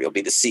 whatever, you'll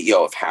be the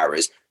CEO of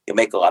Harris, you'll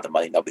make a lot of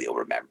money, nobody will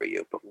remember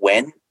you. But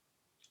when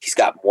he's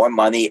got more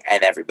money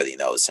and everybody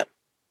knows him.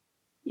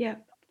 Yeah.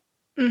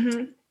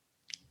 Mm-hmm.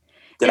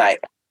 Good night.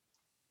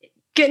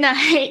 Good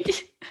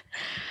night.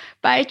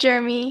 Bye,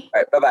 Jeremy.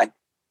 All right. Bye-bye.